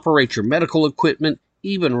 operate your medical equipment,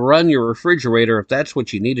 even run your refrigerator if that's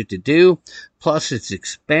what you needed to do. Plus, it's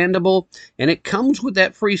expandable, and it comes with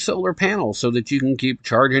that free solar panel so that you can keep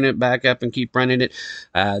charging it back up and keep running it.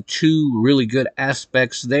 Two really good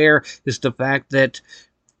aspects there is the fact that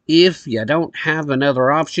if you don't have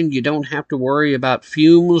another option, you don't have to worry about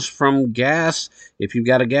fumes from gas. If you've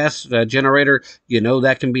got a gas generator, you know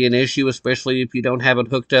that can be an issue, especially if you don't have it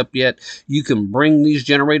hooked up yet. You can bring these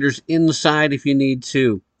generators inside if you need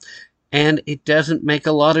to. And it doesn't make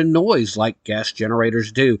a lot of noise like gas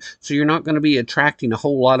generators do. So you're not going to be attracting a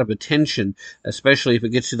whole lot of attention, especially if it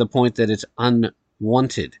gets to the point that it's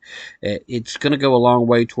unwanted. It's going to go a long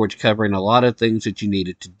way towards covering a lot of things that you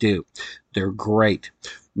needed to do. They're great.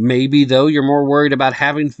 Maybe, though, you're more worried about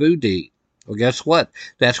having food to eat. Well, guess what?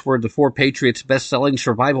 That's where the 4 Patriots best-selling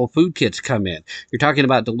survival food kits come in. You're talking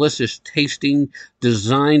about delicious tasting,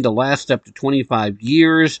 designed to last up to 25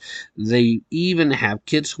 years. They even have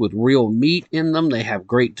kits with real meat in them. They have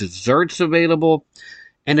great desserts available.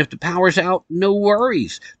 And if the power's out, no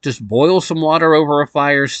worries. Just boil some water over a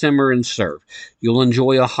fire, simmer, and serve. You'll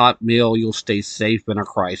enjoy a hot meal. You'll stay safe in a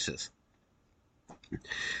crisis.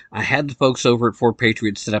 I had the folks over at 4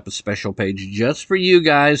 Patriots set up a special page just for you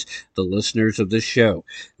guys, the listeners of this show.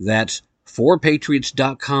 That's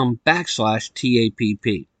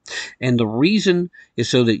 4patriots.com/TAPP. And the reason is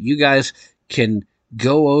so that you guys can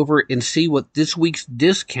go over and see what this week's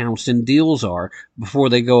discounts and deals are before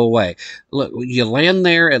they go away. Look, you land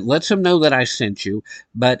there, it lets them know that I sent you,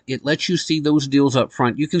 but it lets you see those deals up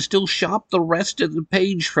front. You can still shop the rest of the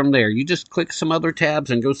page from there. You just click some other tabs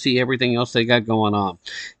and go see everything else they got going on.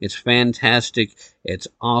 It's fantastic. It's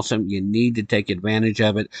awesome. You need to take advantage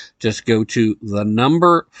of it. Just go to the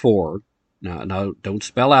number 4. No, don't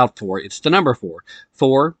spell out 4. It's the number 4.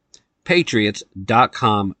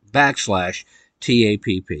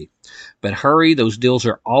 4patriots.com/TAPP. But hurry, those deals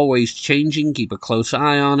are always changing. Keep a close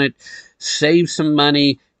eye on it. Save some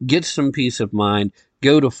money. Get some peace of mind.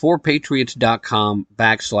 Go to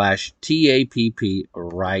 4patriots.com/TAPP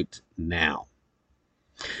right now.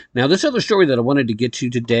 Now, this other story that I wanted to get to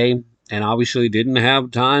today, and obviously didn't have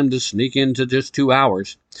time to sneak into just 2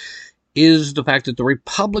 hours, is the fact that the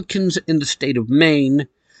Republicans in the state of Maine,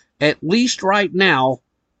 at least right now,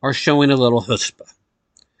 are showing a little chutzpah.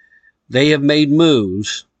 They have made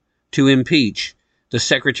moves to impeach the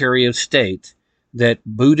Secretary of State that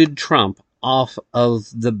booted Trump off of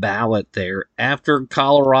the ballot there after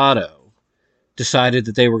Colorado decided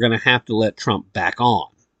that they were going to have to let Trump back on.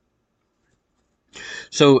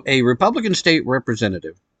 So a Republican state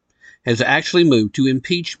representative has actually moved to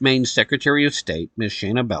impeach Maine Secretary of State, Ms.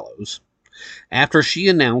 Shanna Bellows, after she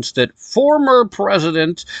announced that former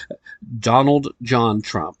President Donald John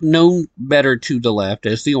Trump, known better to the left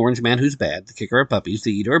as the orange man who's bad, the kicker of puppies,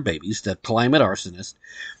 the eater of babies, the climate arsonist,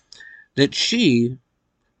 that she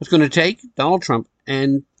was going to take Donald Trump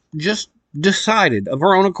and just decided of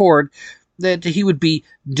her own accord that he would be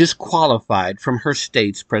disqualified from her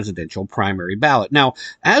state's presidential primary ballot. Now,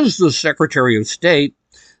 as the Secretary of State,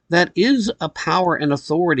 that is a power and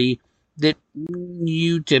authority that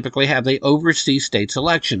you typically have. They oversee states'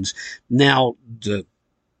 elections. Now, the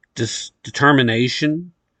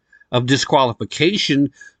determination of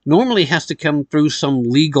disqualification normally has to come through some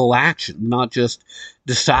legal action, not just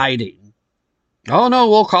deciding, oh no,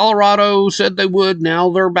 well, Colorado said they would, now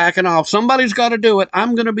they're backing off. Somebody's got to do it.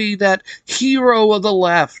 I'm going to be that hero of the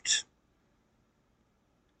left.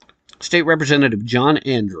 State Representative John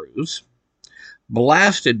Andrews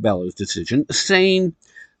blasted Bellows' decision, saying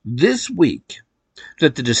this week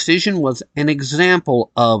that the decision was an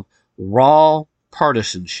example of raw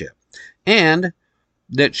partisanship and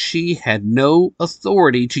that she had no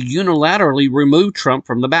authority to unilaterally remove Trump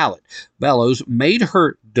from the ballot. Bellows made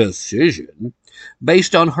her decision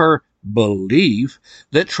based on her belief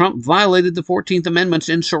that Trump violated the 14th Amendment's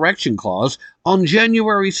insurrection clause on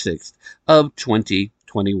January 6th of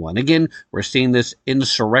 2021. Again, we're seeing this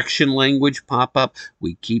insurrection language pop up.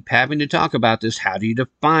 We keep having to talk about this. How do you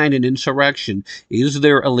define an insurrection? Is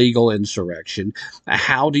there a legal insurrection?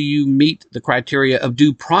 How do you meet the criteria of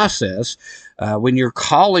due process when you're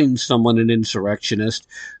calling someone an insurrectionist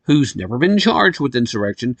who's never been charged with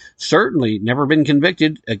insurrection, certainly never been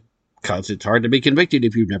convicted, because it's hard to be convicted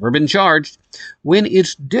if you've never been charged, when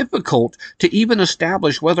it's difficult to even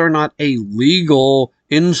establish whether or not a legal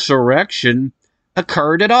insurrection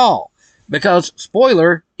occurred at all. Because,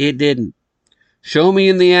 spoiler, it didn't. Show me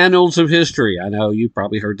in the annals of history. I know you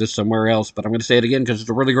probably heard this somewhere else, but I'm going to say it again because it's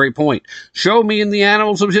a really great point. Show me in the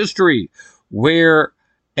annals of history where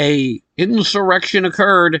a insurrection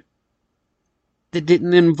occurred that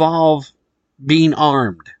didn't involve being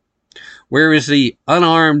armed. Where is the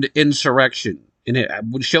unarmed insurrection? And it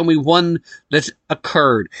would show me one that's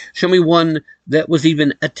occurred. Show me one that was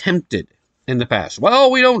even attempted in the past. Well,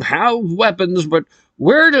 we don't have weapons, but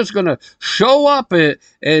we're just going to show up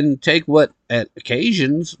and take what at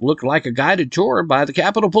occasions looked like a guided tour by the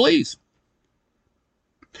Capitol Police.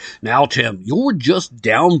 Now, Tim, you're just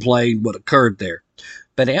downplaying what occurred there.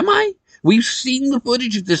 But am I? We've seen the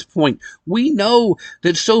footage at this point. We know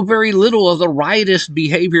that so very little of the riotous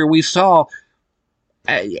behavior we saw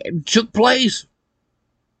took place.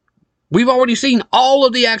 We've already seen all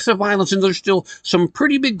of the acts of violence, and there's still some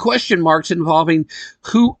pretty big question marks involving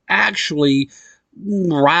who actually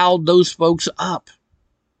riled those folks up.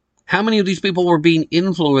 How many of these people were being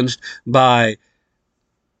influenced by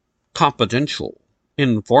confidential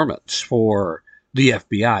informants for the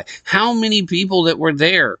FBI? How many people that were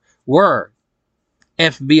there were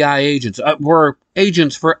FBI agents, were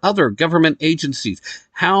agents for other government agencies?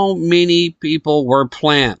 How many people were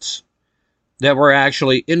plants that were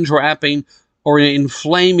actually entrapping or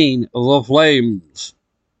inflaming the flames?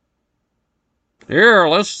 Here,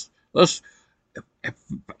 let's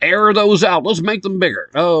air those out. Let's make them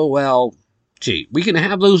bigger. Oh, well, gee, we can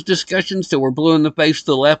have those discussions till we're blue in the face.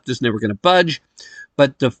 The left is never going to budge.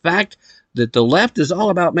 But the fact that the left is all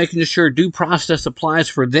about making sure due process applies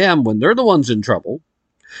for them when they're the ones in trouble.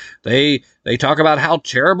 They talk about how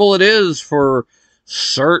terrible it is for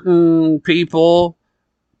certain people,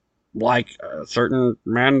 like a certain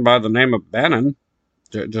man by the name of Bannon,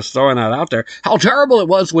 just throwing that out there, how terrible it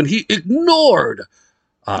was when he ignored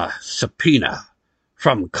a subpoena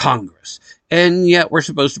from Congress. And yet we're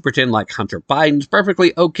supposed to pretend like Hunter Biden's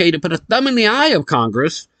perfectly okay to put a thumb in the eye of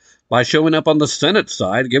Congress by showing up on the Senate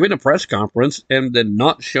side, giving a press conference, and then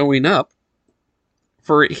not showing up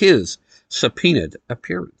for his subpoenaed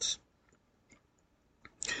appearance.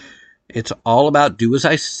 It's all about do as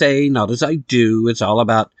I say, not as I do. It's all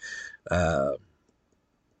about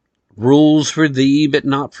rules for thee, but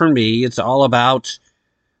not for me. It's all about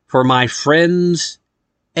for my friends,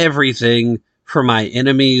 everything, for my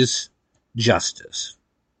enemies, justice.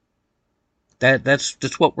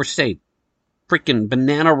 That's what we're saying. Freaking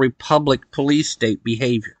banana republic police state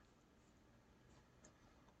behavior.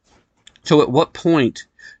 So at what point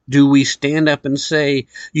do we stand up and say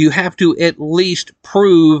you have to at least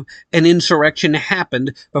prove an insurrection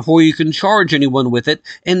happened before you can charge anyone with it,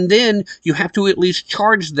 and then you have to at least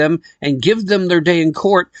charge them and give them their day in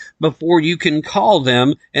court before you can call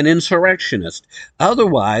them an insurrectionist.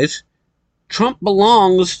 Otherwise, Trump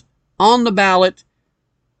belongs on the ballot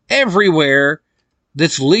everywhere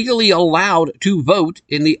that's legally allowed to vote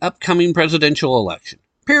in the upcoming presidential election.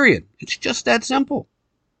 Period. It's just that simple.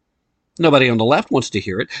 Nobody on the left wants to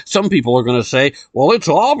hear it. Some people are going to say, well, it's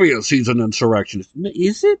obvious he's an insurrectionist.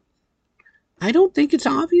 Is it? I don't think it's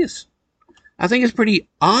obvious. I think it's pretty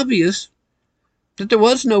obvious that there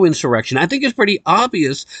was no insurrection. I think it's pretty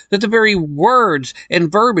obvious that the very words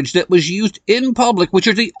and verbiage that was used in public, which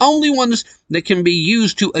are the only ones that can be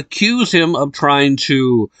used to accuse him of trying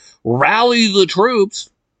to rally the troops,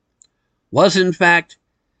 was in fact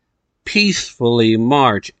peacefully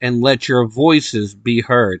march and let your voices be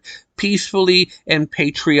heard. Peacefully and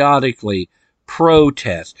patriotically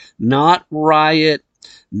protest, not riot,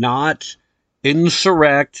 not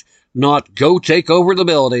insurrect, not go take over the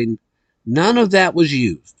building. None of that was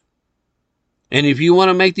used. And if you want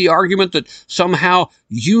to make the argument that somehow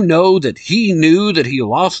you know that he knew that he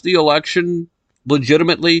lost the election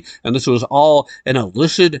legitimately and this was all an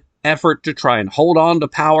illicit effort to try and hold on to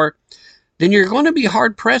power, then you're going to be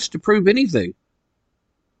hard-pressed to prove anything.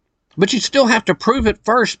 But you still have to prove it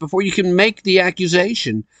first before you can make the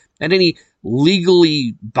accusation in any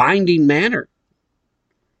legally binding manner.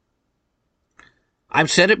 I've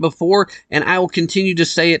said it before, and I will continue to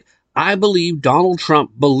say it. I believe Donald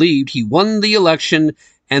Trump believed he won the election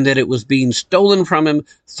and that it was being stolen from him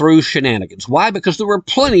through shenanigans. Why? Because there were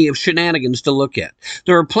plenty of shenanigans to look at.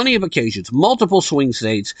 There were plenty of occasions. Multiple swing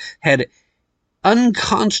states had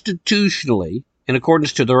unconstitutionally, in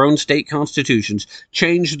accordance to their own state constitutions,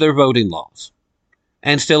 changed their voting laws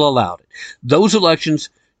and still allowed it. Those elections,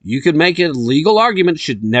 you could make a legal argument,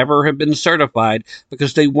 should never have been certified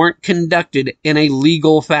because they weren't conducted in a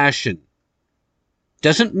legal fashion.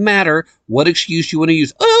 Doesn't matter what excuse you want to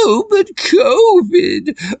use. Oh, but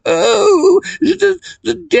COVID. Oh,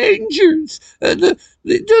 the dangers.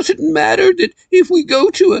 It doesn't matter that if we go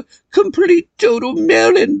to a complete total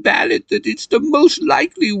mail-in ballot, that it's the most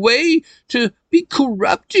likely way to be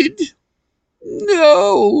corrupted.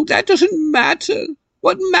 No, that doesn't matter.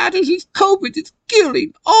 What matters is COVID is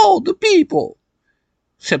killing all the people.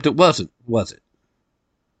 Except it wasn't, was it?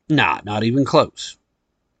 Nah, not even close.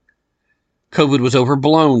 COVID was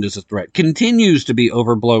overblown as a threat, continues to be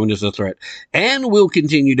overblown as a threat, and will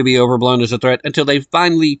continue to be overblown as a threat until they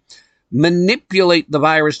finally manipulate the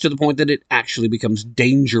virus to the point that it actually becomes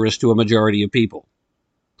dangerous to a majority of people.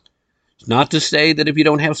 It's not to say that if you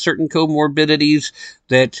don't have certain comorbidities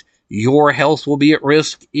that your health will be at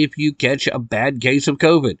risk if you catch a bad case of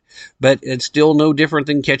COVID. But it's still no different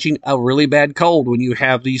than catching a really bad cold when you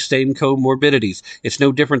have these same comorbidities. It's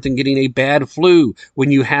no different than getting a bad flu when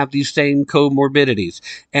you have these same comorbidities.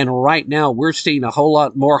 And right now, we're seeing a whole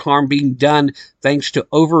lot more harm being done thanks to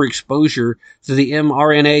overexposure to the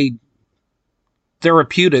mRNA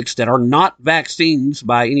therapeutics that are not vaccines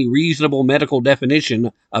by any reasonable medical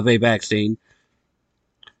definition of a vaccine.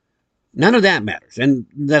 None of that matters, and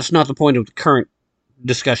that's not the point of the current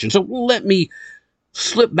discussion. So let me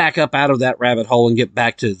slip back up out of that rabbit hole and get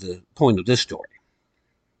back to the point of this story.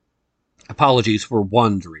 Apologies for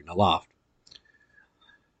wandering aloft.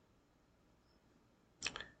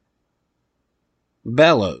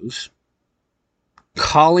 Bellows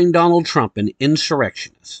calling Donald Trump an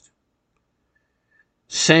insurrectionist,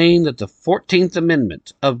 saying that the 14th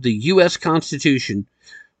Amendment of the U.S. Constitution,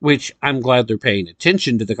 which I'm glad they're paying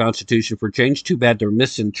attention to the Constitution for change. Too bad they're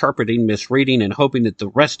misinterpreting, misreading, and hoping that the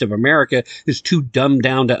rest of America is too dumbed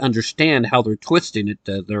down to understand how they're twisting it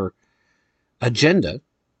to their agenda.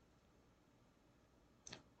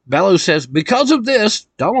 Bellows says, because of this,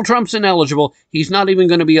 Donald Trump's ineligible. He's not even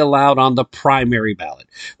going to be allowed on the primary ballot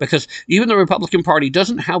because even the Republican Party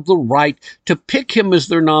doesn't have the right to pick him as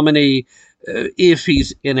their nominee if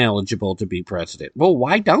he's ineligible to be president. Well,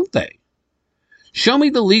 why don't they? Show me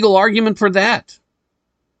the legal argument for that.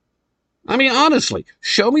 I mean, honestly,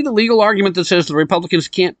 show me the legal argument that says the Republicans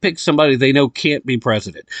can't pick somebody they know can't be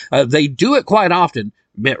president. They do it quite often,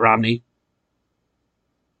 Mitt Romney.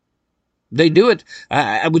 They do it.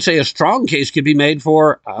 I would say a strong case could be made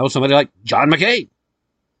for somebody like John McCain.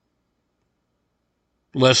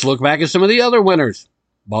 Let's look back at some of the other winners.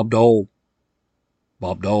 Bob Dole.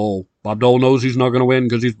 Bob Dole knows he's not going to win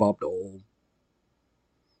because he's Bob Dole.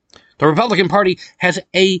 The Republican Party has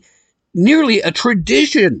nearly a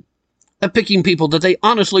tradition of picking people that they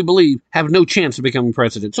honestly believe have no chance of becoming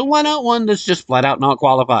president. So why not one that's just flat out not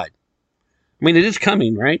qualified? I mean, it is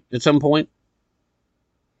coming, right? At some point.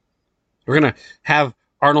 We're going to have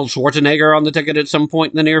Arnold Schwarzenegger on the ticket at some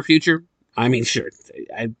point in the near future. I mean, sure,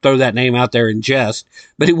 I throw that name out there in jest,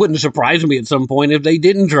 but it wouldn't surprise me at some point if they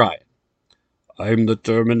didn't try it. I'm the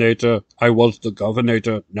Terminator. I was the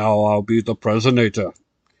Governator. Now I'll be the Presidentator.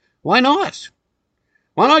 Why not?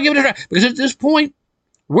 Why not give it a try? Because at this point,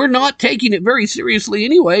 we're not taking it very seriously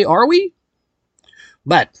anyway, are we?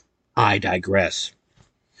 But I digress.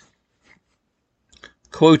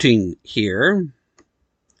 Quoting here,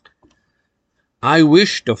 I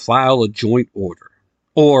wish to file a joint order,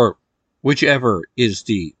 or whichever is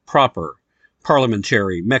the proper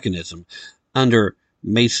parliamentary mechanism under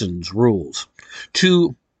Mason's rules,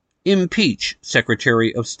 to impeach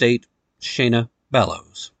Secretary of State Shana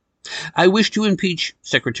Bellows. I wish to impeach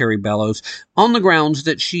Secretary Bellows on the grounds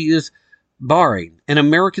that she is barring an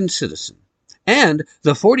American citizen and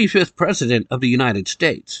the 45th President of the United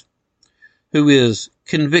States, who is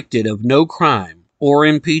convicted of no crime or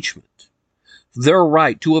impeachment, their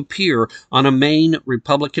right to appear on a Maine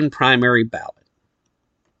Republican primary ballot.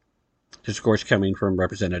 This, of course, coming from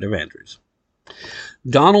Representative Andrews.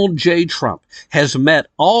 Donald J. Trump has met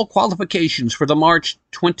all qualifications for the March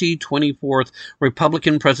 2024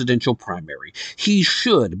 Republican presidential primary. He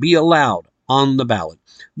should be allowed on the ballot.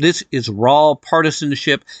 This is raw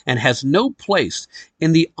partisanship and has no place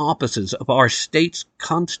in the offices of our state's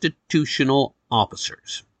constitutional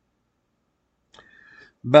officers.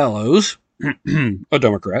 Bellows, a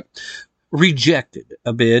Democrat, rejected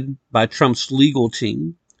a bid by Trump's legal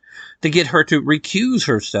team to get her to recuse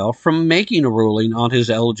herself from making a ruling on his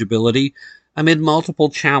eligibility amid multiple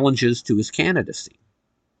challenges to his candidacy.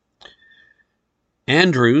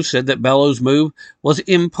 Andrews said that Bellows' move was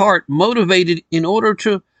in part motivated in order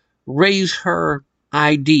to raise her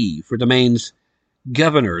ID for the Maine's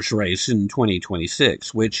governor's race in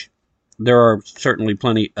 2026, which there are certainly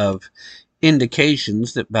plenty of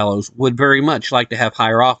indications that Bellows would very much like to have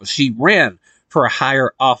higher office. She ran for a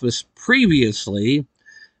higher office previously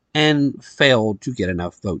and failed to get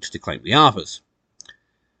enough votes to claim the office.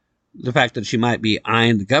 The fact that she might be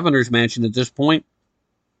eyeing the governor's mansion at this point,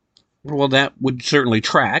 well, that would certainly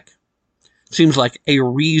track. Seems like a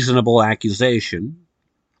reasonable accusation,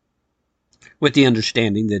 with the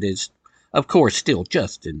understanding that it's, of course, still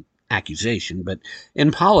just an accusation, but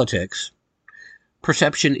in politics,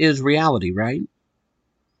 perception is reality, right?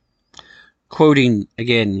 Quoting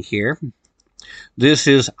again here, this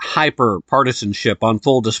is hyper-partisanship on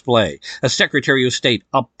full display. A Secretary of State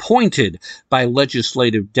appointed by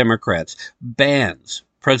legislative Democrats bans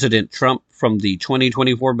President Trump from the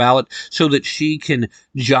 2024 ballot so that she can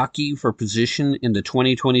jockey for position in the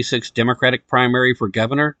 2026 Democratic primary for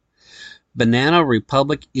governor. Banana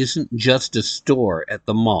Republic isn't just a store at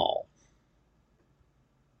the mall.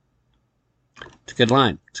 It's a good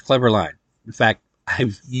line. It's a clever line. In fact,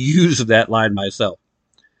 I've used that line myself.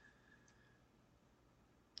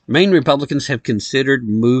 Maine Republicans have considered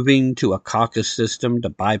moving to a caucus system to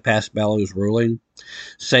bypass Bellows' ruling.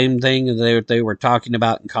 Same thing that they were talking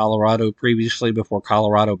about in Colorado previously before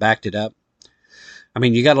Colorado backed it up. I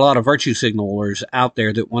mean, you got a lot of virtue signalers out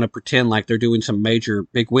there that want to pretend like they're doing some major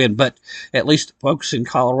big win, but at least the folks in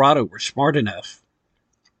Colorado were smart enough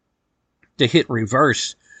to hit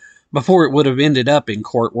reverse before it would have ended up in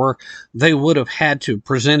court, where they would have had to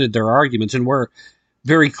presented their arguments, and where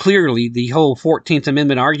very clearly the whole 14th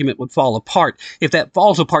Amendment argument would fall apart. If that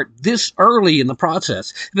falls apart this early in the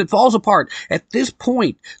process, if it falls apart at this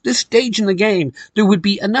point, this stage in the game, there would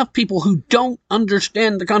be enough people who don't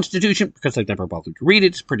understand the Constitution, because they've never bothered to read it,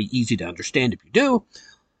 it's pretty easy to understand if you do,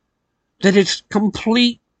 that it's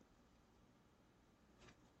complete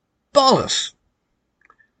bolus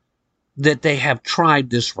that they have tried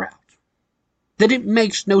this route. That it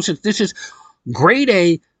makes no sense. This is grade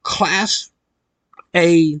A, class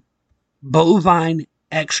A, bovine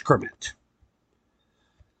excrement.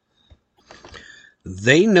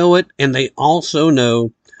 They know it, and they also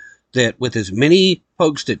know that with as many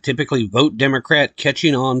folks that typically vote Democrat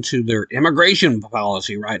catching on to their immigration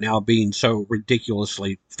policy right now being so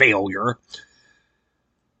ridiculously failure,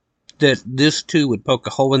 that this too would poke a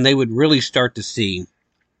hole, and they would really start to see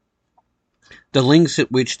the lengths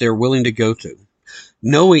at which they're willing to go to,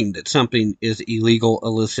 knowing that something is illegal,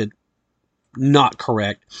 illicit, not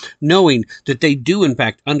correct, knowing that they do in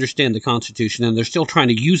fact understand the Constitution, and they're still trying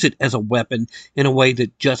to use it as a weapon in a way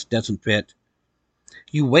that just doesn't fit.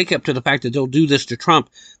 You wake up to the fact that they'll do this to Trump,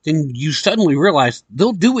 then you suddenly realize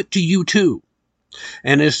they'll do it to you too.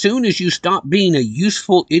 And as soon as you stop being a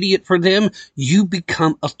useful idiot for them, you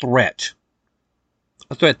become a threat.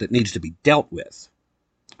 A threat that needs to be dealt with.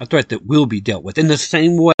 a threat that will be dealt with in the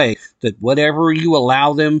same way that whatever you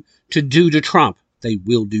allow them to do to Trump, they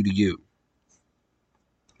will do to you.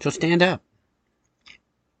 So stand up.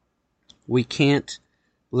 We can't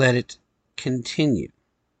let it continue.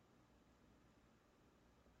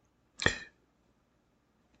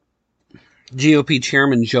 GOP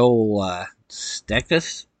Chairman Joel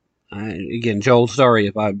Steckes, again, Joel, sorry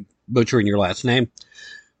if I'm butchering your last name,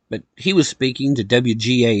 but he was speaking to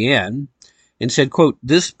WGAN and said, quote,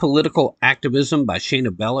 "This political activism by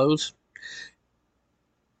Shayna Bellows,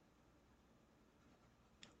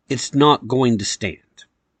 it's not going to stand.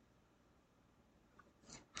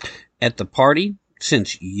 At the party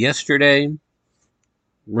since yesterday,"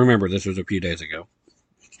 remember this was a few days ago,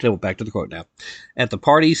 still back to the quote now. "At the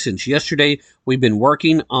party since yesterday, we've been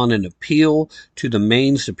working on an appeal to the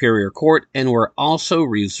Maine Superior Court, and we're also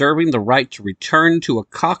reserving the right to return to a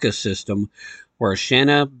caucus system where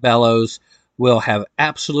Shayna Bellows will have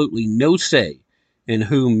absolutely no say in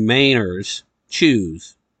who Mainers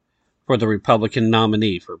choose for the Republican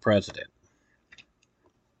nominee for president."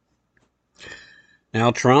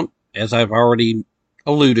 Now, Trump, as I've already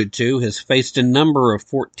alluded to, has faced a number of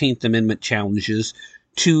 14th Amendment challenges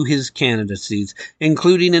to his candidacies,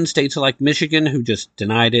 including in states like Michigan, who just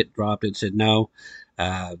denied it, dropped it, said no,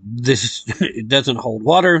 it doesn't hold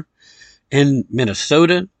water. In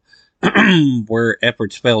Minnesota, where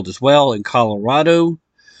efforts failed as well. In Colorado,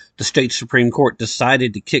 the state Supreme Court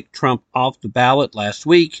decided to kick Trump off the ballot last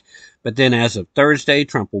week, but then as of Thursday,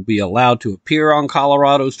 Trump will be allowed to appear on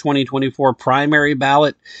Colorado's 2024 primary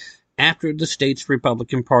ballot after the state's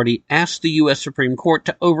Republican Party asked the U.S. Supreme Court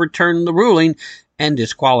to overturn the ruling and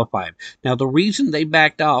disqualify him. Now, the reason they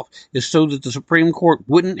backed off is so that the Supreme Court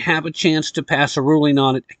wouldn't have a chance to pass a ruling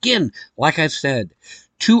on it. Again, like I said,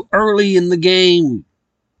 too early in the game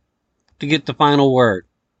to get the final word.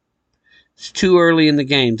 It's too early in the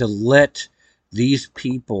game to let these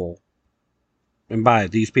people, and by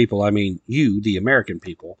these people I mean you, the American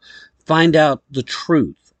people, find out the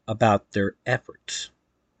truth about their efforts.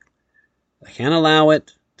 They can't allow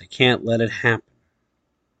it. They can't let it happen.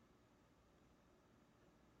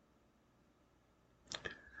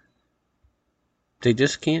 They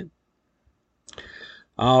just can't.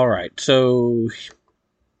 All right, so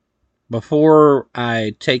before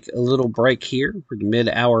I take a little break here for the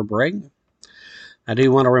mid-hour break, I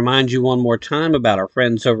do want to remind you one more time about our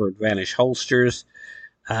friends over at Vanish Holsters.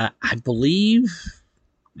 I believe,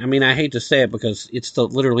 I mean, I hate to say it because it's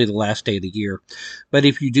literally the last day of the year, but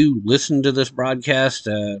if you do listen to this broadcast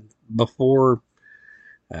before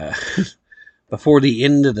the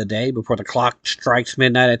end of the day, before the clock strikes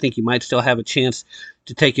midnight, I think you might still have a chance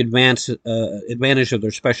to take advantage of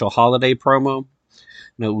their special holiday promo.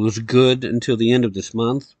 It was good until the end of this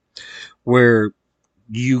month, where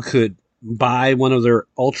you could buy one of their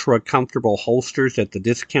ultra comfortable holsters at the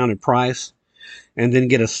discounted price and then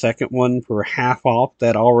get a second one for half off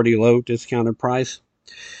that already low discounted price.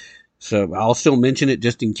 So I'll still mention it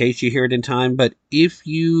just in case you hear it in time, but if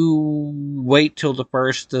you wait till the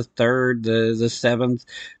 1st, the 3rd, the 7th,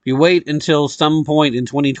 if you wait until some point in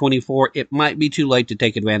 2024, it might be too late to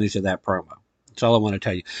take advantage of that promo. That's all I want to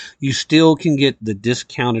tell you. You still can get the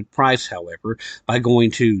discounted price, however, by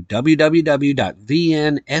going to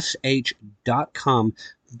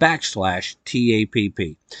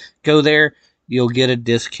www.vnsh.com/TAPP. Go there. You'll get a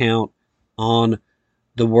discount on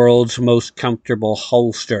the world's most comfortable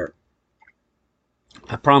holster.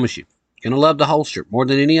 I promise you, you're going to love the holster more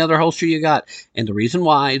than any other holster you got. And the reason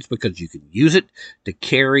why is because you can use it to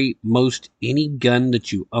carry most any gun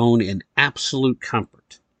that you own in absolute comfort.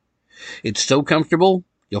 It's so comfortable,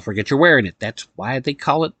 you'll forget you're wearing it. That's why they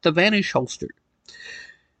call it the Vanish holster.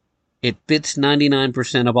 It fits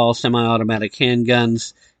 99% of all semi-automatic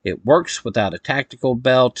handguns. It works without a tactical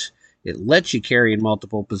belt. It lets you carry in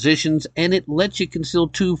multiple positions, and it lets you conceal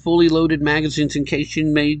 2 fully loaded magazines in case you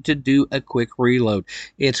need to do a quick reload.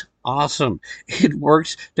 It's awesome. It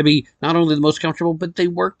works to be not only the most comfortable, but they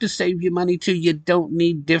work to save you money too. You don't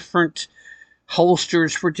need different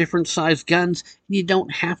holsters for different size guns. You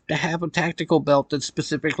don't have to have a tactical belt that's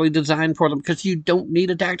specifically designed for them because you don't need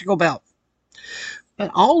a tactical belt.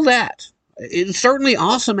 But all that is certainly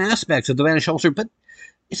awesome aspects of the Vanish holster, but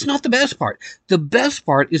it's not the best part. The best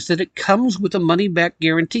part is that it comes with a money-back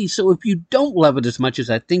guarantee. So if you don't love it as much as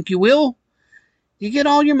I think you will, you get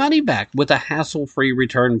all your money back with a hassle-free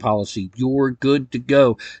return policy. You're good to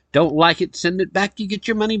go. Don't like it, send it back, you get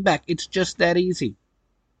your money back. It's just that easy.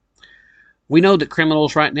 We know that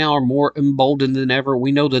criminals right now are more emboldened than ever.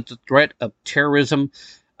 We know that the threat of terrorism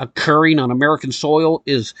occurring on American soil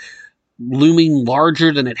is looming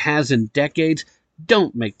larger than it has in decades.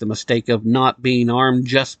 Don't make the mistake of not being armed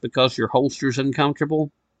just because your holster's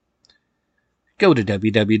uncomfortable. Go to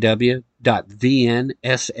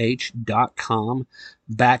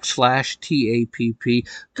www.vnsh.com/TAPP.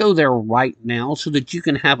 Go there right now so that you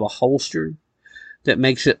can have a holster that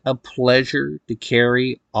makes it a pleasure to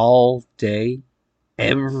carry all day,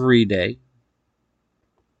 every day.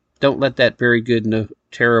 Don't let that very good, no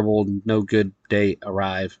terrible, no good day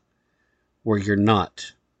arrive where you're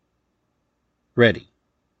not ready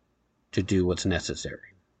to do what's necessary.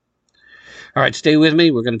 All right, stay with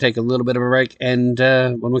me. We're going to take a little bit of a break, and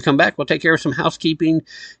when we come back, we'll take care of some housekeeping,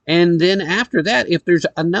 and then after that, if there's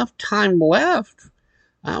enough time left,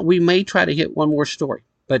 we may try to hit one more story.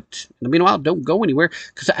 But in the meanwhile, don't go anywhere,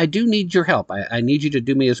 because I do need your help. I need you to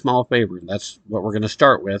do me a small favor, and that's what we're going to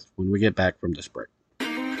start with when we get back from this break.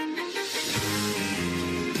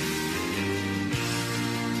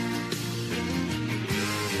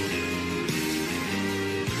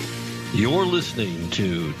 You're listening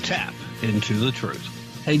to Tap Into the Truth.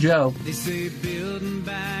 Hey, Joe. They say building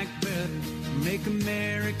back better, make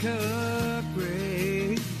America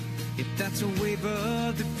great. If that's a wave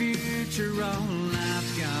of the future, all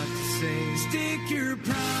I've got to say, stick your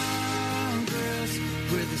progress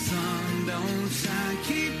where the sun don't shine.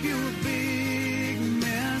 Keep your big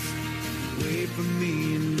mess away from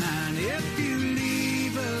me and mine. If you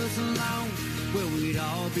leave us alone, well, we'd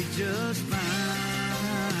all be just fine.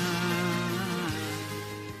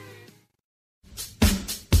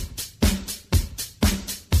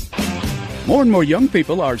 More and more young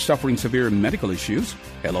people are suffering severe medical issues.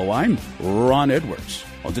 Hello, I'm Ron Edwards.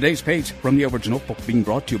 On today's page from the Edwards Notebook, being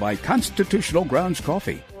brought to you by Constitutional Grounds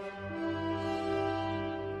Coffee.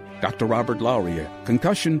 Dr. Robert Lowry, a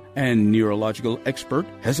concussion and neurological expert,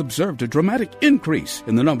 has observed a dramatic increase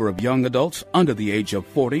in the number of young adults under the age of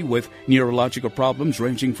 40 with neurological problems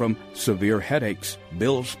ranging from severe headaches,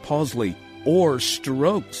 Bell's palsy, or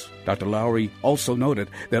strokes. Dr. Lowry also noted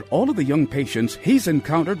that all of the young patients he's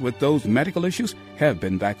encountered with those medical issues have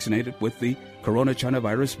been vaccinated with the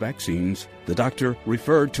coronavirus vaccines. The doctor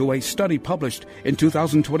referred to a study published in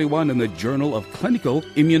 2021 in the Journal of Clinical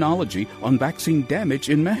Immunology on vaccine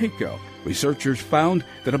damage in Mexico. Researchers found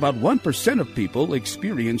that about 1% of people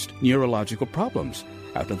experienced neurological problems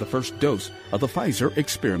after the first dose of the Pfizer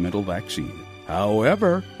experimental vaccine.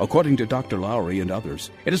 However, according to Dr. Lowry and others,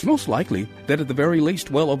 it is most likely that at the very least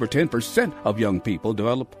well over 10% of young people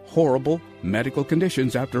develop horrible medical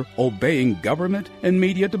conditions after obeying government and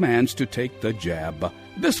media demands to take the jab.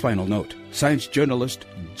 This final note, science journalist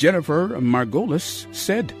Jennifer Margolis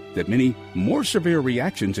said that many more severe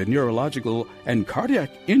reactions and neurological and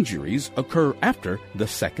cardiac injuries occur after the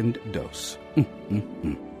second dose.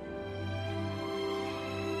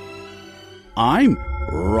 I'm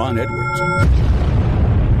Ron Edwards.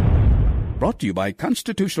 Brought to you by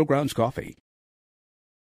Constitutional Grounds Coffee.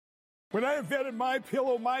 When I invented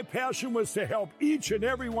MyPillow, my passion was to help each and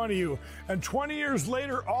every one of you. And 20 years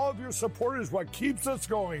later, all of your support is what keeps us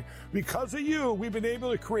going. Because of you, we've been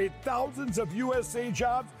able to create thousands of USA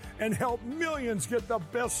jobs and help millions get the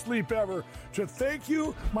best sleep ever. To thank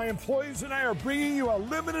you, my employees and I are bringing you a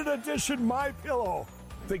limited edition MyPillow.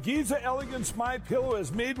 The Giza Elegance MyPillow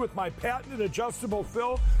is made with my patented adjustable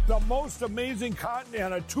fill, the most amazing cotton,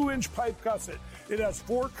 and a 2-inch pipe gusset. It has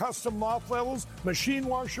 4 custom loft levels, machine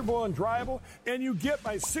washable and dryable, and you get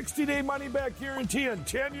my 60-day money-back guarantee and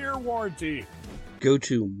 10-year warranty. Go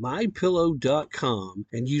to mypillow.com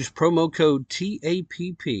and use promo code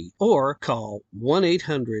TAPP or call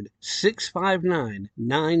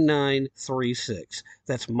 1-800-659-9936.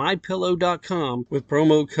 That's mypillow.com with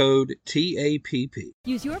promo code TAPP.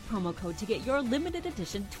 Use your promo code to get your limited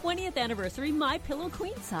edition 20th anniversary MyPillow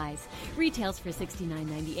queen size. Retails for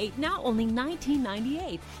 $69.98, now only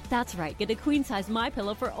 $19.98. That's right, get a queen size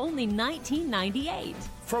MyPillow for only $19.98.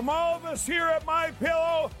 From all of us here at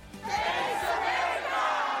MyPillow,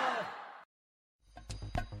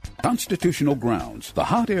 Constitutional Grounds, the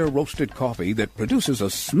hot air roasted coffee that produces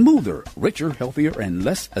a smoother, richer, healthier, and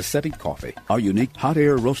less acidic coffee. Our unique hot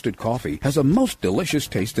air roasted coffee has a most delicious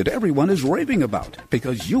taste that everyone is raving about.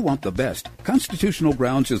 Because you want the best, Constitutional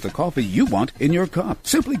Grounds is the coffee you want in your cup.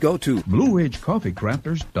 Simply go to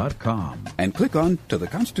BlueRidgeCoffeeCrafters.com and click on to the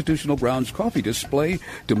Constitutional Grounds coffee display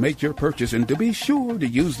to make your purchase, and to be sure to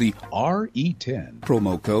use the RE10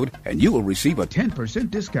 promo code and you will receive a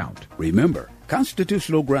 10% discount. Remember,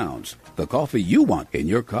 Constitutional Grounds, the coffee you want in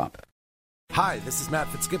your cup. Hi, this is Matt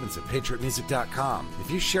Fitzgibbons at PatriotMusic.com. If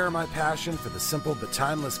you share my passion for the simple but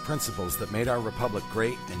timeless principles that made our republic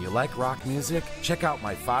great and you like rock music, check out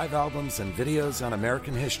my 5 albums and videos on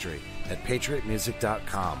American history at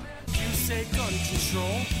PatriotMusic.com. You say gun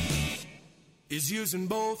control. is using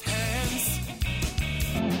both hands.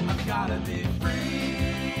 I've gotta be free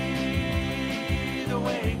the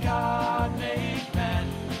way God made man,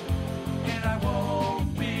 and I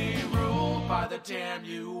won't be ruled by the damn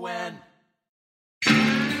UN.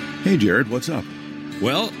 Hey, Jared, what's up?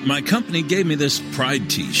 Well, my company gave me this Pride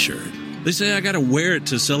t-shirt. They say I gotta wear it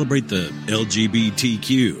to celebrate the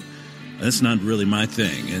LGBTQ. That's not really my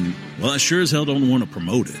thing, and, well, I sure as hell don't want to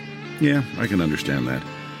promote it. Yeah, I can understand that.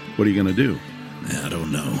 What are you going to do? I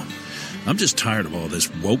don't know. I'm just tired of all this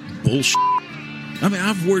woke bullshit. I mean,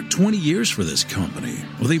 I've worked 20 years for this company.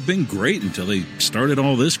 Well, they've been great until they started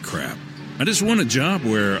all this crap. I just want a job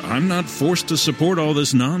where I'm not forced to support all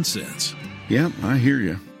this nonsense. Yeah, I hear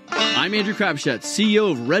you. I'm Andrew Krabschutz,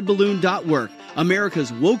 CEO of RedBalloon.work,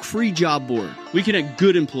 America's woke-free job board. We connect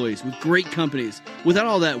good employees with great companies without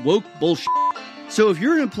all that woke bullshit. So if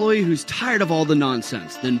you're an employee who's tired of all the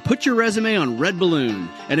nonsense, then put your resume on Red Balloon.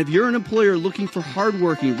 And if you're an employer looking for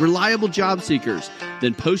hardworking, reliable job seekers,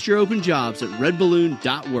 then post your open jobs at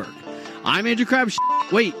redballoon.work. I'm Andrew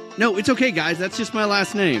Krabschutz. Wait, no, it's okay, guys. That's just my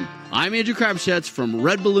last name. I'm Andrew Krabschutz from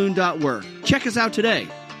redballoon.work. Check us out today.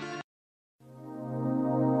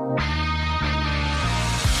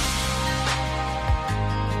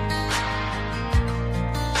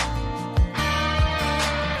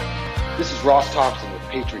 This is Ross Thompson with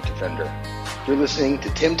Patriot Defender. You're listening to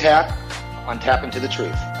Tim Tapp on Tap Into the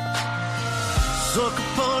Truth. Sucker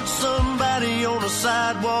punch somebody on a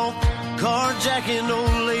sidewalk, carjacking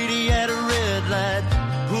old lady at a red light,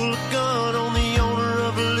 pull a gun on the owner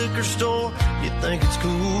of a liquor store. You think it's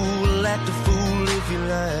cool, act a fool if you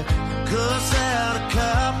like. Cuss out a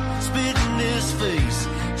cop, spit in his face,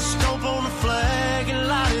 stomp on the flag and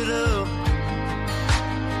light it up.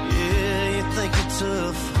 Yeah, you think you're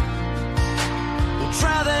tough.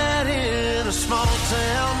 Try that in a small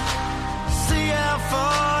town. See how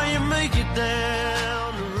far you make it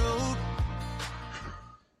down the road.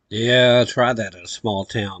 Yeah, try that in a small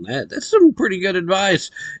town. That's some pretty good advice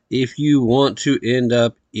if you want to end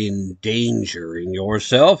up endangering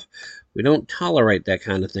yourself. We don't tolerate that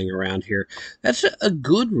kind of thing around here. That's a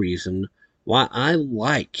good reason why I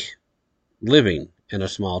like living in a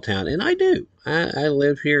small town. And I do. I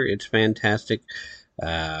live here. It's fantastic.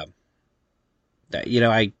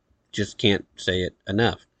 I just can't say it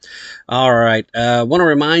enough. All right. I want to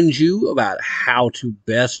remind you about how to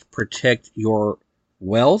best protect your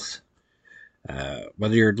wealth.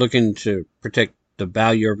 Whether you're looking to protect the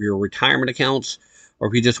value of your retirement accounts, or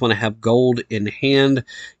if you just want to have gold in hand,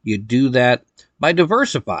 you do that by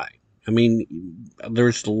diversifying. I mean,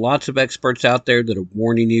 there's lots of experts out there that are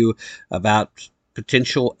warning you about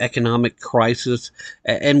potential economic crisis,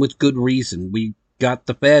 and with good reason. We got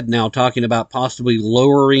the Fed now talking about possibly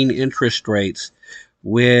lowering interest rates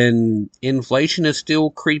when inflation is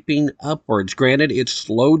still creeping upwards. Granted, it's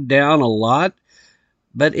slowed down a lot,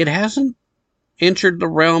 but it hasn't entered the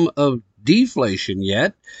realm of deflation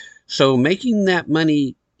yet. So making that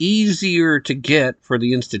money easier to get for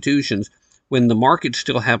the institutions when the markets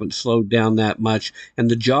still haven't slowed down that much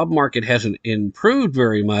and the job market hasn't improved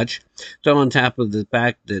very much, so on top of the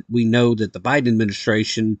fact that we know that the Biden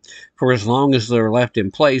administration, for as long as they're left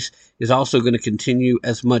in place, is also going to continue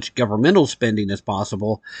as much governmental spending as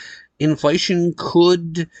possible, inflation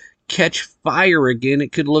could catch fire again.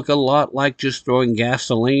 It could look a lot like just throwing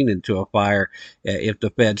gasoline into a fire if the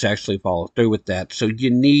feds actually follow through with that. So you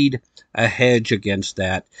need a hedge against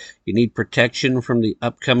that. You need protection from the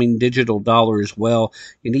upcoming digital dollar as well.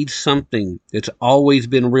 You need something that's always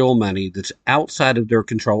been real money, that's outside of their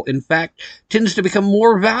control. In fact, tends to become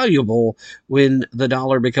more valuable when the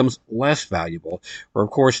dollar becomes less valuable. We're,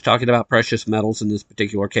 of course, talking about precious metals in this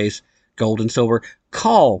particular case, gold and silver.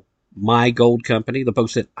 Call my gold company, the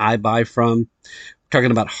folks that I buy from. We're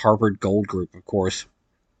talking about Harvard Gold Group, of course.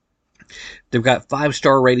 They've got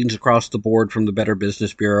 5-star ratings across the board from the Better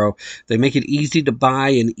Business Bureau. They make it easy to buy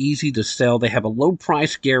and easy to sell. They have a low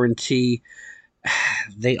price guarantee.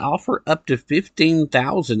 They offer up to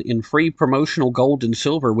 $15,000 in free promotional gold and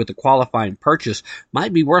silver with a qualifying purchase.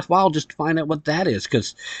 Might be worthwhile just to find out what that is,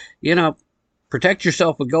 because, protect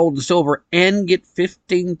yourself with gold and silver and get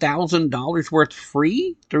 $15,000 worth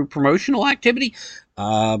free through promotional activity.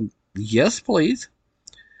 Yes, please.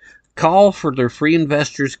 Call for their free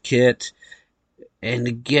investors kit. And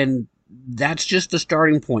again, that's just the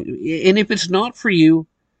starting point. And if it's not for you,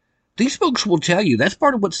 these folks will tell you. That's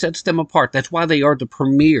part of what sets them apart. That's why they are the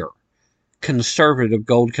premier conservative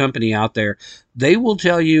gold company out there. They will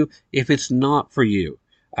tell you if it's not for you.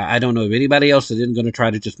 I don't know of anybody else that isn't going to try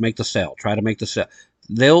to just make the sale,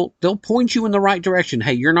 They'll point you in the right direction.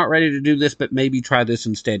 Hey, you're not ready to do this, but maybe try this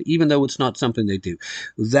instead, even though it's not something they do.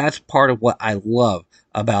 That's part of what I love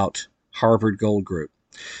about Harvard Gold Group.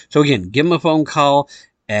 So again, give them a phone call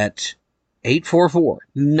at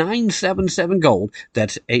 844-977-GOLD.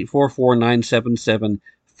 That's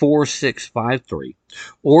 844-977-4653.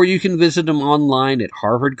 Or you can visit them online at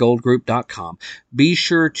harvardgoldgroup.com. Be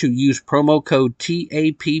sure to use promo code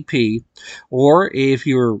TAPP, or if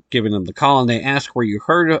you're giving them the call and they ask where you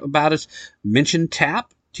heard about us, mention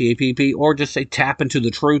TAP, TAPP, or just say Tap Into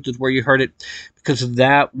the Truth is where you heard it, because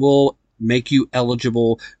that will make you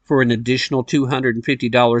eligible for an additional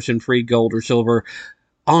 $250 in free gold or silver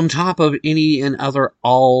on top of any and other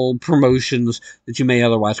all promotions that you may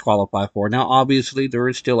otherwise qualify for. Now, obviously, there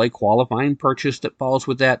is still a qualifying purchase that falls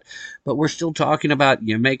with that, but we're still talking about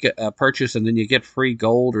you make a purchase and then you get free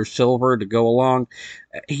gold or silver to go along.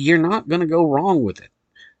 You're not going to go wrong with it.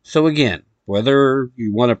 So again, whether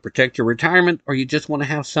you want to protect your retirement or you just want to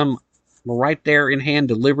have some right there in hand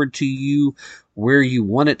delivered to you where you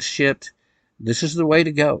want it shipped, this is the way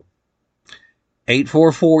to go.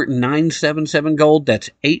 844-977-GOLD. That's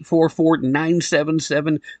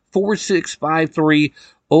 844-977-4653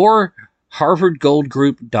 or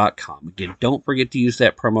harvardgoldgroup.com. Again, don't forget to use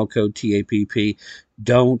that promo code TAPP.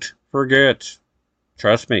 Don't forget.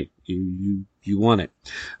 Trust me, you want it.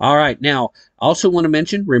 All right. Now, also want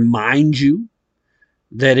to remind you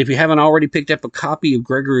that if you haven't already picked up a copy of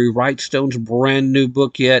Gregory Wrightstone's brand new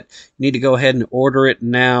book yet, you need to go ahead and order it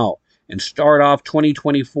now and start off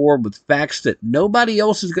 2024 with facts that nobody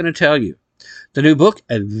else is going to tell you. The new book,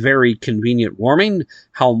 A Very Convenient Warming,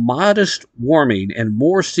 How Modest Warming and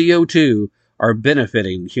More CO2 Are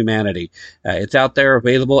Benefiting Humanity. It's out there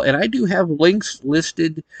available, and I do have links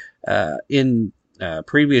listed in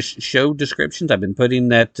previous show descriptions. I've been putting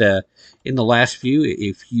that in the last few.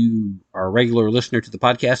 If you are a regular listener to the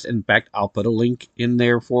podcast, in fact, I'll put a link in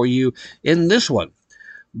there for you in this one.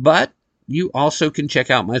 But you also can check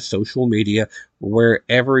out my social media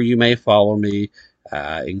wherever you may follow me,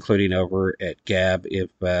 including over at Gab, if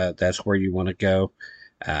that's where you want to go.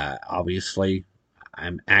 Obviously,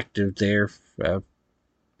 I'm active there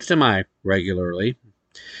semi-regularly.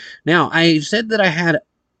 Now, I said that I had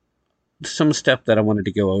some stuff that I wanted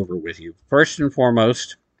to go over with you. First and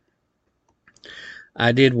foremost,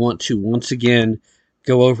 I did want to once again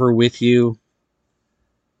go over with you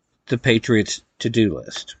the Patriots to-do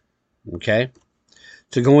list. Okay?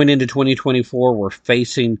 So going into 2024, we're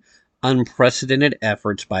facing unprecedented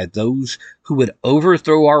efforts by those who would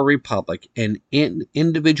overthrow our republic and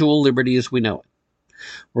individual liberty as we know it.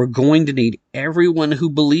 We're going to need everyone who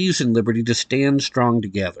believes in liberty to stand strong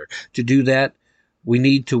together. To do that, we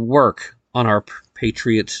need to work on our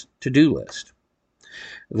Patriots to-do list.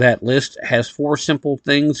 That list has 4 simple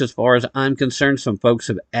things as far as I'm concerned. Some folks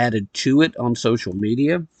have added to it on social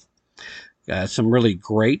media. Some really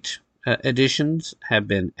great additions have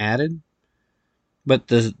been added. But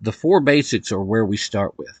the 4 basics are where we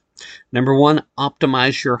start with. Number 1,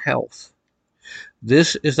 optimize your health.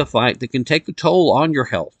 This is a fight that can take a toll on your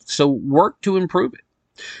health, so work to improve it.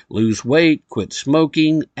 Lose weight, quit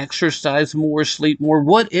smoking, exercise more, sleep more,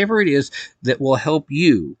 whatever it is that will help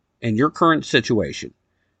you in your current situation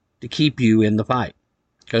to keep you in the fight,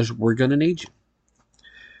 because we're going to need you.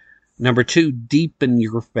 Number 2, deepen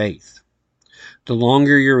your faith. The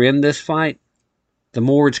longer you're in this fight, the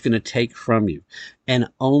more it's going to take from you. And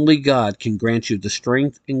only God can grant you the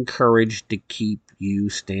strength and courage to keep you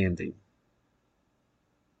standing.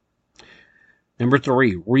 Number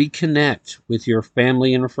 3, reconnect with your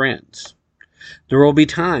family and friends. There will be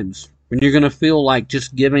times when you're going to feel like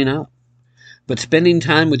just giving up. But spending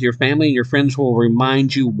time with your family and your friends will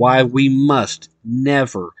remind you why we must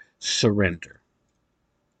never surrender.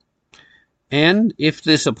 And if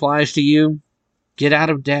this applies to you, get out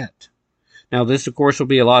of debt. Now, this, of course, will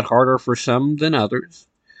be a lot harder for some than others,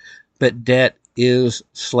 but debt is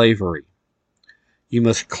slavery. You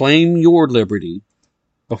must claim your liberty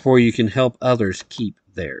before you can help others keep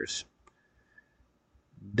theirs.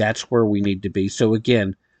 That's where we need to be. So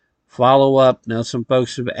again, follow up. Now, some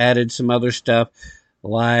folks have added some other stuff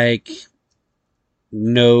like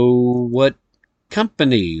know what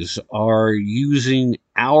companies are using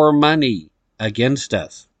our money against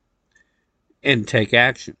us and take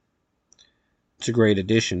action. It's a great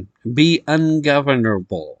addition. Be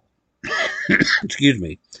ungovernable. Excuse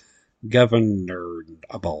me.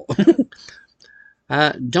 Governable.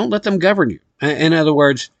 Don't let them govern you. In other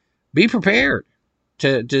words, be prepared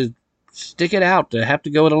to stick it out, to have to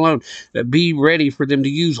go it alone. Be ready for them to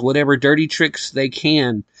use whatever dirty tricks they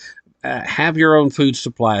can have your own food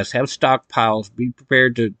supplies, have stockpiles, be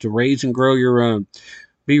prepared to raise and grow your own.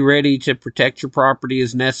 Be ready to protect your property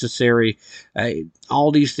as necessary.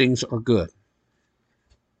 All these things are good.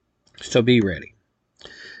 So be ready.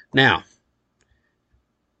 Now,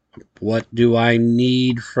 what do I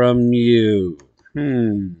need from you?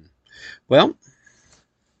 Well,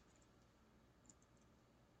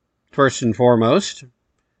 first and foremost,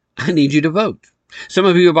 I need you to vote. Some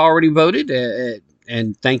of you have already voted,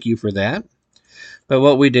 and thank you for that. But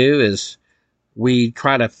what we do is we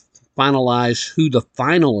try to finalize who the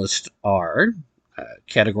finalists are,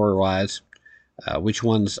 category-wise, which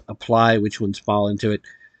ones apply, which ones fall into it,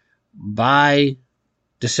 by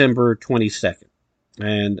December 22nd.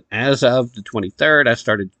 And as of the 23rd, I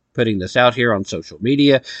started putting this out here on social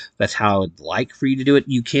media. That's how I'd like for you to do it.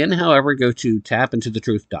 You can, however, go to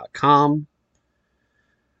tappintothetruth.com.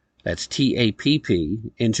 That's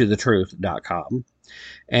TAPP, intothetruth.com.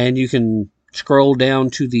 And you can scroll down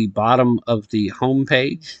to the bottom of the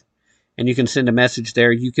homepage, and you can send a message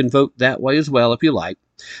there. You can vote that way as well if you like.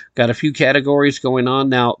 Got a few categories going on.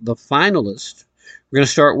 Now, the finalists, we're going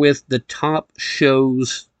to start with the top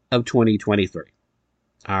shows of 2023.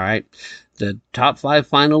 All right. The top 5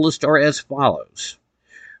 finalists are as follows.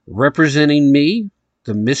 Representing Me,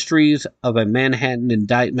 The Mysteries of a Manhattan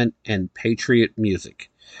Indictment, and Patriot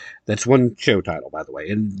Music. That's one show title, by the way.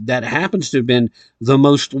 And that happens to have been the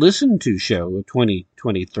most listened to show of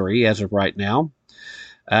 2023 as of right now.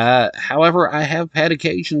 However, I have had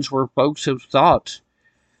occasions where folks have thought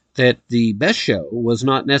that the best show was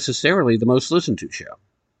not necessarily the most listened to show.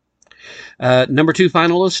 Number 2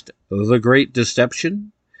 finalist, The Great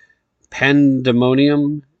Deception,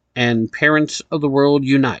 Pandemonium, and Parents of the World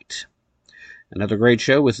Unite. Another great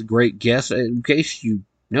show with great guests. In case you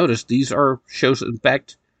noticed, these are shows, in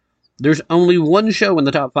fact, there's only one show in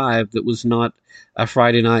the top 5 that was not a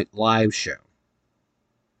Friday night live show.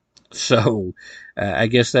 So I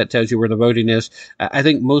guess that tells you where the voting is. I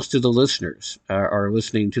think most of the listeners are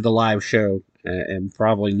listening to the live show and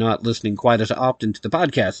probably not listening quite as often to the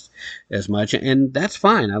podcast as much. And that's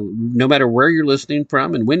fine. No matter where you're listening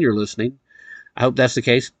from and when you're listening, I hope that's the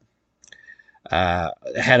case.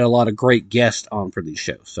 Had a lot of great guests on for these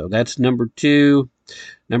shows. So that's number 2.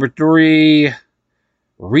 Number 3,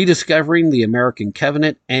 Rediscovering the American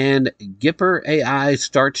Covenant, and Gipper AI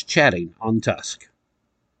Starts Chatting on Tusk.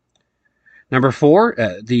 Number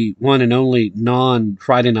 4, the one and only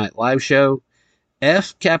non-Friday Night Live show,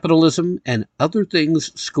 F Capitalism and Other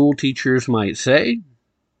Things School Teachers Might Say.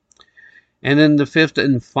 And then the 5th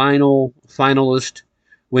and final finalist,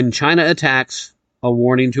 When China Attacks, A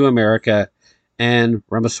Warning to America, and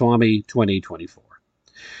Ramaswamy 2024.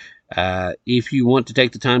 If you want to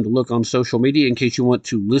take the time to look on social media, in case you want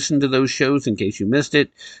to listen to those shows, in case you missed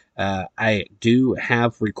it, I do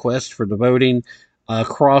have requests for the voting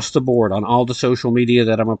across the board on all the social media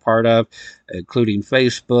that I'm a part of, including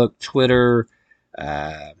Facebook, Twitter,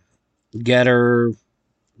 Getter,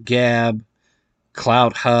 Gab,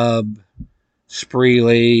 Clout Hub,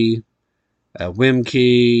 Spreely,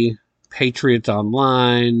 Wimkey, Patriots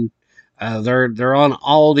Online. They're on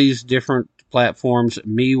all these different platforms,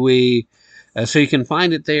 MeWe, so you can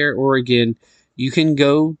find it there, or again, you can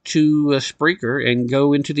go to Spreaker and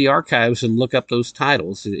go into the archives and look up those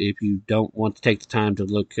titles if you don't want to take the time to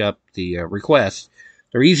look up the requests.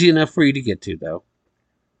 They're easy enough for you to get to, though.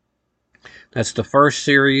 That's the first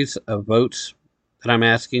series of votes that I'm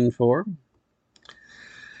asking for.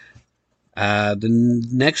 The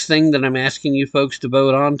next thing that I'm asking you folks to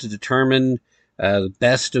vote on to determine the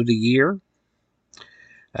best of the year,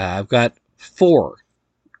 I've got 4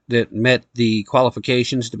 that met the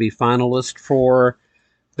qualifications to be finalists for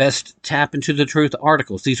Best Tap Into the Truth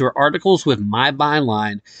articles. These were articles with my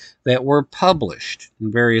byline that were published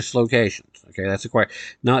in various locations. Okay, that's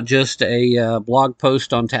not just a blog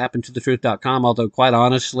post on tapintothetruth.com, although quite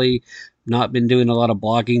honestly, not been doing a lot of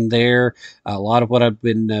blogging there. A lot of what I've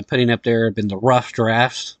been putting up there have been the rough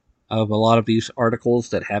drafts of a lot of these articles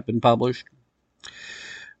that have been published.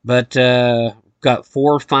 But got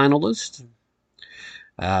 4 finalists.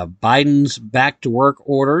 Biden's back to work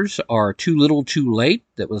orders are too little too late.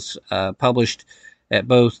 That was published at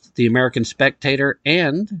both the American Spectator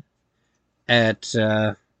and at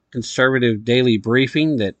Conservative Daily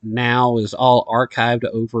Briefing, that now is all archived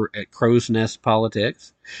over at Crow's Nest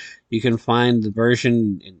Politics. You can find the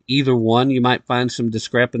version in either one. You might find some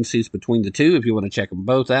discrepancies between the two if you want to check them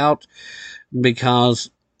both out,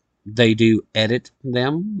 because they do edit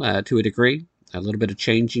them to a degree. A little bit of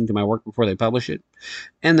changing to my work before they publish it,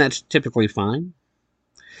 and that's typically fine.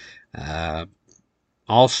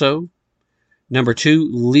 Also, Number 2,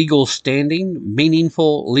 legal standing,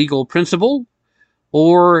 meaningful legal principle,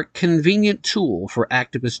 or convenient tool for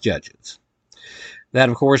activist judges. That,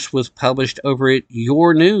 of course, was published over at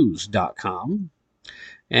yournews.com.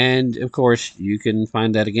 And, of course, you can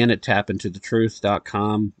find that again at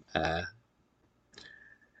tapintothetruth.com. The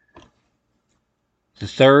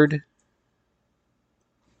third,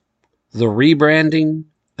 the rebranding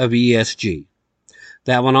of ESG.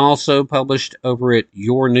 That one also published over at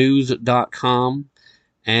yournews.com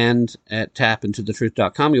and at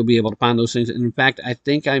tapintothetruth.com. You'll be able to find those things. And in fact, I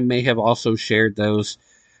think I may have also shared those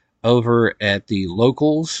over at the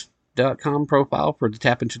locals.com profile for the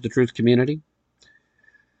Tap Into the Truth community.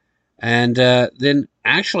 And then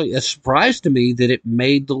actually a surprise to me that it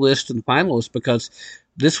made the list of the finalists, because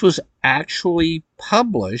this was actually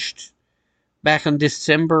published back on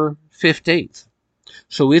December 15th.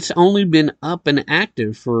 So it's only been up and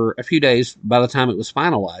active for a few days by the time it was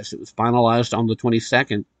finalized. It was finalized on the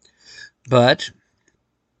 22nd. But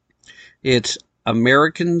it's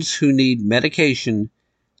Americans who need medication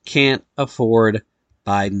can't afford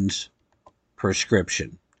Biden's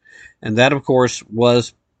prescription. And that, of course,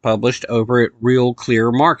 was published over at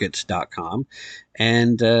realclearmarkets.com.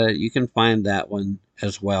 And you can find that one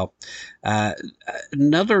as well.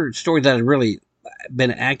 Another story that I've really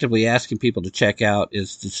been actively asking people to check out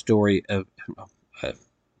is the story of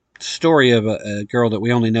a girl that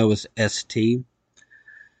we only know as ST.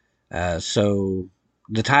 So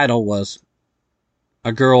the title was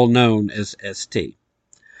A Girl Known as ST.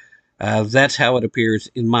 That's how it appears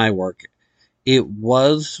in my work. It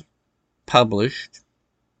was published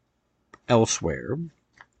elsewhere.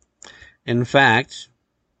 In fact,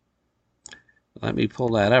 let me pull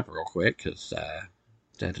that up real quick, because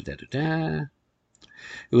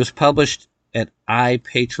it was published at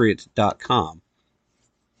iPatriot.com.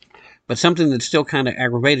 But something that still kind of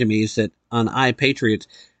aggravated me is that on iPatriot,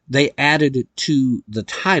 they added to the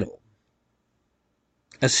title,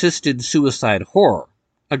 Assisted Suicide Horror,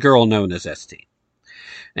 a girl known as ST.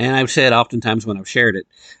 And I've said oftentimes when I've shared it,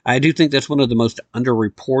 I do think that's one of the most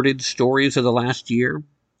underreported stories of the last year,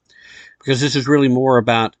 because this is really more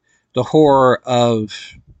about the horror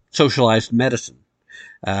of socialized medicine,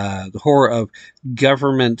 the horror of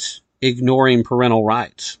government ignoring parental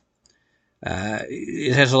rights.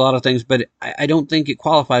 It has a lot of things, but I don't think it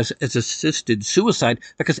qualifies as assisted suicide,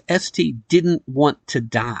 because ST didn't want to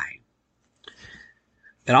die.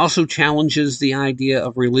 It also challenges the idea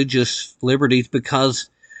of religious liberties, because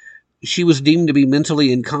she was deemed to be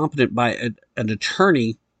mentally incompetent by an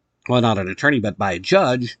attorney, well, not an attorney, but by a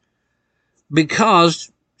judge,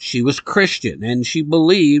 because she was Christian and she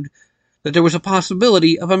believed that there was a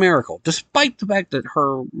possibility of a miracle, despite the fact that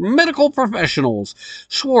her medical professionals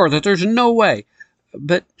swore that there's no way.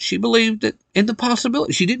 But she believed that in the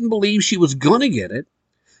possibility. She didn't believe she was going to get it,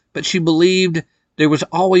 but she believed there was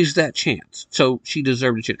always that chance. So she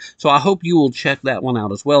deserved a chance. So I hope you will check that one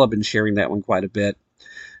out as well. I've been sharing that one quite a bit.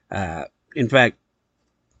 In fact,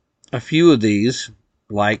 a few of these,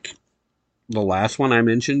 like the last one I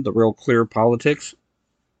mentioned, the Real Clear Politics,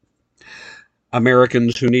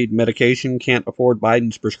 Americans who need medication can't afford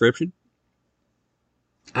Biden's prescription.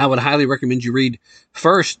 I would highly recommend you read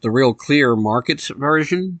first the Real Clear Markets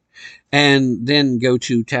version, and then go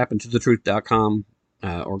to tapintothetruth.com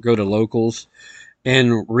or go to Locals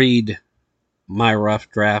and read my rough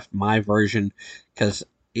draft, my version, because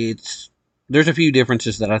there's a few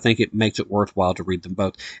differences that I think it makes it worthwhile to read them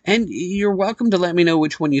both. And you're welcome to let me know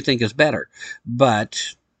which one you think is better.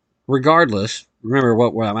 But regardless, remember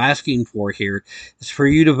what I'm asking for here is for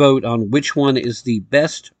you to vote on which one is the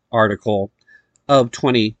best article of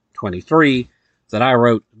 2023 that I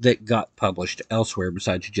wrote that got published elsewhere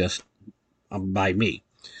besides just by me.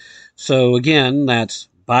 So again, that's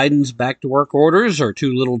Biden's back to work orders are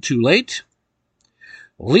too little too late,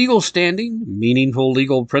 legal standing, meaningful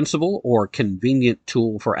legal principle, or convenient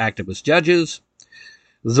tool for activist judges,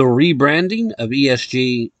 the rebranding of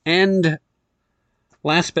ESG, and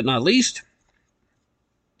last but not least,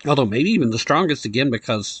 although maybe even the strongest again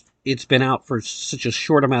because it's been out for such a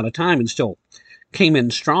short amount of time and still came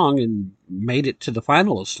in strong and made it to the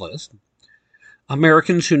finalist list,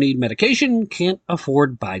 Americans who need medication can't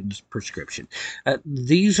afford Biden's prescription.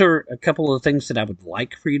 These are a couple of things that I would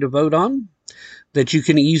like for you to vote on, that you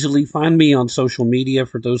can easily find me on social media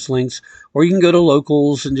for those links, or you can go to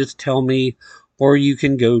Locals and just tell me, or you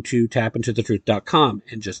can go to tapintothetruth.com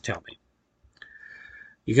and just tell me.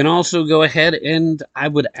 You can also go ahead and I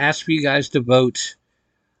would ask for you guys to vote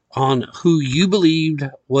on who you believed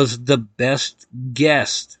was the best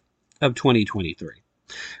guest of 2023.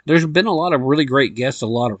 There's been a lot of really great guests, a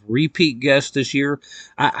lot of repeat guests this year.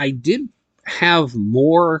 I did have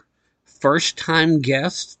more first-time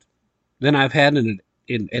guests than I've had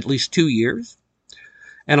in at least 2 years.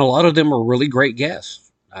 And a lot of them are really great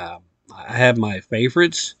guests. I have my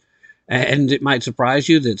favorites, and it might surprise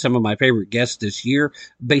you that some of my favorite guests this year,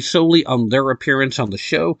 based solely on their appearance on the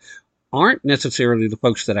show, aren't necessarily the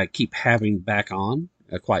folks that I keep having back on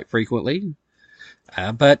quite frequently.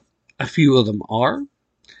 But a few of them are.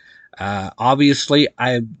 Obviously,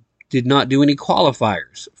 I did not do any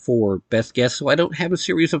qualifiers for best guests, so I don't have a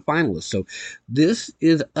series of finalists. So this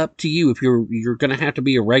is up to you. If you're going to have to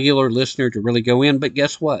be a regular listener to really go in. But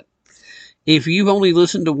guess what? If you've only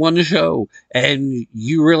listened to one show and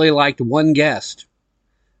you really liked one guest,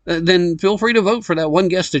 then feel free to vote for that one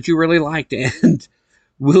guest that you really liked, and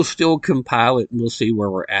we'll still compile it and we'll see where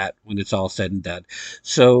we're at when it's all said and done.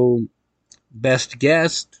 So best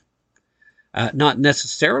guest, not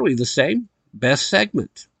necessarily the same. Best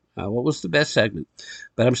segment. What was the best segment?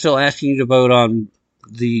 But I'm still asking you to vote on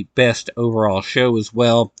the best overall show as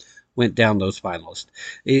well. Went down those finalists.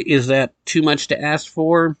 Is that too much to ask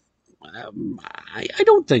for? I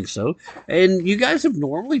don't think so. And you guys have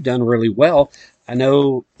normally done really well. I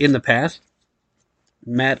know in the past,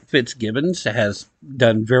 Matt Fitzgibbons has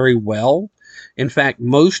done very well. In fact,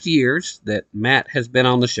 most years that Matt has been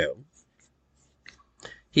on the show,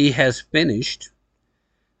 he has finished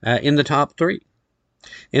in the top 3.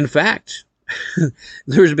 In fact,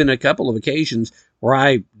 there's been a couple of occasions where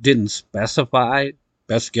I didn't specify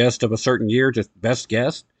best guest of a certain year, just best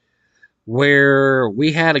guest, where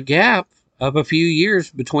we had a gap of a few years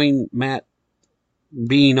between Matt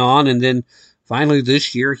being on, and then finally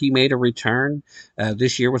this year he made a return.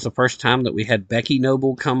 This year was the first time that we had Becky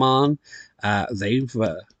Noble come on. They've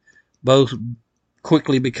both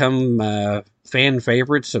quickly become fan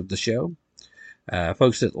favorites of the show.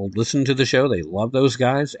 Folks that listen to the show, they love those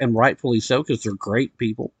guys, and rightfully so, because they're great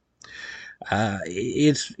people.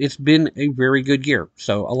 It's been a very good year.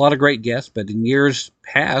 So a lot of great guests, but in years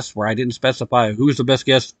past where I didn't specify who's the best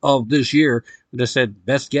guest of this year, I just said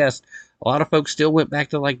best guest, a lot of folks still went back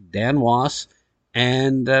to like Dan Wass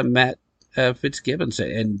and Matt Fitzgibbons,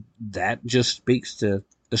 and that just speaks to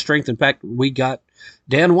the strength. In fact, we got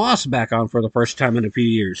Dan Wass back on for the first time in a few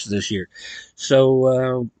years this year.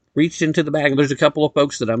 So reached into the bag. There's a couple of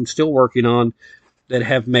folks that I'm still working on that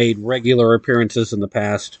have made regular appearances in the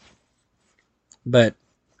past, but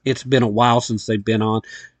it's been a while since they've been on.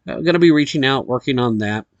 I'm going to be reaching out, working on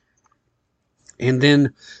that. And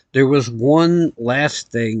then there was one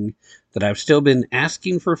last thing that I've still been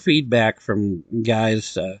asking for feedback from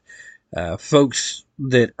guys, folks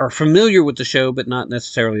that are familiar with the show, but not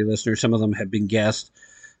necessarily listeners. Some of them have been guests.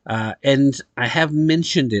 And I have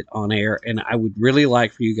mentioned it on air, and I would really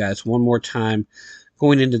like for you guys one more time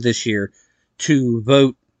going into this year to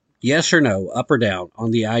vote yes or no, up or down, on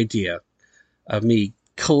the idea of me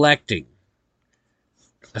collecting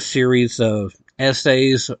a series of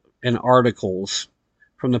essays and articles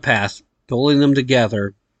from the past, pulling them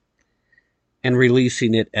together, and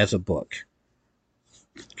releasing it as a book.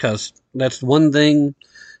 Because that's one thing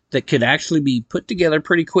that could actually be put together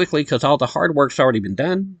pretty quickly, because all the hard work's already been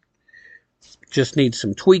done. Just needs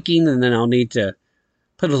some tweaking, and then I'll need to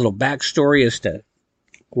put a little backstory as to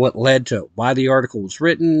what led to why the article was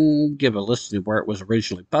written, give a list of where it was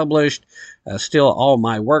originally published. Still all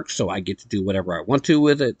my work, so I get to do whatever I want to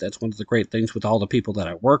with it. That's one of the great things with all the people that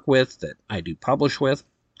I work with, that I do publish with.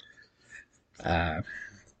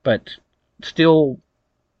 But still,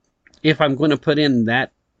 if I'm going to put in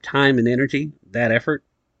that time and energy, that effort,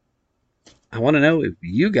 I want to know if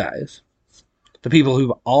you guys, the people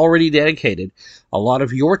who've already dedicated a lot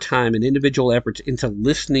of your time and individual efforts into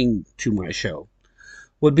listening to my show,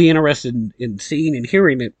 would be interested in seeing and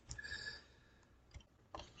hearing it.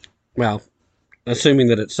 Well, assuming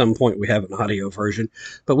that at some point we have an audio version,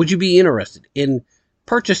 but would you be interested in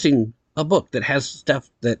purchasing a book that has stuff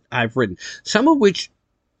that I've written, some of which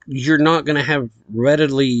you're not going to have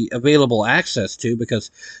readily available access to,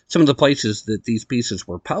 because some of the places that these pieces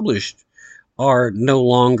were published are no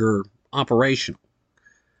longer operational.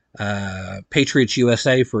 Patriots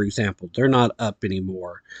USA, for example, they're not up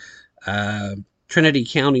anymore. Trinity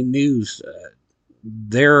County News,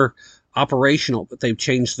 they're operational, but they've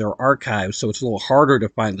changed their archives, so it's a little harder to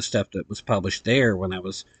find the stuff that was published there when I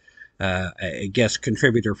was a guest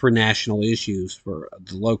contributor for national issues for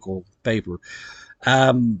the local paper.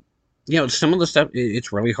 Some of the stuff,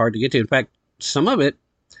 it's really hard to get to. In fact, some of it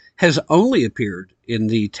has only appeared in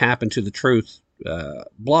the Tap Into the Truth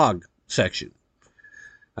blog section.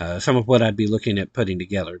 Some of what I'd be looking at putting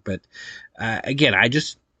together. But again, I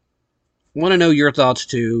just want to know your thoughts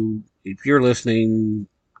too. If you're listening,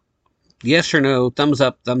 Yes or no, thumbs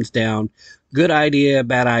up, thumbs down, good idea,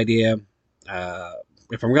 bad idea.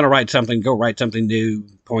 If I'm going to write something, go write something new,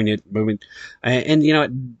 poignant, moving. And you know,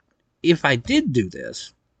 if I did do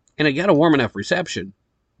this and it got a warm enough reception,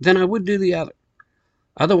 then I would do the other.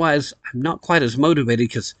 Otherwise, I'm not quite as motivated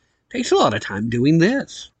because it takes a lot of time doing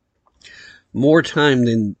this. More time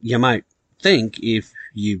than you might think if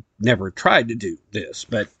you never tried to do this.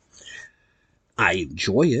 But I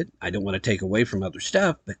enjoy it. I don't want to take away from other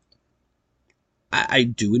stuff, but I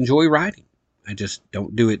do enjoy writing. I just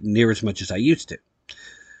don't do it near as much as I used to.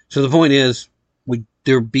 So the point is, would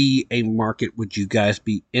there be a market? Would you guys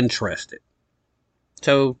be interested?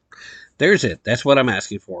 So there's it. That's what I'm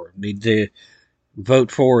asking for. Need to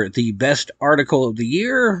vote for the best article of the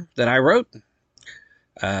year that I wrote,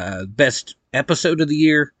 best episode of the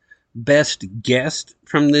year, best guest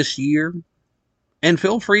from this year, and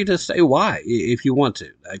feel free to say why if you want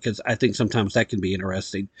to, because I think sometimes that can be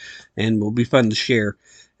interesting and will be fun to share.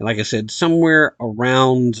 And like I said, somewhere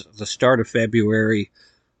around the start of February,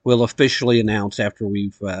 we'll officially announce after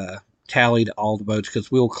we've tallied all the votes,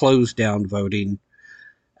 because we'll close down voting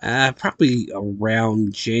probably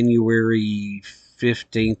around January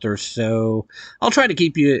 15th or so. I'll try to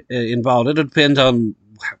keep you involved. It depends on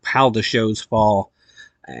how the shows fall.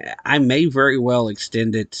 I may very well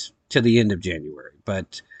extend it to the end of January,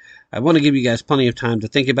 but I want to give you guys plenty of time to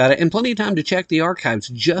think about it and plenty of time to check the archives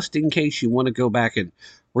just in case you want to go back and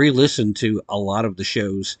re-listen to a lot of the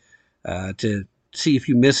shows to see if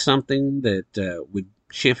you missed something that would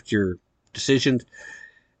shift your decisions.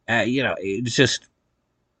 You know, it's just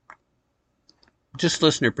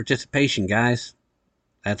listener participation, guys.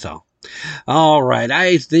 That's all. All right.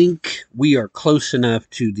 I think we are close enough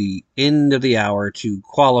to the end of the hour to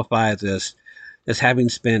qualify this as having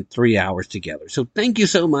spent 3 hours together. So thank you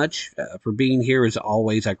so much for being here. As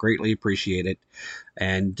always, I greatly appreciate it.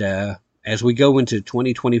 And as we go into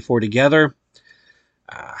 2024 together,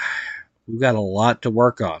 we've got a lot to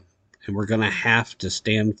work on. And we're going to have to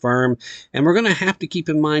stand firm. And we're going to have to keep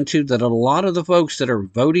in mind, too, that a lot of the folks that are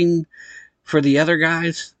voting for the other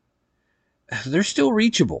guys, they're still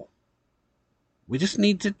reachable. We just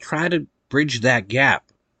need to try to bridge that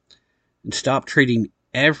gap and stop treating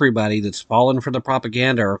everybody that's fallen for the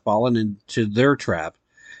propaganda or fallen into their trap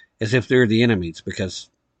as if they're the enemies, because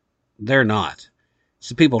they're not. It's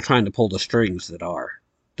the people trying to pull the strings that are.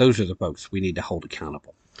 Those are the folks we need to hold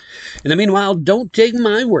accountable. In the meanwhile, don't take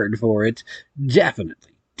my word for it.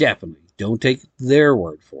 Definitely don't take their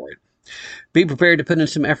word for it. Be prepared to put in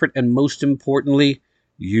some effort, and most importantly,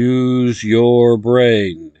 use your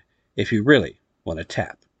brain if you really want to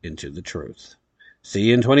tap into the truth. See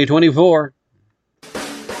you in 2024.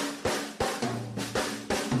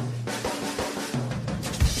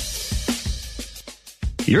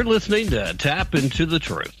 You're listening to Tap Into the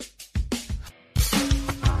Truth.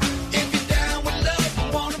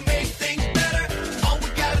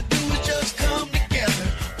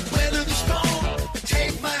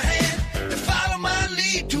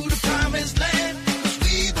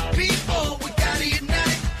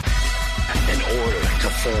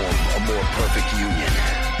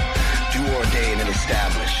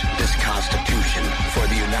 Establish this Constitution for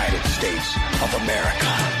the United States of America.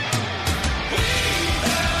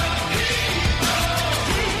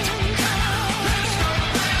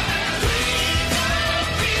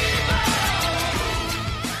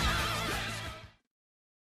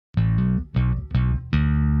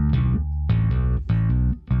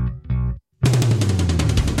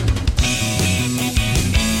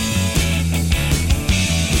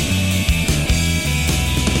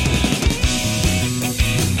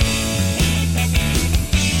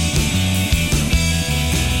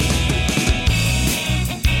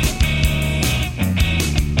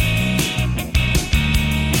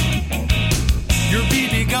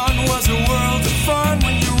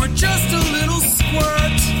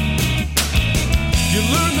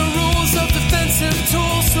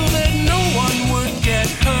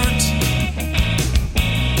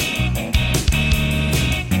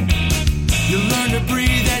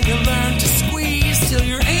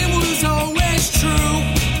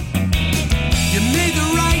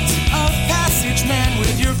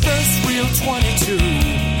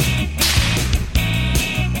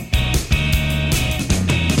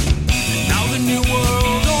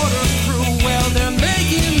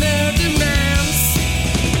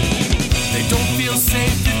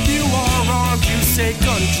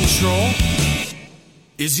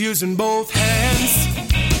 Is using both hands.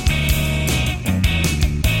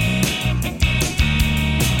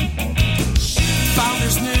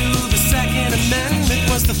 Founders knew the Second Amendment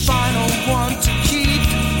was the final one to keep,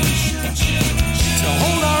 to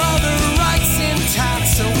hold our other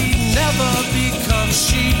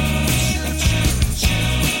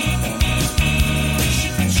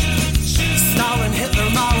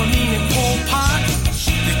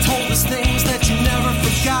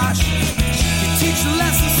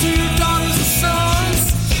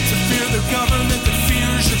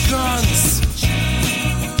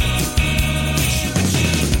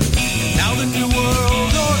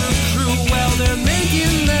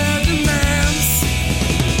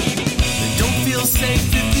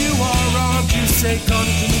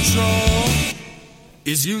control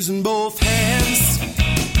is using both hands.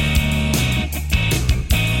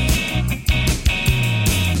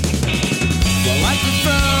 Well, I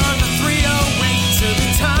prefer the 308 to the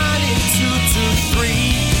tiny 223.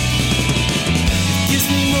 It gives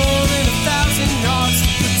me more than 1,000 yards to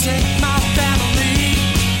protect my family.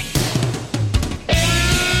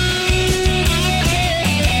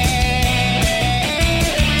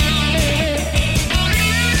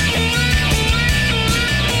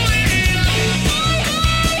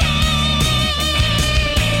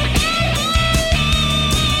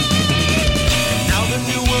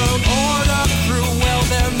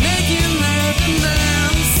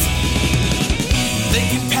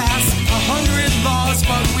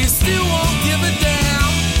 But we still won't give a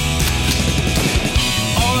damn.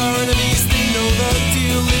 All our enemies, they know the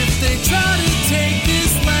deal. If they try to take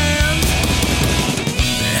this land,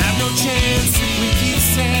 they have no chance if we keep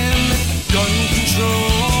saying gun control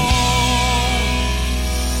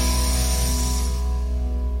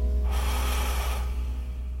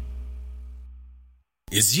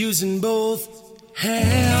is using both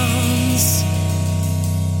hands.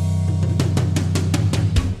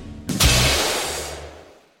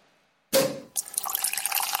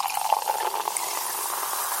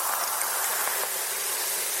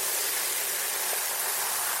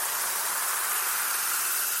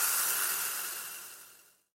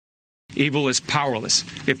 Evil is powerless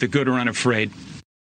if the good are unafraid.